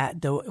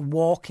 The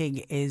walking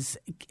is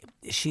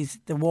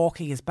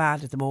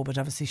bad at the moment.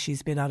 Obviously,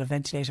 she's been on a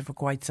ventilator for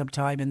quite some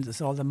time, and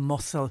there's all the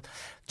muscle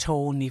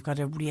tone. You've got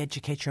to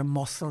re-educate your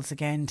muscles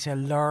again to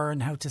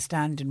learn how to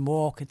stand and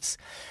walk.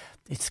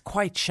 It's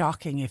quite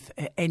shocking if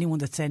anyone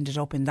that's ended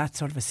up in that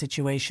sort of a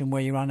situation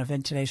where you're on a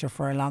ventilator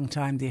for a long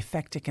time, the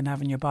effect it can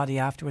have on your body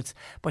afterwards.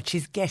 But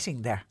she's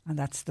getting there, and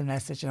that's the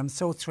message. And I'm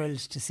so thrilled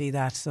to see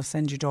that. So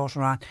send your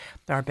daughter on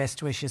our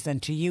best wishes,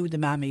 and to you, the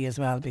mammy, as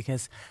well,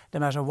 because no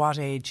matter what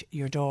age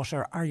your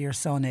daughter or your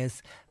son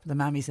is, for the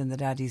mammies and the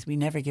daddies, we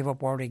never give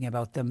up worrying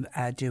about them,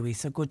 do we?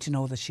 So good to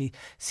know that she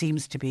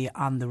seems to be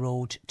on the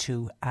road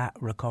to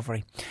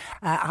recovery.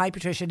 Hi,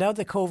 Patricia. Now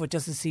that COVID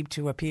doesn't seem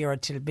to appear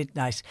until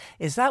midnight,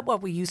 is that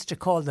what we used to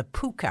call the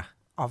puka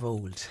of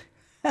old?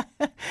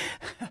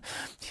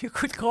 You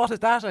could call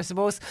it that, I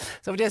suppose.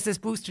 Somebody else says,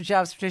 booster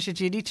jabs, Patricia,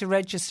 do you need to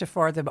register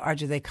for them, or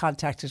do they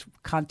contact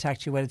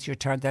you when it's your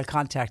turn? They'll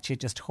contact you.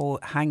 Just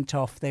hang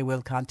tough. They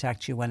will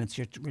contact you when it's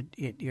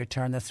your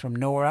turn. That's from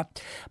Nora.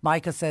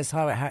 Michael says,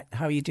 how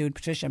are you doing,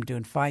 Patricia? I'm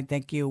doing fine,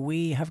 thank you.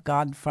 We have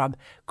gone from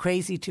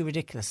crazy to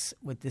ridiculous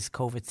with this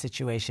COVID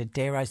situation.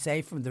 Dare I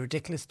say, from the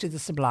ridiculous to the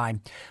sublime.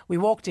 We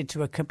walked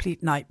into a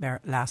complete nightmare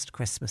last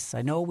Christmas.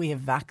 I know we have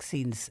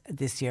vaccines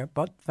this year,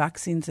 but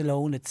vaccines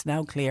alone, it's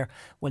now clear,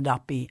 will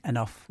not be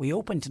enough. We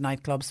opened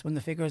nightclubs when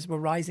the figures were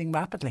rising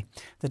rapidly.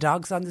 The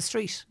dogs on the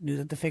street knew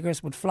that the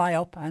figures would fly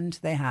up, and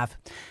they have.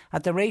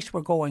 At the rate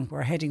we're going,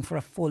 we're heading for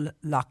a full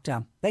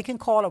lockdown. They can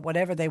call it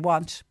whatever they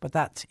want, but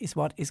that is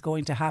what is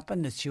going to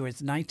happen as sure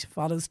as night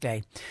follows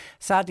day.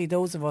 Sadly,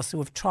 those of us who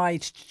have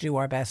tried to do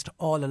our best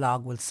all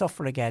along will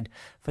suffer again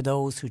for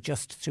those who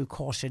just threw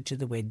caution to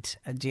the wind.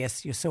 And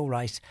yes, you're so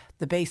right.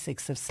 The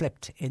basics have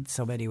slipped in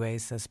so many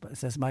ways,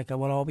 says Michael.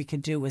 Well, all we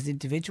can do as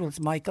individuals,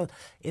 Michael,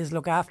 is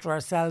look after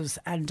ourselves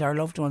and our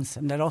loved ones,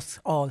 and let us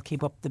all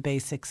keep up the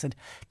basics and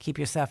keep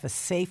yourself as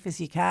safe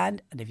as you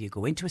can. And if you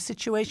go into a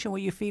situation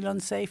where you feel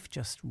unsafe,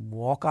 just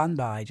walk on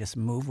by, just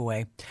move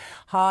away.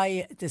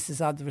 Hi, this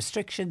is on the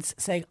restrictions,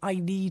 saying I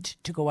need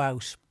to go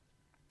out.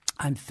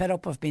 I'm fed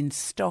up of being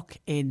stuck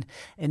in.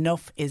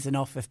 Enough is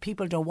enough. If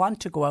people don't want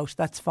to go out,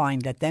 that's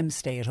fine. Let them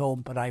stay at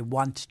home. But I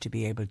want to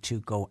be able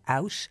to go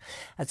out.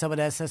 And someone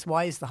else says,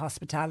 why is the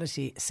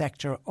hospitality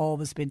sector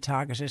always been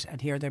targeted? And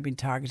here they're being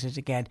targeted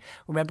again.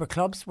 Remember,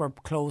 clubs were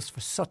closed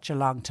for such a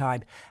long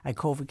time, and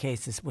COVID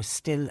cases were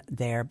still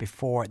there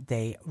before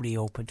they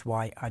reopened.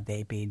 Why are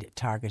they being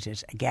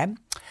targeted again?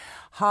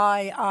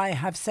 Hi, I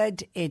have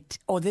said it.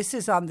 Oh, this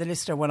is on the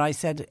listener when I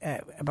said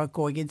about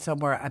going in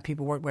somewhere and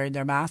people weren't wearing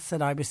their masks,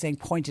 and I was saying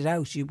point it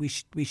out. We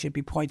should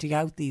be pointing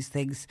out these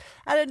things.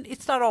 And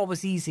it's not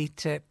always easy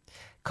to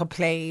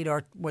complain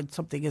or when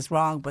something is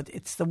wrong, but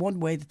it's the one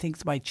way that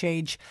things might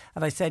change.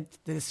 And I said,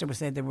 the listener was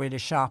saying they were in a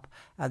shop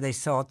and they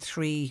saw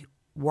 3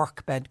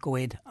 workmen go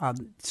in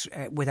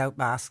without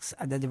masks,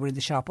 and then they were in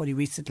the shop only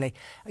recently,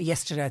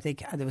 yesterday I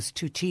think, and there was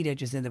 2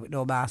 teenagers in there with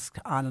no mask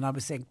on, and I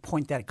was saying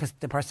point that, because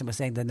the person was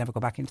saying they'll never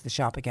go back into the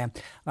shop again,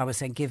 and I was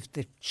saying give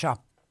the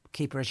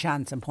shopkeeper a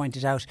chance and point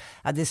it out.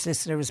 And this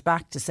listener was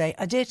back to say,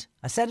 I did.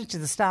 I said it to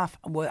the staff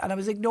and I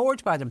was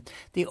ignored by them.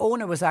 The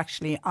owner was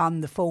actually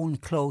on the phone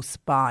close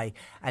by,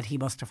 and he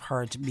must have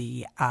heard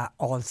me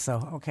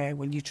also. Okay,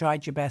 well, you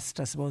tried your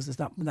best. I suppose there's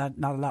not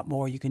a lot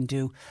more you can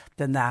do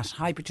than that.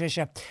 Hi,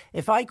 Patricia.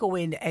 If I go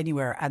in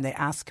anywhere and they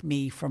ask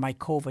me for my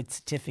COVID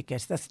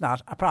certificate, that's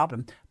not a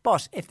problem.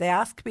 But if they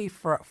ask me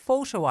for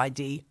photo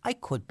ID, I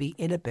could be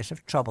in a bit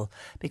of trouble,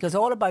 because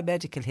all of my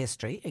medical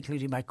history,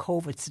 including my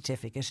COVID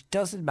certificate,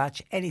 doesn't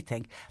match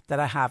anything that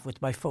I have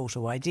with my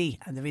photo ID.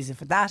 And the reason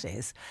for that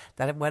is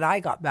that when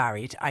I got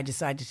married, I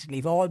decided to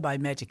leave all my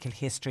medical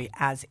history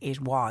as it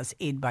was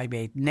in my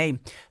maiden name.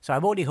 So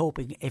I'm only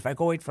hoping if I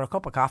go in for a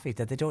cup of coffee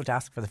that they don't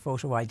ask for the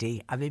photo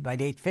ID. I'm in my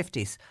late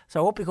 50s. So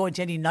I won't be going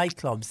to any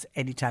nightclubs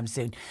anytime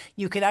soon.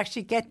 You can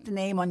actually get the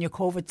name on your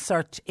COVID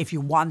cert if you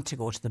want to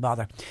go to the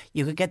bother.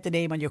 You can get the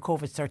name on your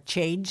COVID cert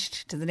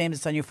changed to the name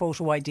that's on your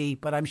photo ID,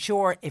 but I'm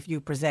sure if you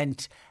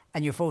present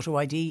and your photo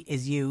ID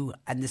is you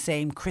and the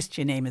same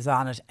Christian name is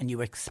on it, and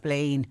you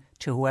explain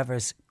to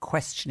whoever's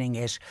questioning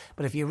it.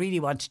 But if you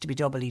really want to be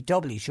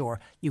doubly sure,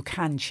 you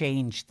can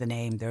change the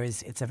name.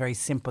 It's a very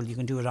simple, you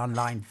can do it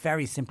online,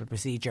 very simple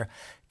procedure,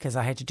 because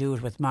I had to do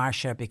it with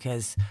Marsha,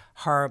 because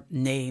her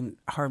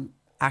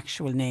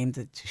actual name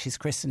that she's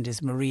christened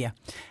is Maria,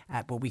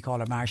 but we call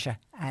her Marsha,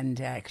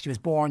 and she was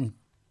born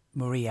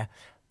Maria.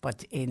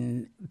 But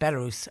in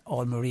Belarus,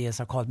 all Marias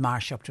are called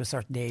Marsha up to a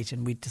certain age,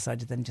 and we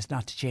decided then just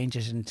not to change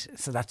it, and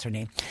so that's her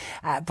name.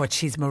 But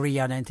she's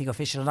Maria on anything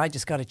official, and I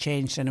just got it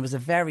changed, and it was a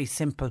very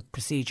simple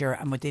procedure.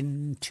 And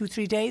within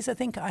 2-3 days, I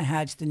think, I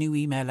had the new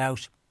email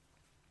out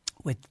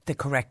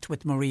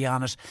with Maria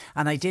on it,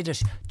 and I did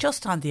it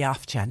just on the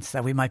off chance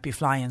that we might be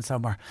flying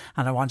somewhere,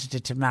 and I wanted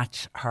it to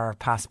match her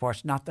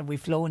passport. Not that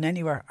we've flown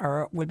anywhere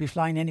or will be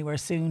flying anywhere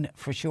soon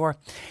for sure.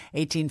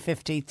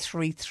 1850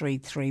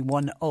 333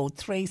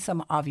 103.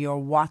 Some of your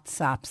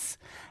WhatsApps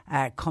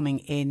coming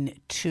in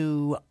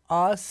to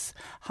us.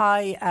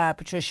 Hi,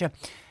 Patricia.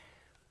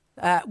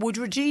 Would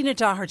Regina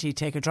Doherty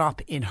take a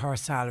drop in her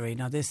salary?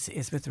 Now, this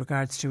is with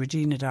regards to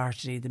Regina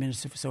Doherty, the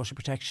Minister for Social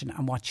Protection,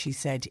 and what she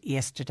said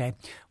yesterday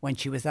when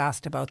she was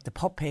asked about the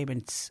pub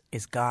payments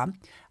is gone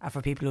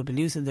for people who'll be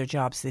losing their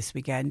jobs this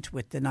weekend,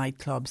 with the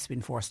nightclubs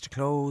being forced to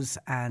close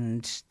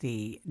and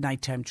the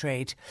nighttime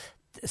trade.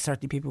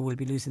 Certainly people will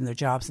be losing their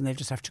jobs and they'll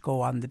just have to go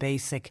on the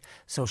basic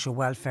social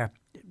welfare,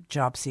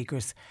 job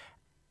seekers.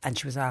 And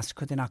she was asked,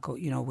 could they not go,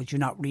 would you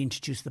not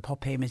reintroduce the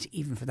pub payment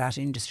even for that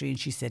industry? And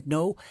she said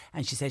no.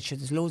 And she said, sure,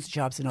 there's loads of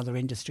jobs in other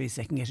industries.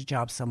 They can get a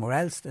job somewhere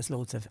else. There's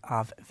loads of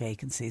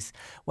vacancies.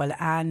 Well,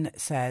 Anne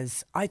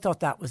says, I thought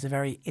that was a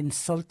very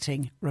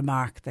insulting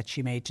remark that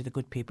she made to the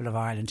good people of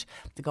Ireland.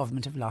 The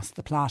government have lost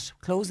the plot.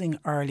 Closing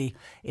early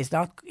is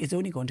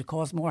only going to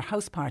cause more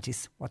house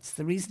parties. What's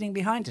the reasoning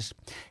behind it?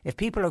 If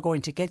people are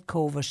going to get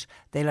COVID,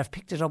 they'll have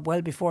picked it up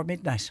well before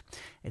midnight.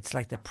 It's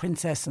like the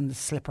princess and the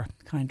slipper.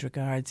 Kind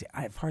regards.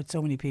 I've heard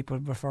so many people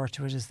refer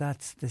to it as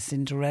that's the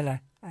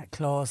Cinderella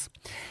clause.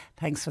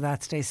 Thanks for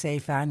that. Stay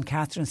safe, Anne.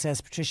 Catherine says,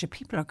 Patricia,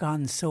 people are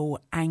gone so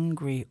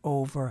angry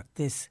over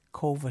this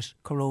COVID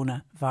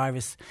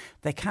coronavirus.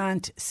 They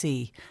can't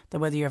see that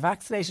whether you're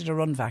vaccinated or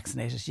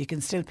unvaccinated, you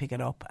can still pick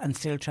it up and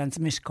still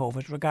transmit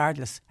COVID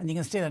regardless, and you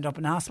can still end up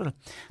in hospital.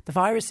 The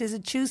virus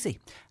isn't choosy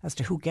as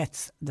to who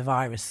gets the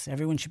virus.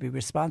 Everyone should be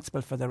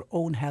responsible for their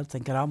own health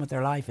and get on with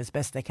their life as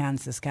best they can,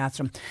 says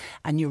Catherine.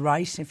 And you're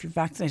right, if you're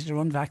vaccinated or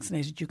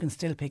unvaccinated, you can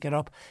still pick it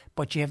up,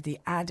 but you have the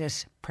added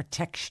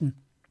protection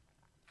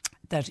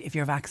that if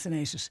you're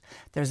vaccinated,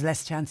 there's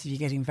less chance of you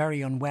getting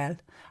very unwell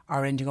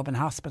or ending up in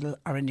hospital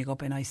or ending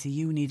up in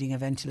ICU needing a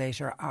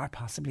ventilator or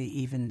possibly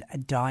even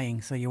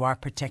dying. So you are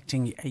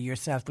protecting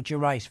yourself. But you're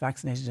right,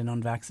 vaccinated and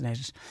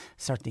unvaccinated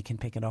certainly can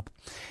pick it up.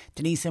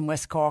 Denise in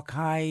West Cork,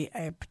 hi.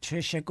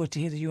 Patricia, good to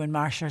hear that you and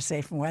Marsha are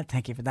safe and well.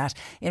 Thank you for that.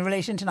 In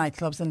relation to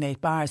nightclubs and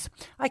late bars,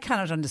 I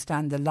cannot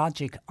understand the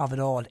logic of it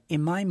all.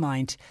 In my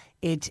mind,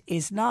 it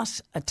is not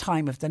a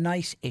time of the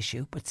night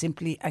issue, but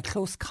simply a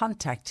close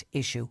contact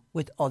issue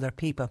with other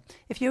people.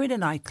 If you're in a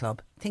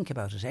nightclub, think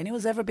about it.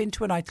 Anyone's ever been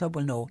to a nightclub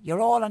will know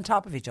you're all on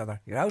top of each other.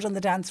 You're out on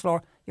the dance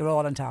floor, you're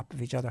all on top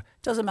of each other.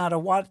 Doesn't matter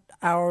what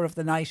hour of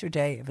the night or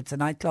day. If it's a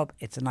nightclub,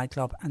 it's a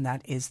nightclub, and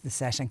that is the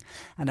setting.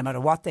 And no matter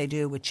what they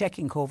do with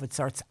checking COVID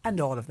certs and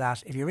all of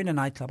that, if you're in a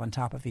nightclub on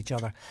top of each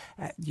other,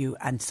 you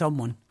and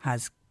someone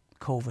has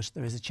COVID,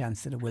 there is a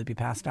chance that it will be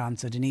passed on.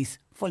 So Denise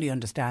fully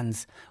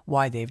understands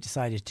why they've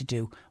decided to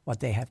do what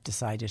they have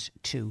decided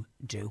to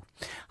do.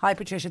 Hi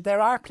Patricia,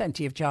 there are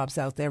plenty of jobs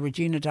out there.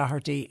 Regina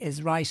Doherty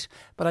is right,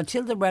 but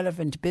until the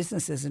relevant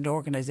businesses and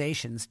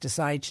organisations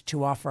decide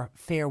to offer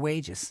fair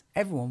wages,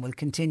 everyone will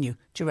continue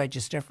to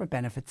register for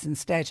benefits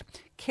instead.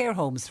 Care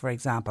homes, for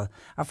example,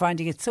 are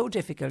finding it so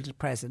difficult at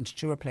present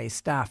to replace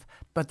staff,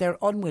 but they're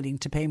unwilling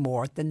to pay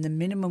more than the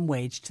minimum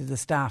wage to the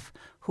staff,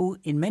 who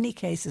in many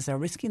cases are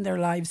risking their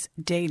lives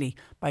daily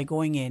by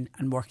going in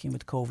and working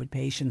with COVID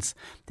patients.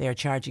 They are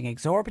charging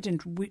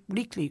exorbitant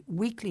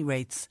weekly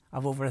rates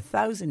of over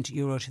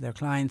 €1,000 to their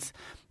clients,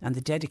 and the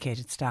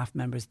dedicated staff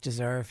members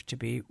deserve to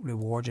be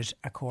rewarded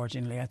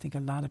accordingly. I think a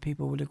lot of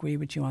people would agree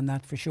with you on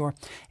that for sure.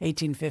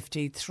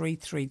 1850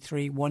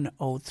 333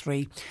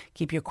 103.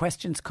 Keep your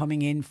questions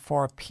coming in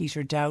for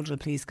Peter Dowdall,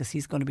 please, because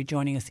he's going to be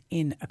joining us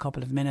in a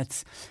couple of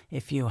minutes.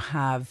 If you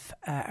have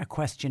a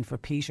question for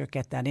Peter,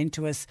 get that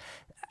into us.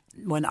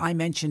 When I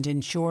mentioned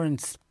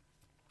insurance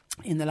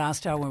in the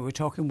last hour, we were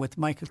talking with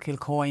Michael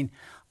Kilcoyne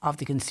of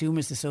the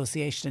Consumers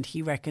Association, and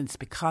he reckons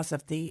because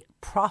of the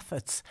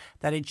profits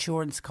that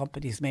insurance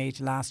companies made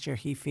last year,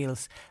 he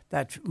feels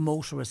that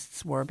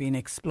motorists were being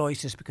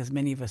exploited because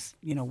many of us,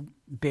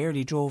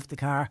 barely drove the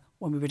car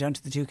when we were down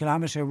to the 2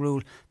 kilometre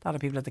rule. A lot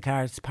of people had the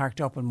cars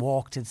parked up and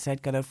walked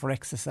instead, got out for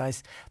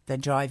exercise, then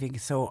driving.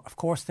 So of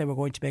course they were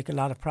going to make a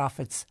lot of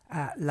profits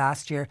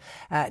last year.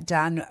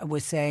 Dan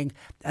was saying,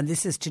 and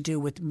this is to do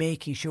with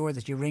making sure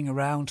that you ring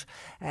around,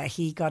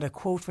 he got a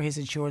quote for his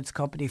insurance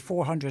company,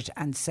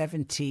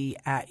 €470.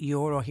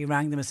 He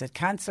rang them and said,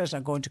 cancel it,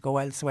 I'm going to go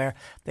elsewhere.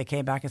 They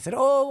came back and said,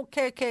 oh,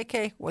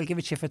 okay, we'll give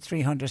it to you for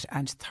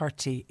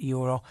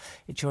 €330.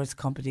 Insurance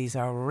companies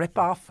are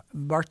rip-off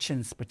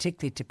merchants,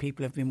 particularly to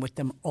people who have been with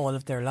them all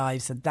of their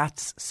lives, and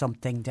that's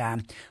something,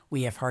 Dan,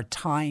 we have heard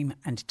time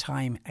and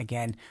time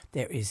again.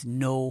 There is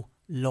no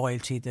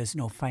loyalty, there's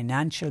no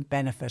financial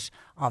benefit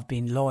of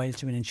being loyal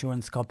to an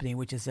insurance company,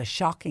 which is a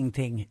shocking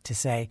thing to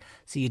say.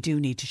 So you do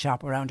need to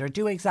shop around or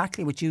do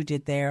exactly what you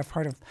did there. I've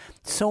heard of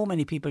so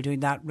many people doing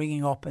that,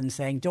 ringing up and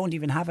saying don't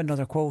even have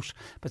another quote,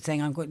 but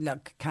saying I'm going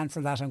to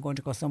cancel that, I'm going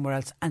to go somewhere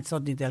else, and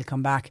suddenly they'll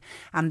come back.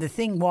 And the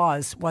thing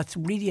was, what's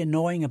really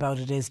annoying about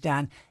it is,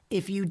 Dan,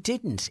 if you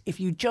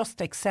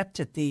just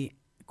accepted the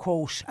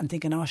quote and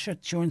thinking, oh, sure,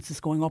 insurance is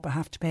going up, I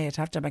have to pay it,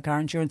 I have to have my car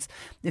insurance.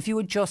 If you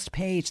had just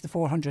paid the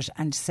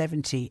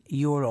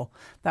 €470,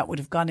 that would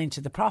have gone into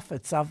the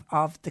profits of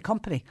the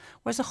company.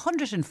 Whereas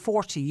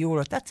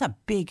 €140, that's a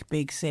big,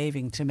 big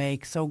saving to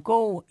make. So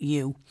go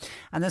you.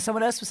 And then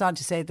someone else was on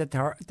to say that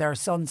their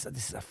sons,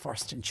 this is a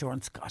first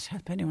insurance, God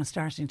help anyone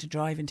starting to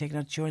drive and taking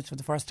out insurance for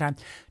the first time,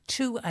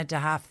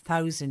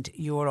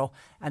 €2,500.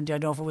 And I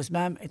don't know if it was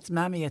it's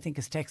Mammy, I think,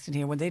 is texting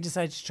here. When they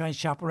decided to try and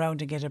shop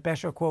around and get a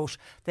better quote,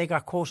 they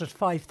got quoted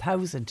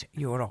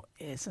 €5,000.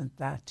 Isn't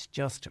that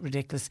just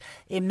ridiculous?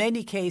 In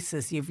many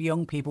cases, you have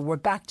young people. We're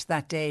back to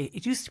that day.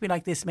 It used to be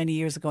like this many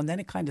years ago, and then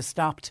it kind of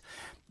stopped.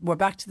 We're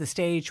back to the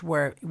stage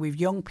where we've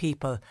young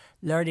people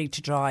learning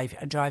to drive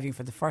and driving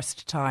for the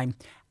first time,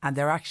 and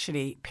they're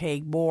actually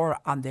paying more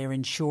on their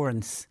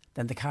insurance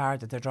than the car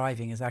that they're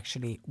driving is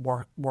actually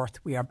worth.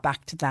 We are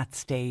back to that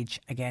stage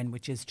again,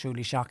 which is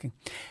truly shocking.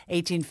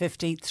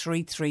 1850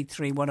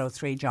 333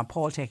 103. John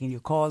Paul taking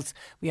your calls.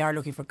 We are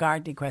looking for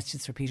gardening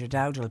questions for Peter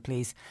Dowdall,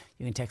 please.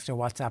 You can text or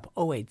WhatsApp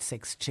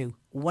 0862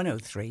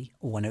 103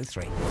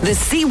 103. The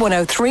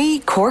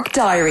C103 Cork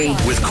Diary.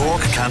 With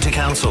Cork County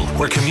Council,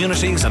 where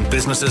communities and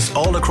businesses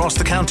all across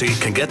the county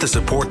can get the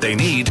support they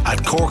need at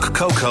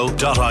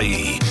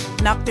corkcoco.ie.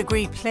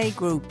 Knocknagree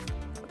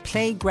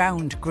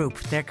Playground Group,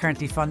 they're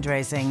currently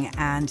fundraising,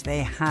 and they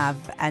have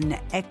an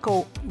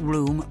eco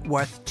room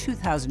worth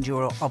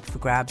 €2,000 up for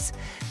grabs.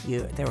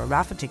 There are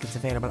raffle tickets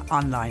available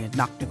online at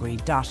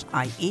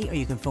knocknagree.ie, or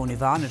you can phone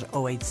Yvonne at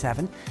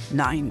 087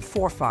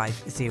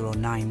 945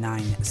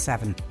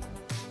 0997.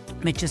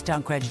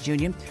 Mitchelstown Credit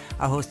Union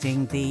are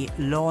hosting the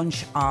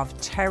launch of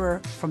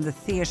Terror from the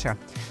Theatre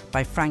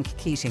by Frank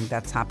Keating.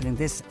 That's happening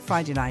this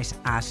Friday night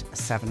at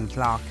 7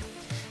 o'clock.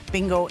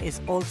 Bingo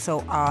is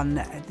also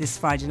on this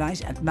Friday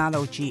night at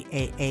Mallow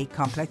GAA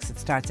Complex. It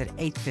starts at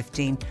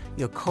 8:15.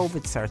 Your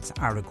COVID certs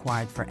are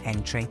required for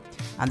entry.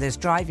 And there's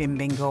drive-in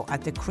bingo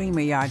at the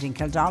Creamery Yard in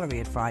Kildorrery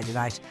at Friday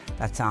night.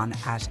 That's on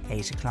at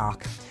 8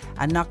 o'clock.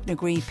 A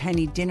Knocknagree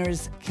Penny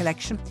Dinners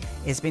collection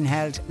is being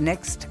held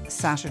next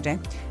Saturday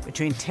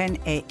between 10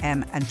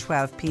 a.m. and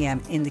 12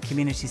 p.m. in the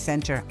community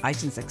centre.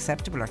 Items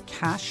acceptable are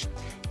cash.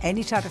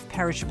 Any type of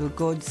perishable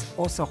goods.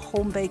 Also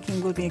home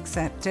baking will be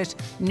accepted.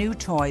 New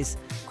toys,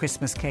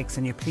 Christmas cakes,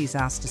 and you please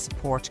ask to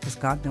support, because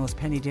God knows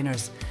penny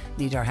dinners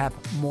need our help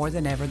more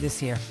than ever this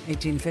year.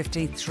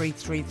 1850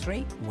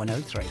 333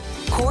 103.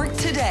 Cork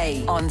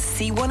Today on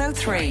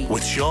C103.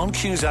 With Sean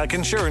Cusack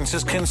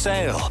Insurance's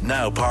Kinsale,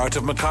 now part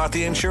of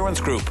McCarthy Insurance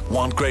Group.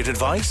 Want great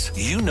advice?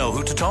 You know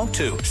who to talk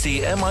to.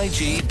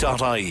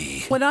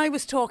 CMIG.ie. When I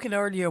was talking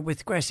earlier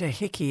with Greta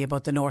Hickey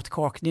about the North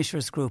Cork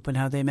Knitters Group and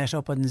how they met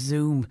up on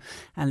Zoom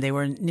and they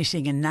were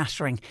knitting and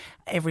nattering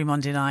every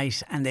Monday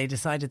night, and they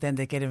decided then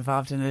they'd get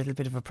involved in a little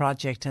bit of a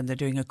project, and they're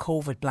doing a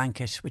COVID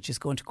blanket which is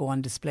going to go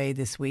on display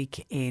this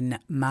week in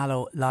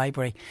Mallow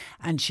Library.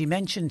 And she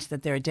mentioned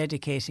that they're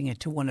dedicating it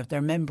to one of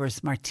their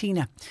members,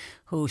 Martina,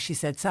 who she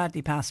said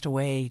sadly passed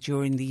away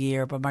during the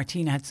year, but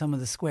Martina had some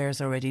of the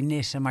squares already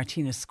knit, and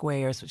Martina's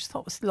squares, which I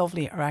thought was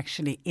lovely, are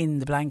actually in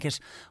the blanket.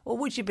 Well,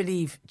 would you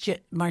believe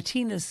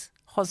Martina's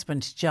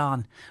husband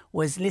John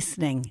was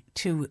listening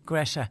to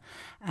Greta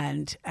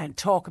and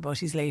talk about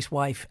his late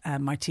wife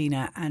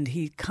Martina, and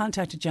he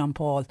contacted John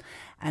Paul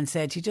and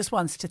said he just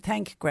wants to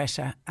thank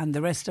Greta and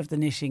the rest of the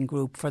knitting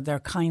group for their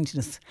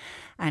kindness.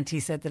 And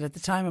he said that at the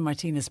time of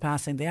Martina's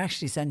passing, they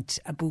actually sent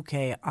a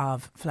bouquet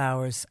of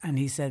flowers, and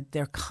he said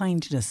their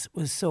kindness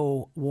was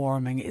so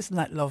warming. Isn't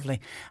that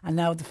lovely? And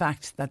now the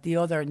fact that the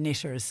other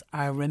knitters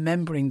are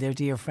remembering their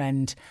dear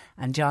friend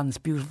and John's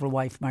beautiful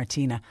wife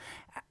Martina,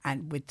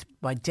 and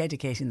by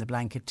dedicating the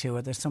blanket to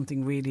her, there's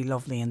something really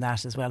lovely in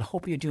that as well.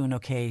 Hope you're doing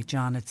okay,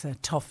 John. It's a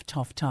tough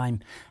time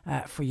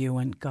for you,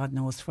 and God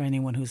knows for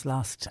anyone who's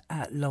lost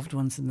loved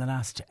ones in the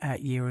last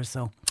year or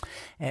so.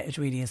 It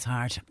really is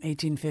hard.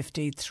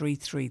 1850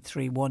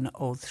 333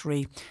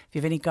 103. If you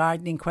have any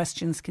gardening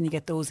questions, can you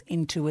get those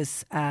into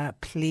us,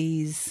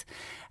 please?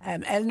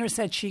 Eleanor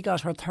said she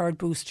got her third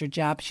booster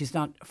jab. She's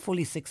not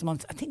fully 6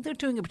 months. I think they're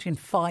doing it between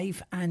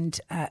 5 and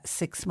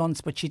 6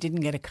 months, but she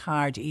didn't get a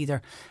card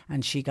either,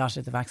 and she got it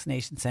at the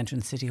vaccination centre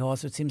in City Hall.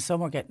 So it seems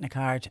some are getting a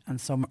card and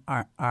some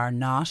are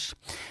not.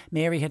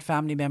 Mary had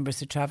family members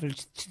who travelled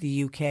to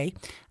the UK,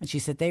 and she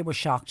said they were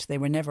shocked. They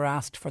were never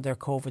asked for their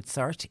COVID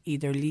cert,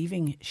 either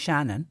leaving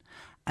Shannon,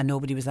 and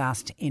nobody was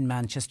asked in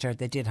Manchester.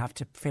 They did have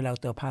to fill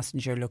out the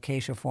passenger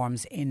locator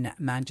forms in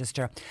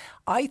Manchester.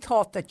 I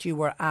thought that you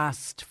were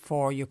asked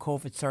for your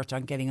COVID cert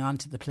on getting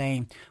onto the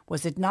plane.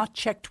 Was it not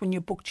checked when you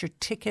booked your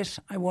ticket?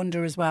 I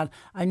wonder as well.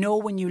 I know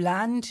when you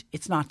land,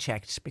 it's not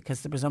checked,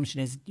 because the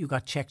presumption is you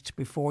got checked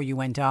before you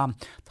went on.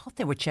 I thought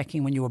they were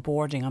checking when you were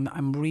boarding.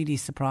 I'm really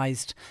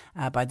surprised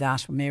by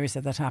that. Mary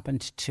said that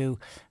happened to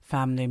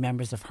family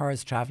members of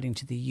hers travelling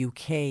to the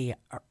UK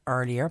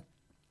earlier.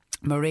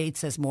 Mairead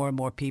says more and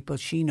more people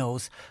she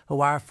knows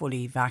who are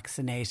fully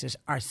vaccinated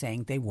are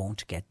saying they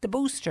won't get the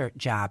booster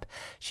jab.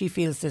 She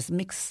feels there's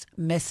mixed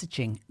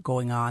messaging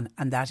going on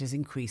and that is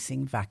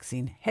increasing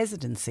vaccine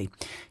hesitancy.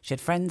 She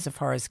had friends of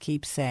hers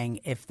keep saying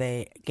if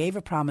they gave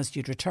a promise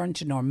you'd return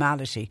to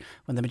normality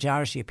when the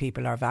majority of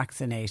people are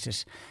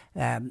vaccinated,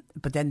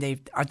 but then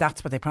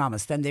that's what they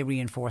promised, then they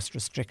reinforced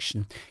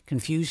restriction.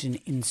 Confusion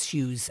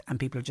ensues and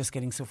people are just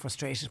getting so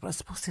frustrated. Well, I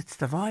suppose it's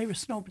the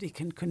virus. Nobody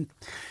can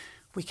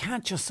we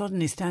can't just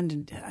suddenly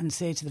stand and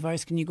say to the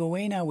virus, can you go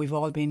away now? We've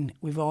all been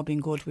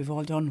good. We've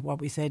all done what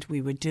we said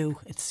we would do.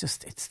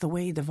 It's the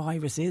way the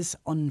virus is,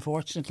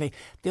 unfortunately.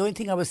 The only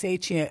thing I will say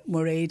to you,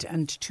 Mairead,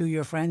 and to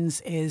your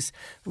friends is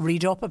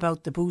read up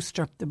about the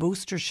booster. The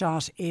booster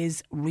shot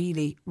is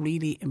really,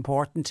 really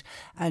important.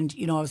 And,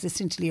 you know, I was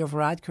listening to Leo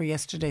Varadkar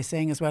yesterday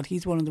saying as well,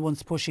 he's one of the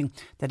ones pushing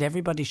that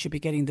everybody should be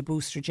getting the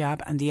booster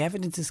jab. And the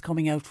evidence is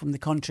coming out from the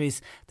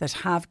countries that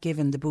have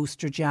given the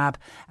booster jab.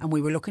 And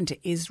we were looking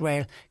to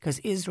Israel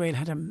because Israel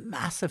had a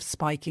massive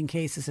spike in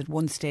cases at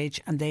one stage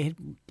and the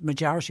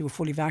majority were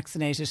fully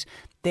vaccinated.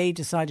 They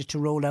decided to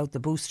roll out the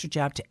booster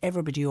jab to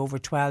everybody over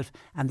 12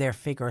 and their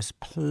figures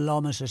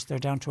plummeted. They're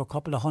down to a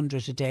couple of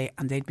hundred a day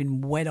and they'd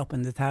been well up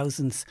in the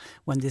thousands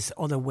when this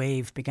other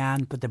wave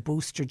began. But the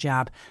booster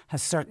jab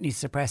has certainly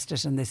suppressed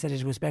it and they said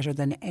it was better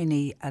than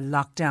any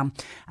lockdown.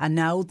 And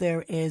now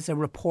there is a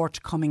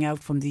report coming out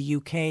from the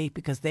UK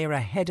because they're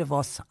ahead of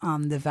us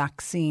on the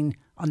vaccine,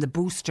 on the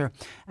booster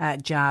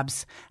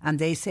jabs, and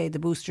they say the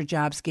booster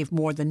jabs give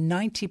more than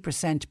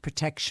 90%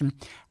 protection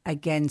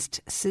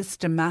against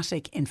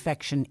systematic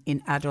infection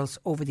in adults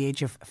over the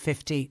age of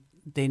 50.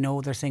 They know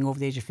they're saying over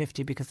the age of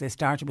 50 because they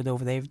started with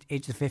over the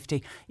age of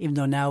 50, even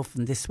though now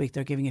from this week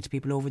they're giving it to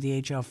people over the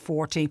age of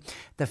 40.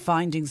 The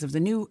findings of the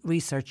new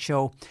research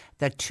show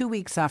that 2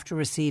 weeks after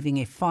receiving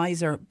a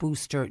Pfizer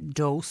booster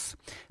dose,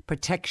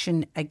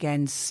 protection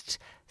against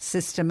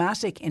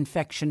systematic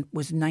infection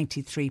was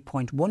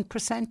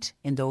 93.1%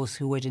 in those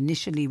who had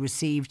initially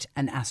received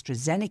an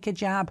AstraZeneca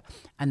jab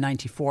and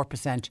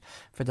 94%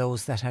 for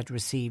those that had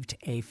received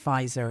a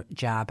Pfizer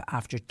jab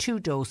after 2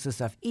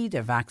 doses of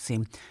either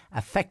vaccine.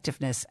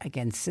 Effectiveness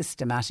against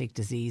systematic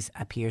disease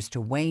appears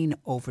to wane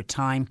over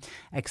time.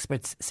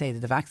 Experts say that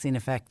the vaccine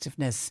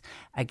effectiveness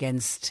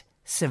against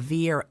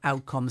severe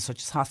outcomes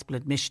such as hospital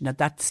admission,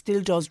 that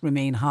still does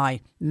remain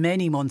high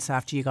many months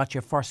after you got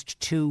your first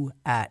 2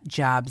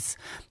 jabs,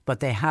 but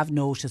they have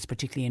noticed,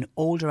 particularly in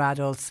older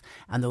adults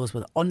and those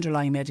with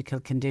underlying medical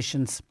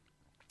conditions,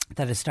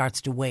 that it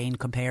starts to wane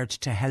compared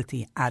to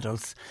healthy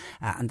adults,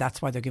 and that's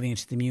why they're giving it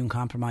to the immune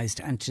compromised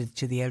and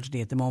to the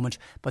elderly at the moment.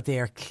 But they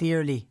are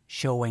clearly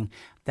showing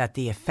that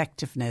the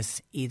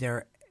effectiveness,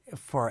 either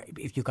for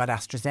if you got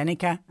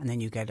AstraZeneca and then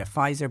you get a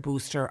Pfizer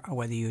booster, or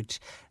whether you'd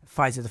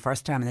Pfizer the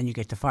first time and then you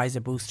get the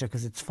Pfizer booster,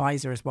 because it's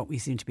Pfizer is what we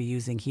seem to be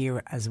using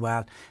here as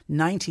well.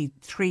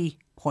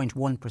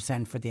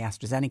 93.1% for the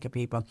AstraZeneca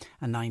people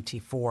and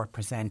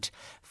 94%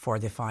 for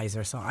the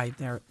Pfizer. So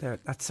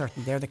that's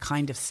certain. They're the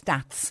kind of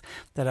stats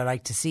that I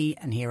like to see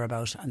and hear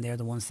about, and they're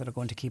the ones that are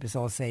going to keep us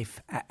all safe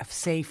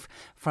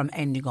from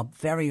ending up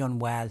very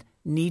unwell,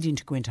 needing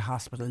to go into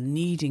hospital,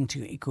 needing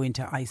to go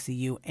into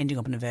ICU, ending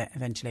up in a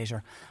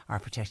ventilator, are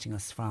protecting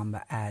us from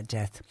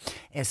death.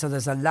 So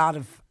there's a lot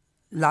of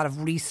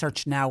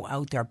research now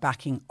out there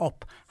backing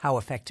up how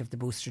effective the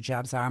booster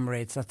jabs are.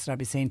 Mairead, so that's what I'd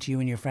be saying to you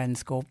and your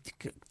friends. Go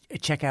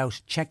check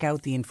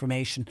out the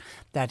information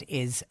that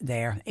is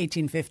there.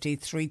 1850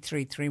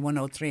 333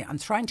 103. I'm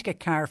trying to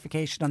get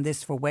clarification on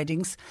this for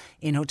weddings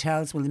in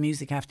hotels. Will the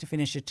music have to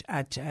finish it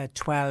at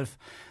 12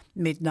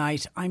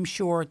 midnight? I'm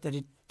sure that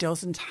it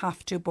doesn't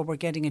have to, but we're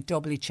getting it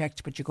doubly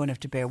checked, but you're going to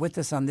have to bear with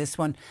us on this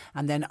one.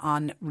 And then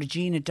on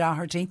Regina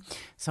Doherty,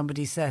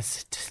 somebody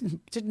says,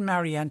 didn't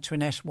Marie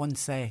Antoinette once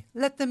say,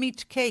 let them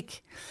eat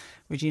cake?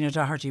 Regina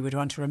Doherty would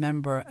want to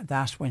remember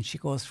that when she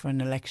goes for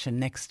an election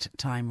next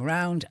time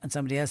round. And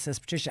somebody else says,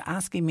 Patricia,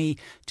 asking me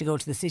to go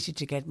to the city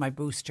to get my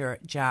booster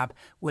jab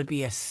will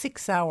be a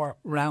 6-hour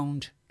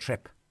round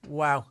trip.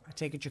 Wow, I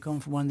take it you're coming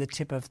from one the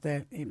tip of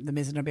the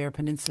Misernabear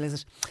Peninsula, is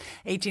it?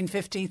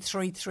 1850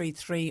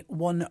 333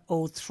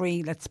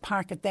 103. Let's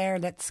park it there.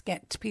 Let's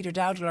get Peter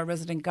Dowdall, our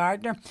resident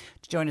gardener,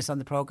 to join us on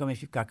the programme.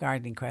 If you've got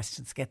gardening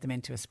questions, get them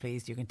into us,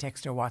 please. You can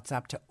text or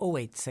WhatsApp to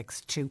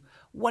 0862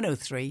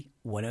 103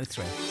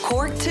 103.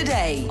 Cork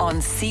Today on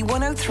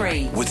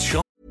C103 with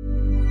Sean.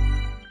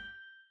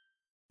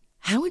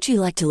 How would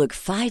you like to look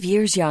 5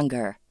 years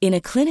younger? In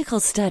a clinical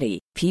study,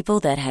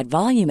 people that had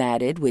volume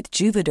added with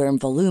Juvederm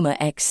Voluma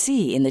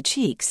XC in the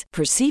cheeks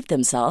perceived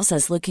themselves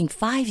as looking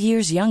 5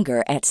 years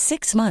younger at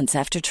 6 months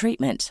after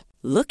treatment.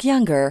 Look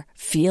younger,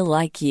 feel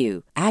like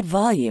you. Add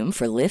volume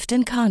for lift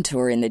and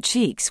contour in the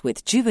cheeks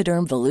with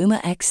Juvederm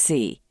Voluma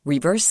XC.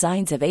 Reverse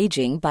signs of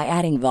aging by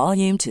adding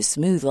volume to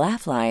smooth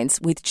laugh lines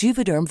with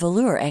Juvederm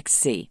Volure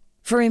XC.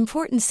 For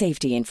important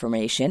safety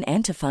information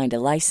and to find a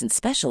licensed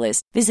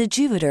specialist, visit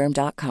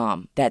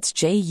Juvederm.com. That's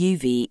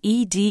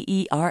JUVEDERM.com.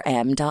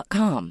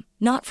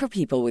 Not for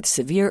people with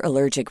severe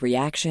allergic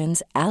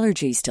reactions,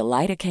 allergies to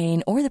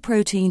lidocaine, or the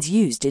proteins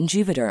used in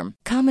Juvederm.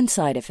 Common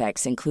side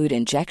effects include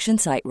injection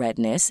site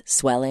redness,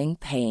 swelling,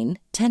 pain,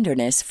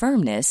 tenderness,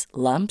 firmness,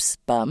 lumps,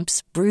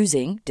 bumps,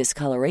 bruising,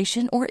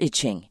 discoloration, or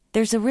itching.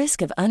 There's a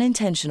risk of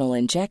unintentional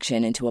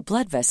injection into a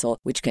blood vessel,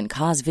 which can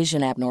cause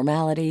vision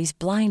abnormalities,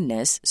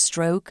 blindness,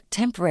 stroke,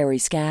 temporary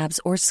scabs,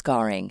 or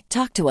scarring.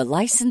 Talk to a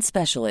licensed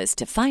specialist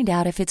to find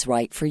out if it's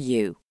right for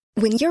you.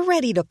 When you're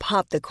ready to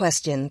pop the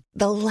question,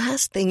 the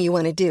last thing you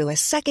want to do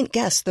is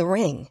second-guess the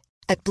ring.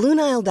 At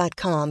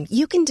BlueNile.com,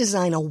 you can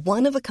design a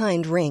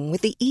one-of-a-kind ring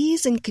with the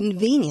ease and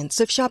convenience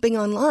of shopping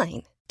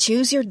online.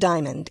 Choose your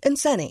diamond and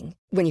setting.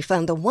 When you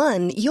find the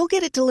one, you'll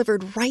get it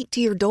delivered right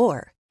to your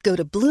door. Go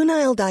to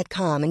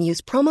BlueNile.com and use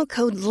promo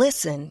code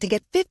LISTEN to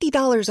get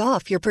 $50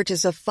 off your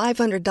purchase of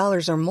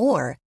 $500 or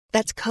more.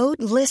 That's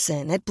code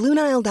LISTEN at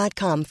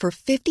BlueNile.com for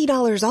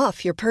 $50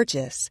 off your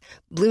purchase.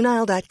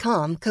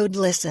 BlueNile.com, code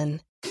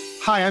LISTEN.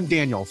 Hi, I'm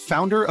Daniel,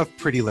 founder of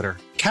Pretty Litter.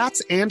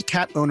 Cats and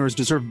cat owners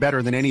deserve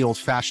better than any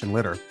old-fashioned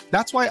litter.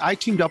 That's why I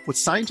teamed up with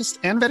scientists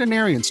and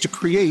veterinarians to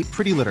create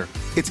Pretty Litter.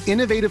 Its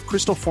innovative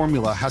crystal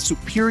formula has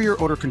superior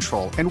odor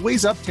control and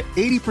weighs up to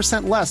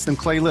 80% less than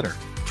clay litter.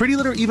 Pretty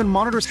Litter even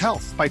monitors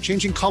health by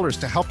changing colors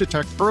to help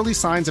detect early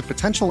signs of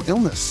potential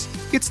illness.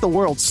 It's the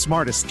world's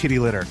smartest kitty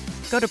litter.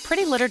 Go to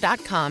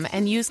prettylitter.com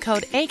and use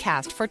code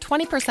ACAST for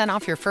 20%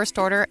 off your first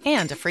order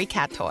and a free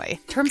cat toy.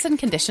 Terms and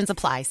conditions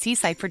apply. See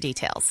site for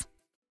details.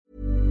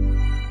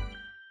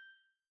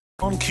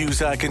 On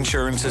Cusack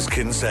Insurance's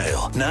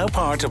Kinsale, now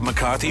part of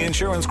McCarthy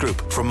Insurance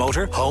Group. For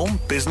motor, home,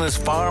 business,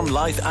 farm,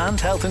 life and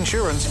health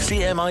insurance,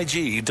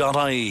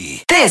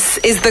 cmig.ie. This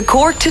is the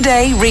Cork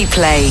Today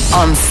replay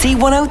on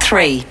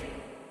C103.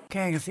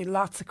 Okay, I can see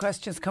lots of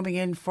questions coming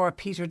in for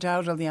Peter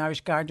Dowdall, the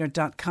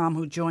irishgardener.com,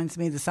 who joins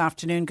me this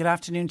afternoon. Good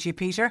afternoon to you,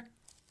 Peter.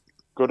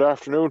 Good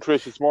afternoon,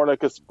 Trish. It's more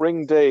like a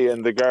spring day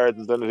in the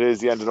garden than it is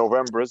the end of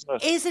November, isn't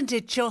it? Isn't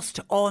it just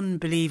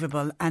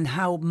unbelievable, and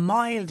how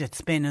mild it's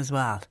been as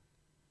well?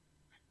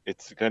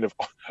 It's kind of,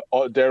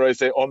 dare I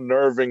say,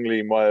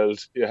 unnervingly mild.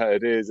 Yeah,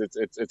 it is.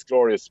 It's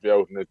glorious to be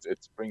out, and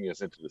it's bringing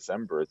us into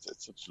December. It's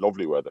such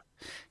lovely weather.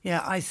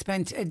 Yeah, I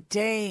spent a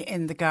day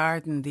in the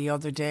garden the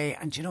other day,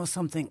 and you know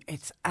something?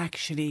 It's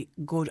actually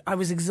good. I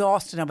was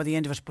exhausted now by the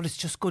end of it, but it's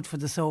just good for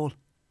the soul.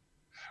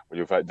 Well,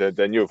 you've had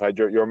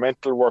your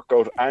mental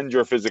workout and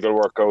your physical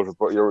workout,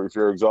 but if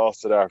you're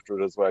exhausted after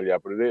it as well, yeah.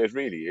 But it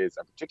really is,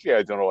 and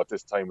particularly, I don't know, at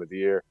this time of the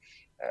year,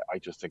 I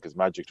just think it's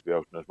magic to be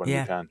out in it when we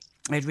can.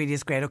 It really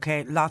is great.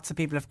 Okay, lots of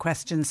people have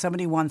questions.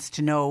 Somebody wants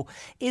to know: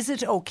 is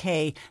it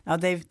okay now?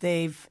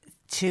 They've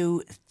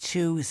to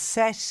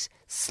set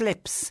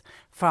slips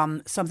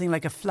from something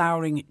like a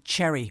flowering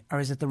cherry, or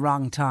is it the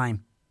wrong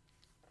time?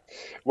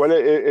 Well,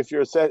 if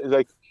you're set,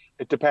 like,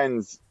 it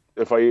depends.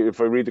 If I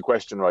read the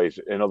question right,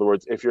 in other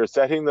words, if you're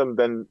setting them,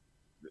 then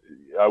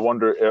I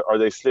wonder, are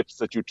they slips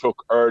that you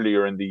took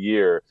earlier in the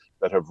year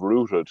that have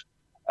rooted?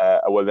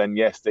 Well, then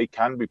yes, they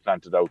can be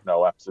planted out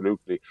now,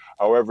 absolutely.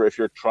 However, if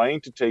you're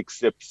trying to take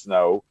slips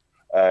now,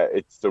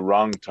 it's the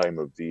wrong time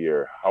of the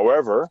year.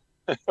 However,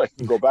 I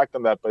can go back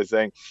on that by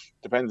saying,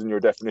 depends on your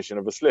definition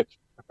of a slip,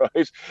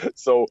 right?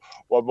 So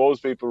what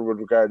most people would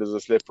regard as a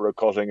slip or a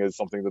cutting is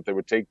something that they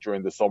would take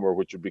during the summer,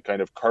 which would be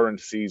kind of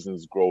current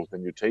season's growth,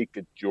 and you take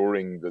it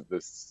during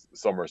the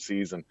summer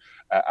season.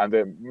 And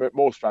then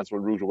most plants will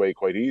root away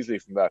quite easily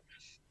from that.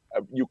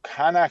 You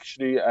can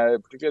actually,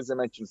 particularly as I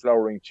mentioned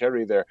flowering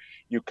cherry there,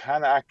 you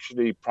can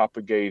actually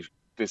propagate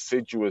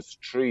deciduous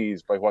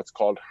trees by what's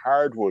called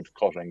hardwood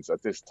cuttings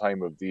at this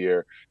time of the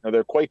year. Now,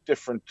 they're quite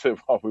different to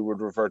what we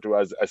would refer to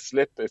as a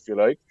slip, if you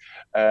like.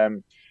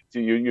 So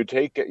you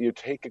take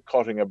a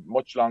cutting of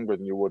much longer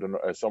than you would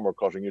a summer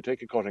cutting. You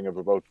take a cutting of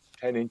about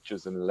 10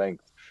 inches in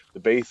length. The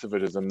base of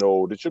it is a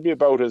node. It should be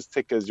about as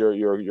thick as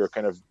your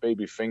kind of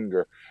baby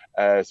finger.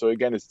 So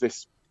again, it's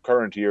this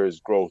current year's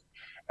growth.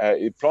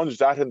 You plunge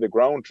that in the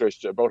ground,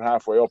 Trish, about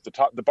halfway up.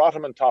 The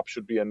bottom and top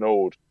should be a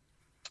node.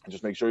 And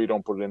just make sure you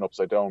don't put it in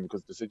upside down,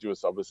 because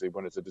deciduous, obviously,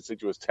 when it's a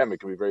deciduous stem, it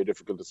can be very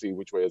difficult to see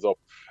which way is up.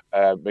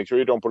 Make sure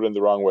you don't put it in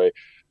the wrong way.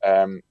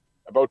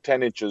 About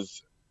 10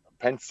 inches,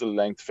 pencil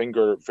length,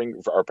 finger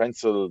or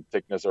pencil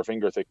thickness or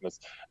finger thickness,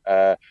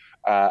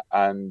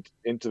 and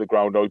into the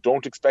ground. Now,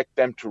 don't expect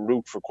them to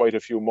root for quite a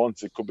few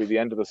months. It could be the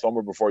end of the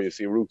summer before you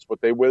see roots,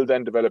 but they will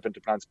then develop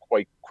into plants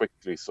quite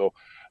quickly. So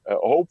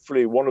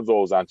hopefully one of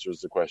those answers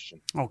the question.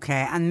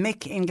 Okay, and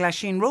Mick in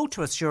Glasheen wrote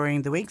to us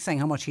during the week saying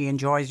how much he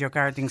enjoys your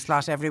gardening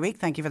slot every week.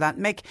 Thank you for that,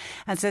 Mick.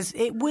 And says,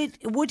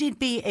 would it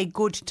be a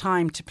good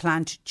time to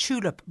plant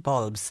tulip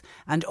bulbs?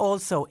 And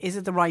also, is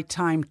it the right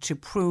time to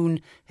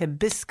prune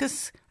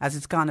hibiscus as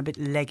it's gone a bit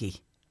leggy?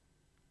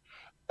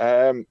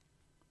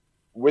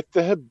 with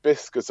the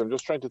hibiscus, I'm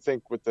just trying to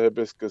think with the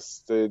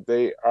hibiscus,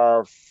 they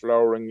are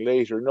flowering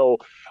later. No,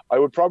 I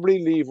would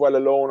probably leave well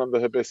alone on the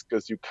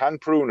hibiscus. You can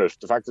prune it.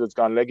 The fact that it's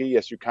gone leggy,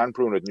 yes, you can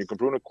prune it, and you can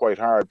prune it quite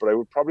hard, but I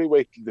would probably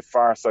wait till the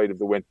far side of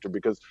the winter,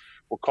 because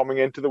we're coming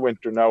into the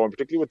winter now, and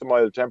particularly with the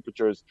mild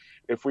temperatures,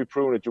 if we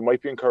prune it, you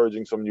might be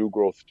encouraging some new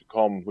growth to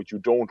come, which you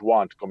don't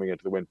want coming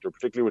into the winter,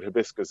 particularly with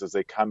hibiscus, as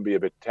they can be a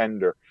bit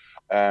tender.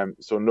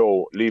 So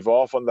no, leave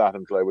off on that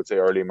until I would say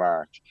early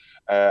March.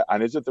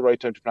 And is it the right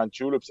time to plant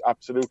tulips?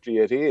 Absolutely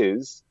it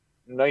is,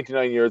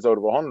 99 years out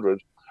of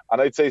 100.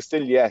 And I'd say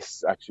still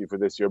yes, actually, for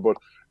this year. But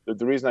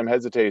the reason I'm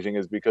hesitating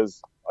is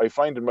because I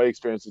find in my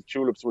experience that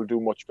tulips will do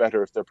much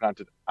better if they're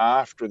planted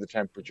after the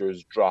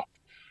temperatures drop.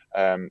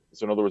 So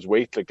in other words,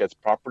 wait till it gets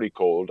properly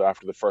cold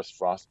after the first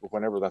frost, but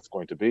whenever that's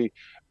going to be.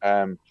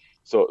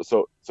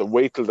 So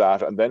wait till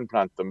that and then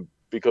plant them,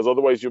 because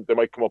otherwise they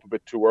might come up a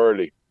bit too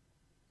early.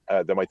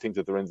 They might think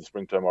that they're in the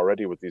springtime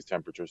already with these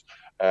temperatures.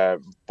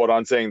 But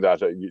on saying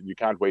that, you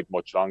can't wait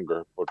much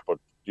longer, but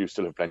you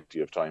still have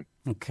plenty of time.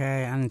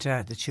 Okay, and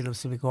the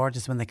tulips will be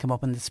gorgeous when they come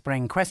up in the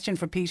spring. Question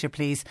for Peter,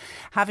 please.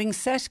 Having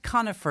set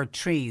conifer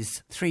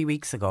trees 3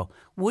 weeks ago,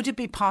 would it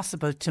be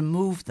possible to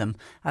move them,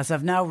 as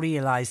I've now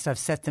realised I've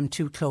set them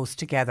too close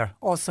together?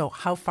 Also,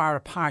 how far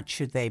apart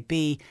should they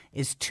be?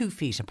 Is 2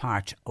 feet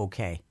apart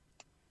okay?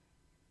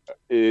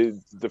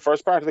 The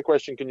first part of the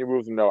question, can you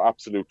move them now?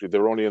 Absolutely.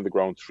 They're only in the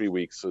ground 3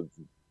 weeks, so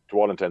to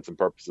all intents and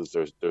purposes,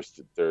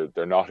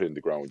 they're not in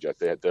the ground yet.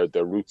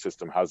 Their root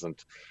system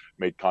hasn't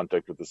made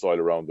contact with the soil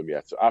around them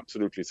yet, so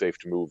absolutely safe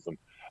to move them.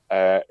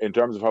 In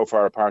terms of how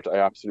far apart, I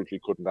absolutely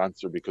couldn't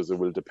answer, because it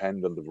will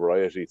depend on the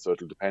variety. So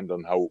it'll depend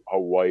on how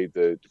wide,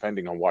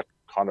 depending on what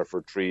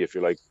conifer tree, if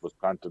you like, was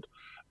planted.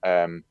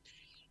 I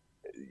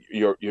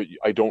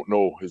don't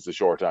know is the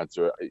short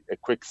answer. A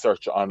quick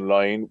search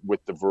online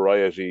with the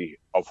variety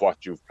of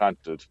what you've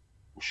planted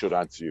should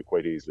answer you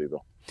quite easily,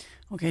 though.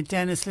 Okay,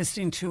 Dennis,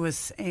 listening to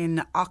us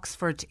in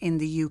Oxford in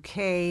the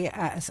UK,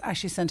 has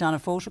actually sent on a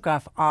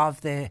photograph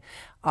of the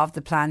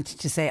plant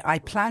to say, I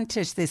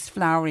planted this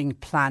flowering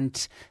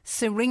plant,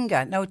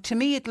 syringa. Now, to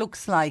me, it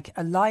looks like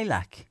a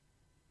lilac.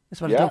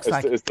 That's what it looks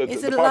like. It's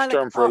Is it the a lilac?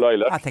 term for a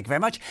lilac. Thank you very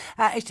much.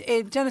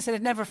 Dennis said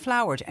it never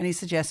flowered. Any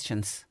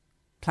suggestions?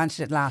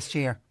 Planted it last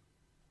year.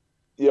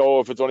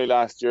 If it's only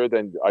last year,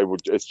 then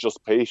it's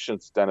just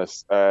patience,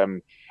 Dennis.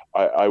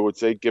 I would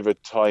say give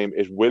it time.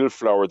 It will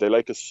flower. They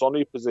like a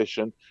sunny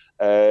position.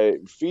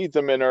 Feed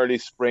them in early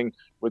spring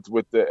with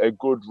a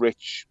good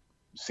rich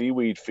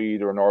seaweed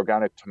feed or an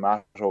organic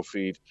tomato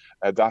feed.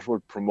 That will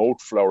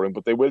promote flowering,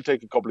 but they will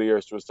take a couple of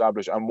years to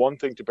establish. And one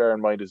thing to bear in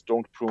mind is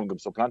don't prune them.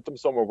 So plant them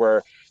somewhere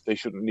where they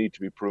shouldn't need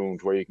to be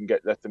pruned, where you can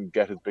let them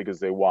get as big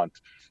as they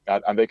want.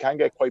 And they can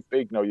get quite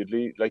big now.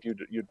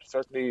 You'd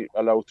certainly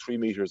allow 3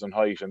 meters in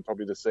height and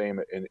probably the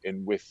same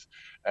in width.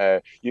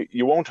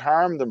 You won't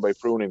harm them by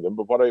pruning them,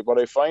 but what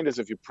I find is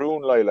if you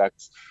prune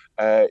lilacs,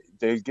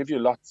 they'll give you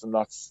lots and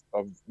lots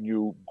of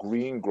new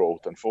green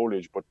growth and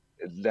foliage, but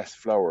less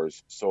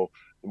flowers. So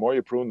the more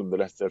you prune them, the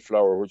less they'll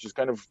flower, which is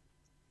kind of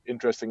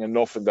interesting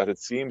enough in that it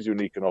seems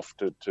unique enough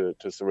to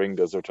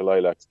syringas or to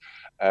lilacs.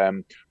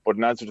 But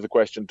in answer to the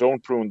question,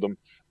 don't prune them.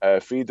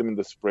 Feed them in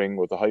the spring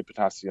with a high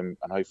potassium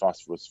and high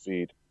phosphorus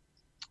feed.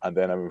 And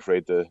then I'm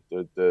afraid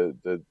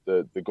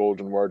the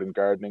golden word in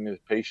gardening is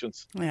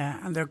patience.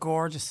 Yeah, and they're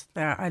gorgeous.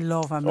 I'm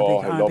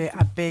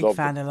a big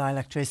fan of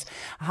lilac trees.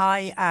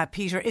 Hi,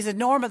 Peter. Is it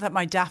normal that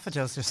my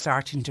daffodils are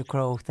starting to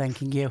grow?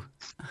 Thanking you.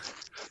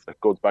 That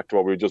goes back to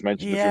what we just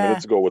mentioned a few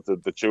minutes ago with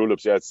the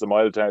tulips. Yeah, it's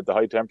the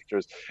high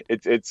temperatures.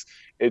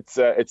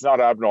 It's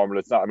not abnormal.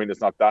 It's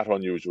not that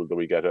unusual that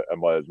we get a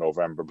mild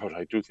November, but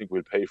I do think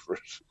we'll pay for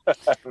it.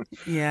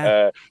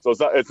 So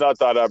it's not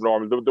that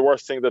abnormal. The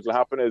worst thing that'll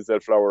happen is they'll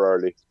flower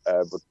early,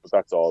 but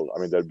that's all. I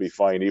mean, they'll be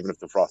fine even if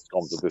the frost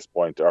comes at this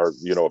point, or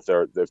if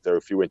they're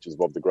a few inches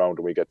above the ground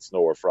and we get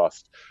snow or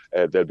frost,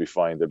 they'll be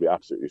fine. They'll be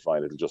absolutely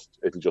fine. It'll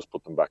just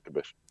put them back a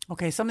bit.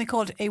 Okay, something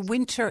called a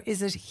winter.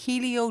 Is it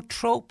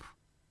heliotrope?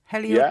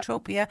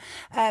 Heliotrope, yeah.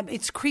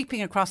 It's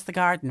creeping across the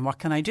garden. What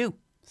can I do?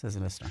 Says a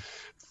listener.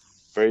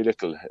 Very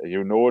little.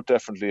 You know it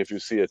definitely if you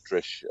see it,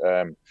 Trish.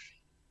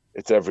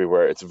 It's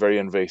everywhere. It's a very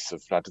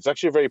invasive plant. It's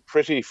actually a very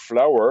pretty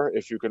flower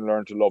if you can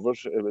learn to love it.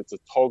 It's a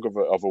tug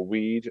of a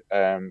weed.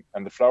 And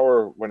the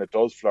flower, when it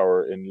does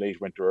flower in late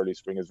winter, early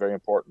spring, is very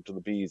important to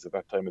the bees at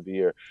that time of the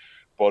year.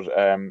 But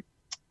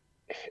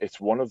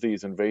it's one of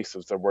these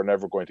invasives that we're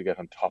never going to get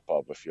on top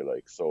of, if you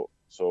like. So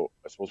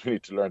I suppose we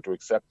need to learn to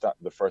accept that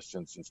in the first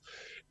instance.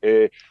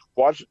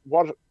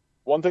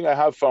 One thing I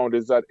have found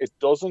is that it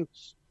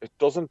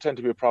doesn't tend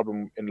to be a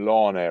problem in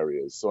lawn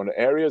areas. So in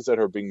areas that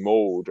are being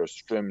mowed or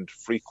trimmed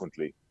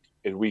frequently,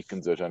 it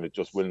weakens it and it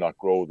just will not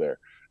grow there.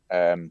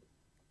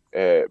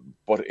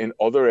 But in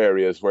other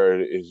areas where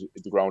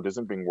the ground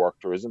isn't being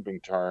worked or isn't being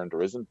turned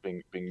or isn't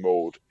being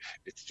mowed,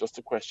 it's just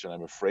a question,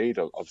 I'm afraid,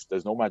 of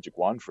there's no magic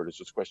wand for it. It's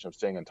just a question of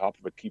staying on top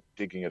of it, keep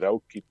digging it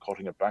out, keep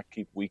cutting it back,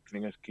 keep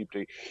weakening it,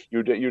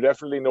 you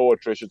definitely know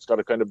it, Trish. It's got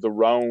a kind of the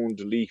round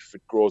leaf.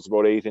 It grows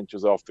about 8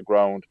 inches off the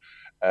ground.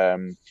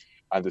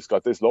 and it's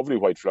got this lovely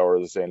white flower,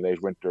 as I say, in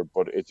late winter,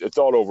 but it's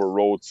all over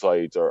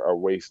roadsides or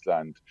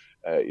wasteland.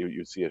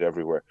 You see it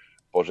everywhere.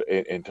 But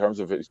in terms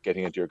of it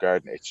getting into your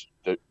garden,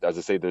 as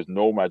I say, there's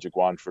no magic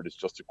wand for it. It's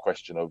just a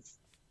question of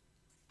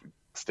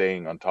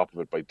staying on top of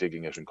it by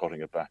digging it and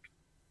cutting it back.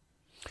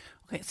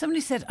 Okay,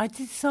 somebody said, I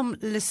did some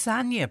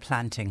lasagna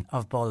planting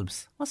of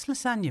bulbs. What's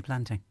lasagna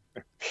planting?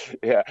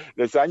 Yeah,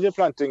 lasagna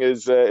planting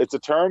is it's a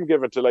term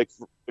given to, like,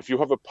 if you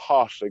have a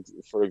pot,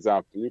 for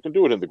example, you can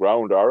do it in the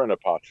ground or in a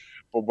pot,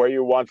 but where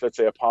you want, let's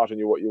say, a pot, and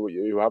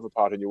you have a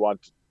pot and you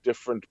want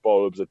different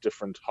bulbs at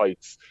different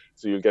heights,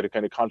 so you'll get a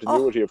kind of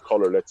continuity of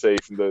colour, let's say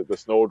from the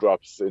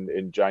snowdrops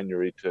in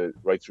January to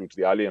right through to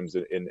the alliums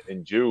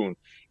in June,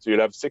 so you'll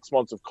have 6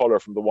 months of colour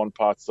from the one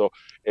pot. So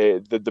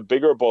the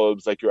bigger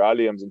bulbs, like your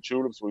alliums and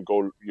tulips, will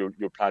go,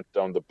 you'll plant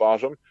down the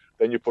bottom,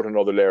 then you put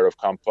another layer of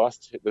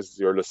compost. This is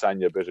your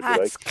lasagna bit, if you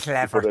like. That's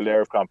clever. You put a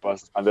layer of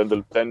compost,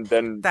 and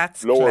then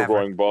That's lower clever.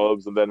 growing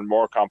bulbs, and then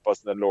more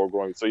compost, and then lower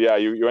growing. So yeah,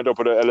 you end up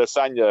with a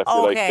lasagna, if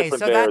you like, Okay,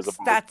 different so layers of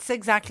bulbs. that's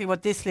exactly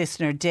what this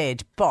listener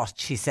did. But,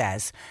 she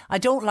says, I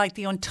don't like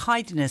the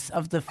untidiness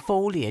of the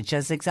foliage,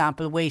 as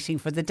example, waiting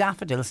for the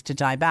daffodils to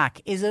die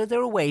back. Is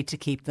there a way to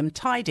keep them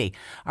tidy?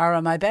 Or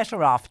am I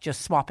better off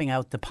just swapping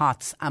out the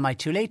pots? Am I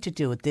too late to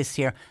do it this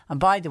year? And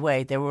by the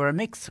way, they were a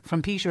mix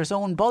from Peter's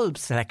own bulb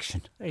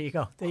selection. There you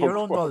go. They're your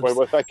own bulbs.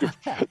 Well, thank you.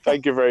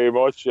 Thank you very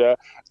much. Yeah.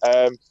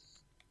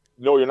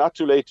 No, you're not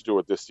too late to do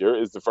it this year,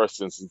 is the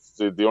first instance.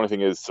 The only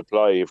thing is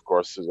supply, of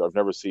course. I've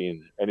never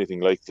seen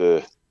anything like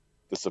the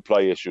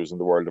supply issues in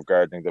the world of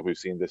gardening that we've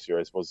seen this year.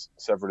 I suppose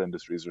several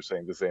industries are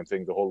saying the same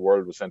thing. The whole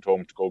world was sent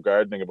home to go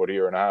gardening about a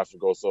year and a half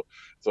ago.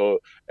 So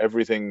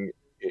everything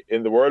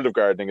in the world of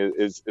gardening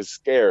is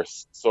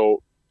scarce.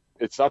 So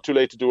it's not too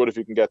late to do it if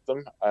you can get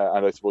them.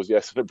 And I suppose,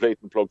 yes, a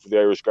blatant plug for the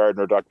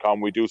irishgardener.com.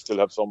 We do still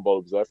have some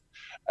bulbs left.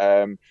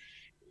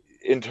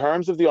 In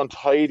terms of the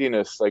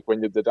untidiness, like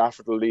when the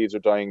daffodil leaves are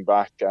dying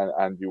back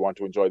and you want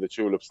to enjoy the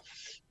tulips,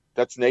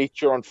 that's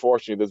nature,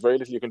 unfortunately. There's very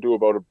little you can do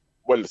about it.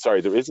 Well, sorry,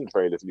 there isn't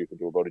very little you can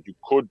do about it. You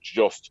could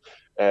just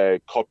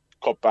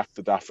cut back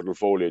the daffodil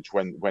foliage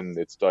when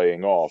it's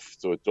dying off,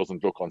 so it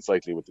doesn't look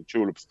unsightly with the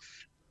tulips.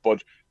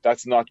 But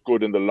that's not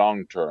good in the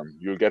long term.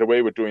 You'll get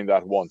away with doing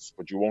that once,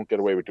 but you won't get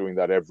away with doing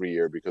that every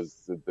year, because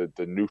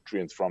the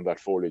nutrients from that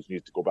foliage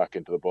need to go back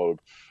into the bulb.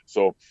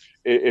 So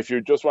if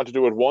you just want to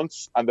do it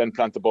once and then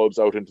plant the bulbs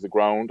out into the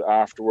ground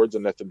afterwards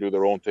and let them do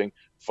their own thing,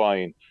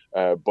 fine.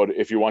 But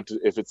if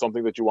it's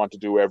something that you want to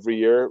do every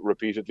year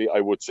repeatedly,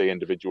 I would say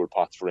individual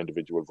pots for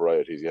individual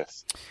varieties,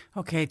 yes.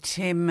 Okay,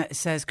 Tim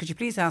says, could you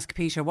please ask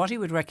Peter what he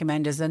would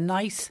recommend as a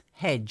nice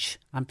hedge?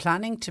 I'm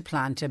planning to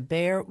plant a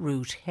bare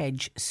root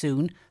hedge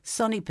soon,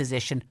 sunny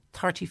position,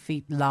 30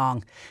 feet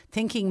long.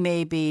 Thinking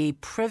maybe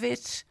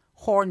privet,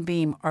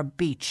 hornbeam or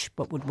beech,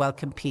 but would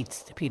welcome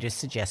Peter's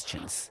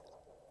suggestions.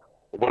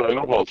 Well, I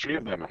love all three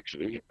of them,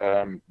 actually.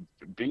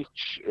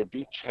 Beech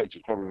hedge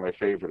is probably my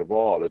favourite of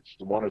all. It's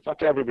the one, it's not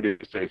to everybody's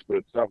taste, but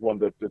it's that one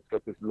that's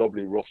got this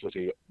lovely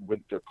russety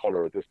winter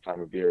colour at this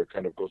time of year. It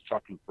kind of goes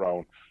chocolate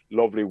brown,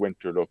 lovely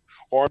winter look.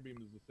 Hornbeam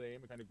is the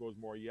same. It kind of goes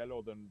more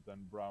yellow than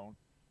brown.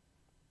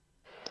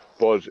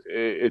 But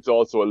it's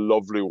also a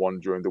lovely one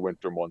during the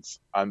winter months.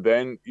 And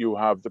then you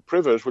have the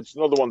privet, which is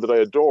another one that I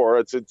adore.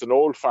 It's an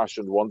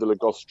old-fashioned one, the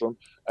ligustrum.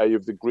 You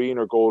have the green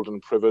or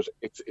golden privet.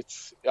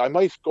 I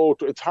might go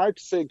to. It's hard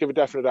to say, give a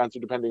definite answer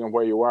depending on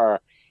where you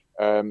are,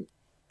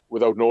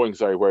 without knowing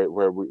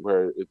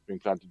where it's been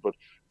planted. But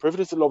privet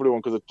is a lovely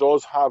one because it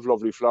does have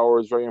lovely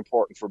flowers, very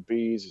important for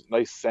bees,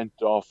 nice scent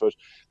off it.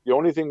 The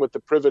only thing with the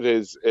privet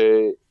is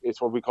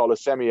it's what we call a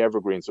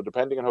semi-evergreen. So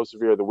depending on how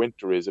severe the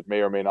winter is, it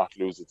may or may not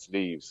lose its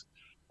leaves.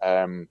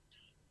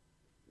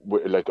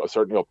 Like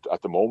certainly up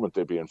at the moment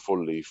they'd be in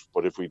full leaf,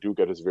 but if we do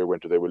get a severe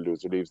winter, they will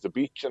lose their leaves. The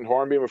beech and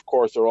hornbeam, of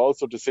course, are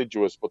also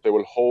deciduous, but they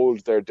will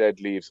hold their dead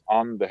leaves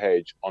on the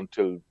hedge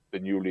until the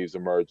new leaves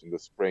emerge in the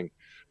spring.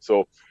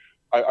 So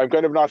I'm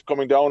kind of not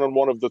coming down on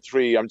one of the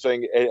three. I'm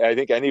saying I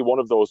think any one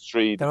of those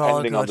three,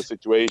 depending on the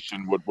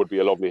situation, would be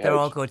a lovely hedge. They're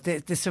all good.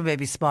 This one may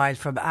be smiled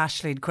from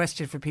Ashley.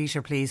 Question for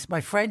Peter, please.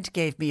 My friend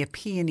gave me a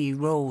peony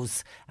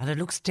rose and it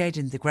looks dead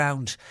in the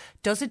ground.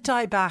 Does it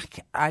die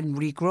back and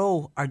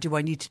regrow, or do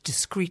I need to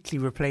discreetly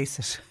replace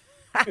it?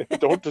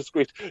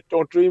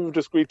 Don't dream of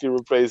discreetly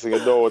replacing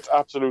it. No, it's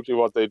absolutely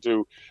what they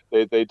do.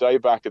 They die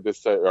back at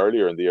this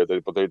earlier in the year,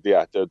 but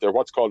they're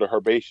what's called a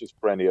herbaceous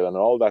perennial, and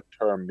all that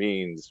term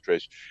means,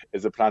 Trish,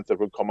 is a plant that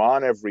will come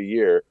on every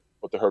year,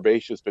 but the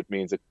herbaceous bit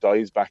means it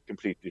dies back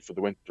completely for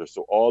the winter.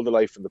 So all the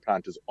life in the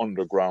plant is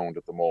underground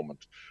at the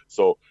moment.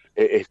 So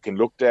it can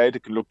look dead.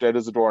 It can look dead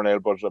as a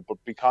doornail, but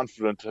be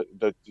confident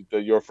that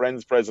your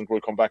friend's present will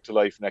come back to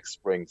life next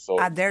spring. So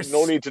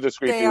no need to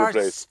discreetly replace. They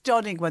are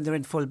stunning when they're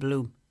in full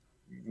bloom.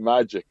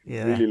 Magic.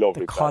 Yeah, really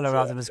lovely. The colour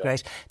of them is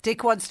great.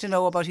 Dick wants to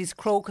know about his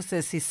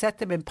crocuses. He set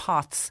them in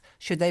pots.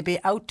 Should they be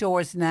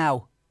outdoors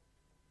now?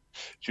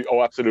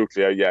 Oh,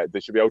 absolutely. Yeah,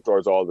 they should be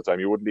outdoors all the time.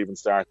 You wouldn't even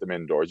start them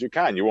indoors. You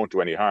won't do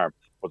any harm.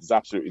 but there's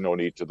absolutely no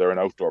need to. They're an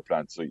outdoor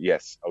plant, so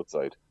yes,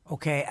 outside.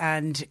 Okay,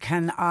 and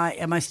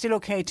am I still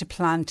okay to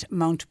plant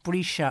Mount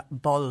Brescia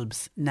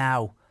bulbs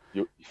now?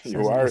 You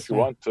are if you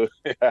want to.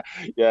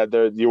 Yeah,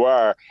 you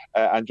are.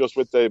 And just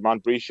with the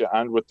Mount Brescia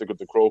and with the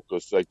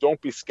crocus, like, don't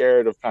be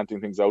scared of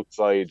planting things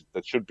outside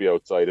that should be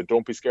outside, and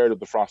don't be scared of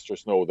the frost or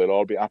snow. They'll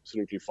all be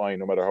absolutely fine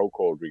no matter how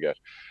cold we get.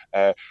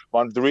 The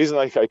reason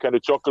I kind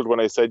of chuckled when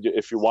I said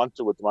if you want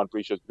to with the Mount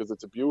Brescia is because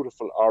it's a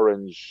beautiful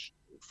orange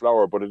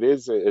flower, but it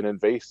is an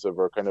invasive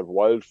or kind of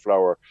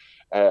wildflower.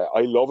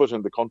 I love it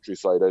in the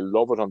countryside. I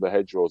love it on the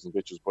hedgerows and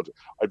ditches, but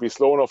I'd be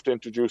slow enough to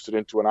introduce it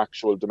into an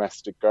actual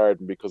domestic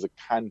garden because it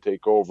can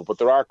take over. But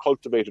there are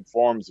cultivated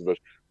forms of it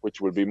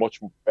which will be much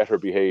better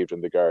behaved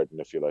in the garden,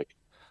 if you like.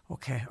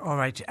 Okay, all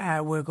right.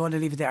 We're going to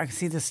leave it there. I can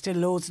see there's still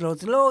loads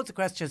of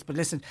questions. But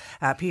listen,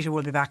 Peter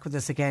will be back with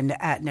us again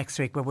next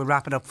week, where we'll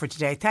wrap it up for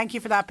today. Thank you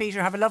for that,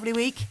 Peter. Have a lovely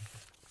week.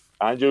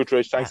 And you,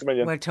 Trish. Thanks a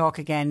million. We'll talk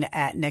again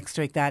next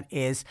week. That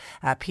is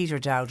Peter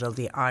Dowdall,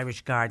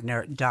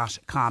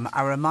 theirishgardener.com.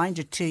 A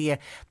reminder to you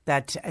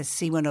that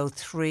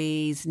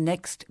C103's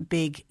next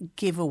big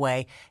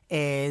giveaway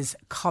is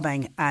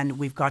coming, and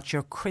we've got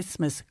your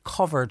Christmas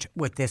covered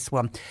with this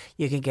one.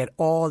 You can get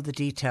all the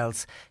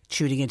details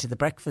tuning into the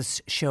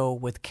breakfast show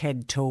with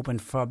Ken Tobin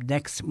from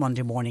next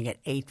Monday morning at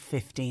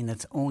 8:15.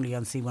 That's only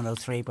on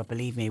C103, but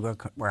believe me,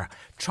 we're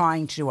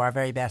trying to do our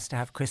very best to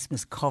have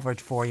Christmas covered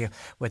for you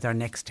with our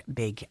next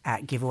big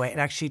giveaway.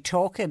 And actually,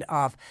 talking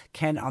of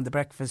Ken on the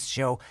breakfast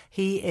show,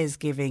 he is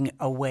giving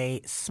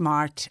away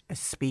smart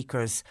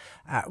speakers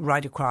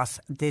right across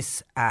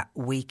this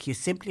week. You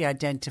simply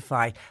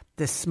identify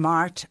the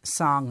smart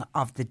song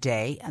of the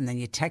day, and then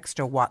you text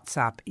or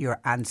WhatsApp your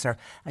answer,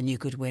 and you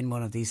could win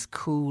one of these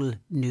cool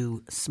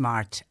new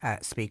smart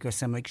speakers.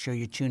 So make sure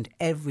you're tuned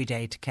every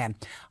day to Ken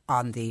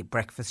on the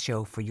breakfast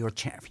show for your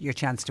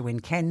chance to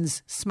win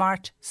Ken's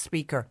smart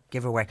speaker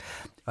giveaway.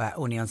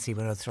 Only on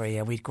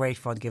C103. We had great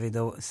fun giving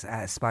those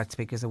smart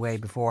speakers away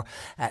before,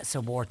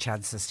 so more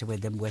chances to win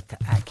them with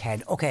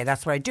Ken. Okay,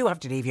 that's where I do have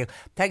to leave you.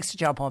 Thanks to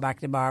John Paul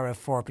McNamara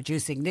for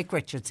producing. Nick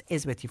Richards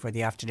is with you for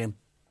the afternoon.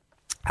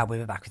 And we'll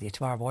be back with you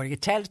tomorrow morning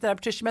at 10. I'm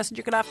Patricia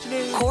Messenger. Good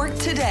afternoon. Cork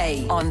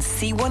Today on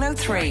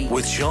C103.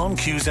 With Sean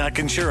Cusack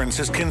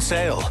Insurance's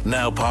Kinsale,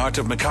 now part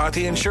of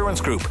McCarthy Insurance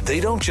Group. They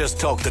don't just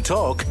talk the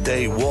talk,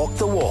 they walk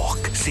the walk.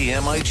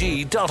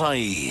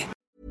 CMIG.ie.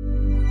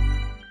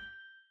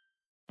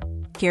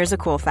 Here's a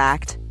cool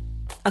fact.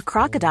 A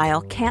crocodile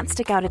can't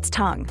stick out its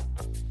tongue.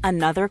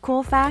 Another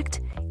cool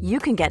fact, you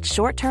can get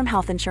short-term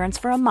health insurance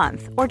for a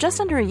month or just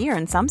under a year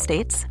in some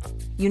states.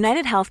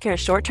 United Healthcare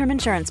short-term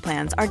insurance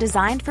plans are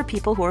designed for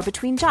people who are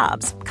between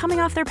jobs,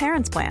 coming off their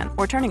parents' plan,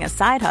 or turning a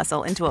side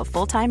hustle into a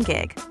full-time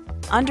gig.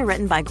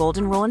 Underwritten by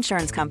Golden Rule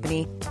Insurance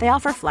Company, they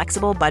offer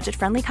flexible,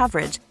 budget-friendly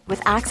coverage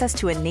with access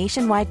to a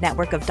nationwide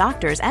network of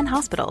doctors and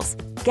hospitals.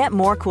 Get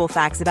more cool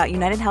facts about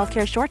United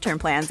Healthcare short-term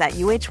plans at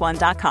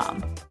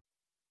uh1.com.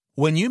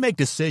 When you make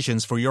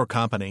decisions for your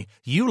company,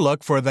 you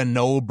look for the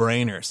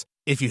no-brainers.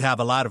 If you have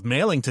a lot of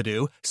mailing to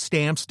do,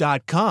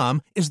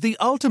 Stamps.com is the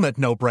ultimate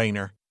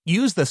no-brainer.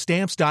 Use the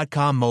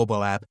Stamps.com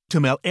mobile app to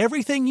mail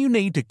everything you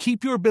need to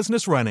keep your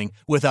business running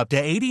with up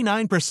to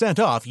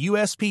 89% off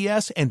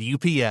USPS and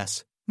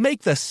UPS.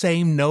 Make the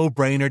same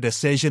no-brainer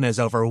decision as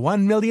over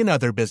 1 million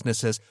other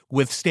businesses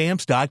with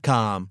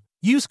Stamps.com.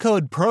 Use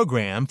code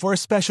PROGRAM for a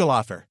special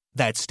offer.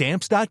 That's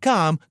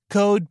Stamps.com,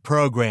 code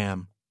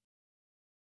PROGRAM.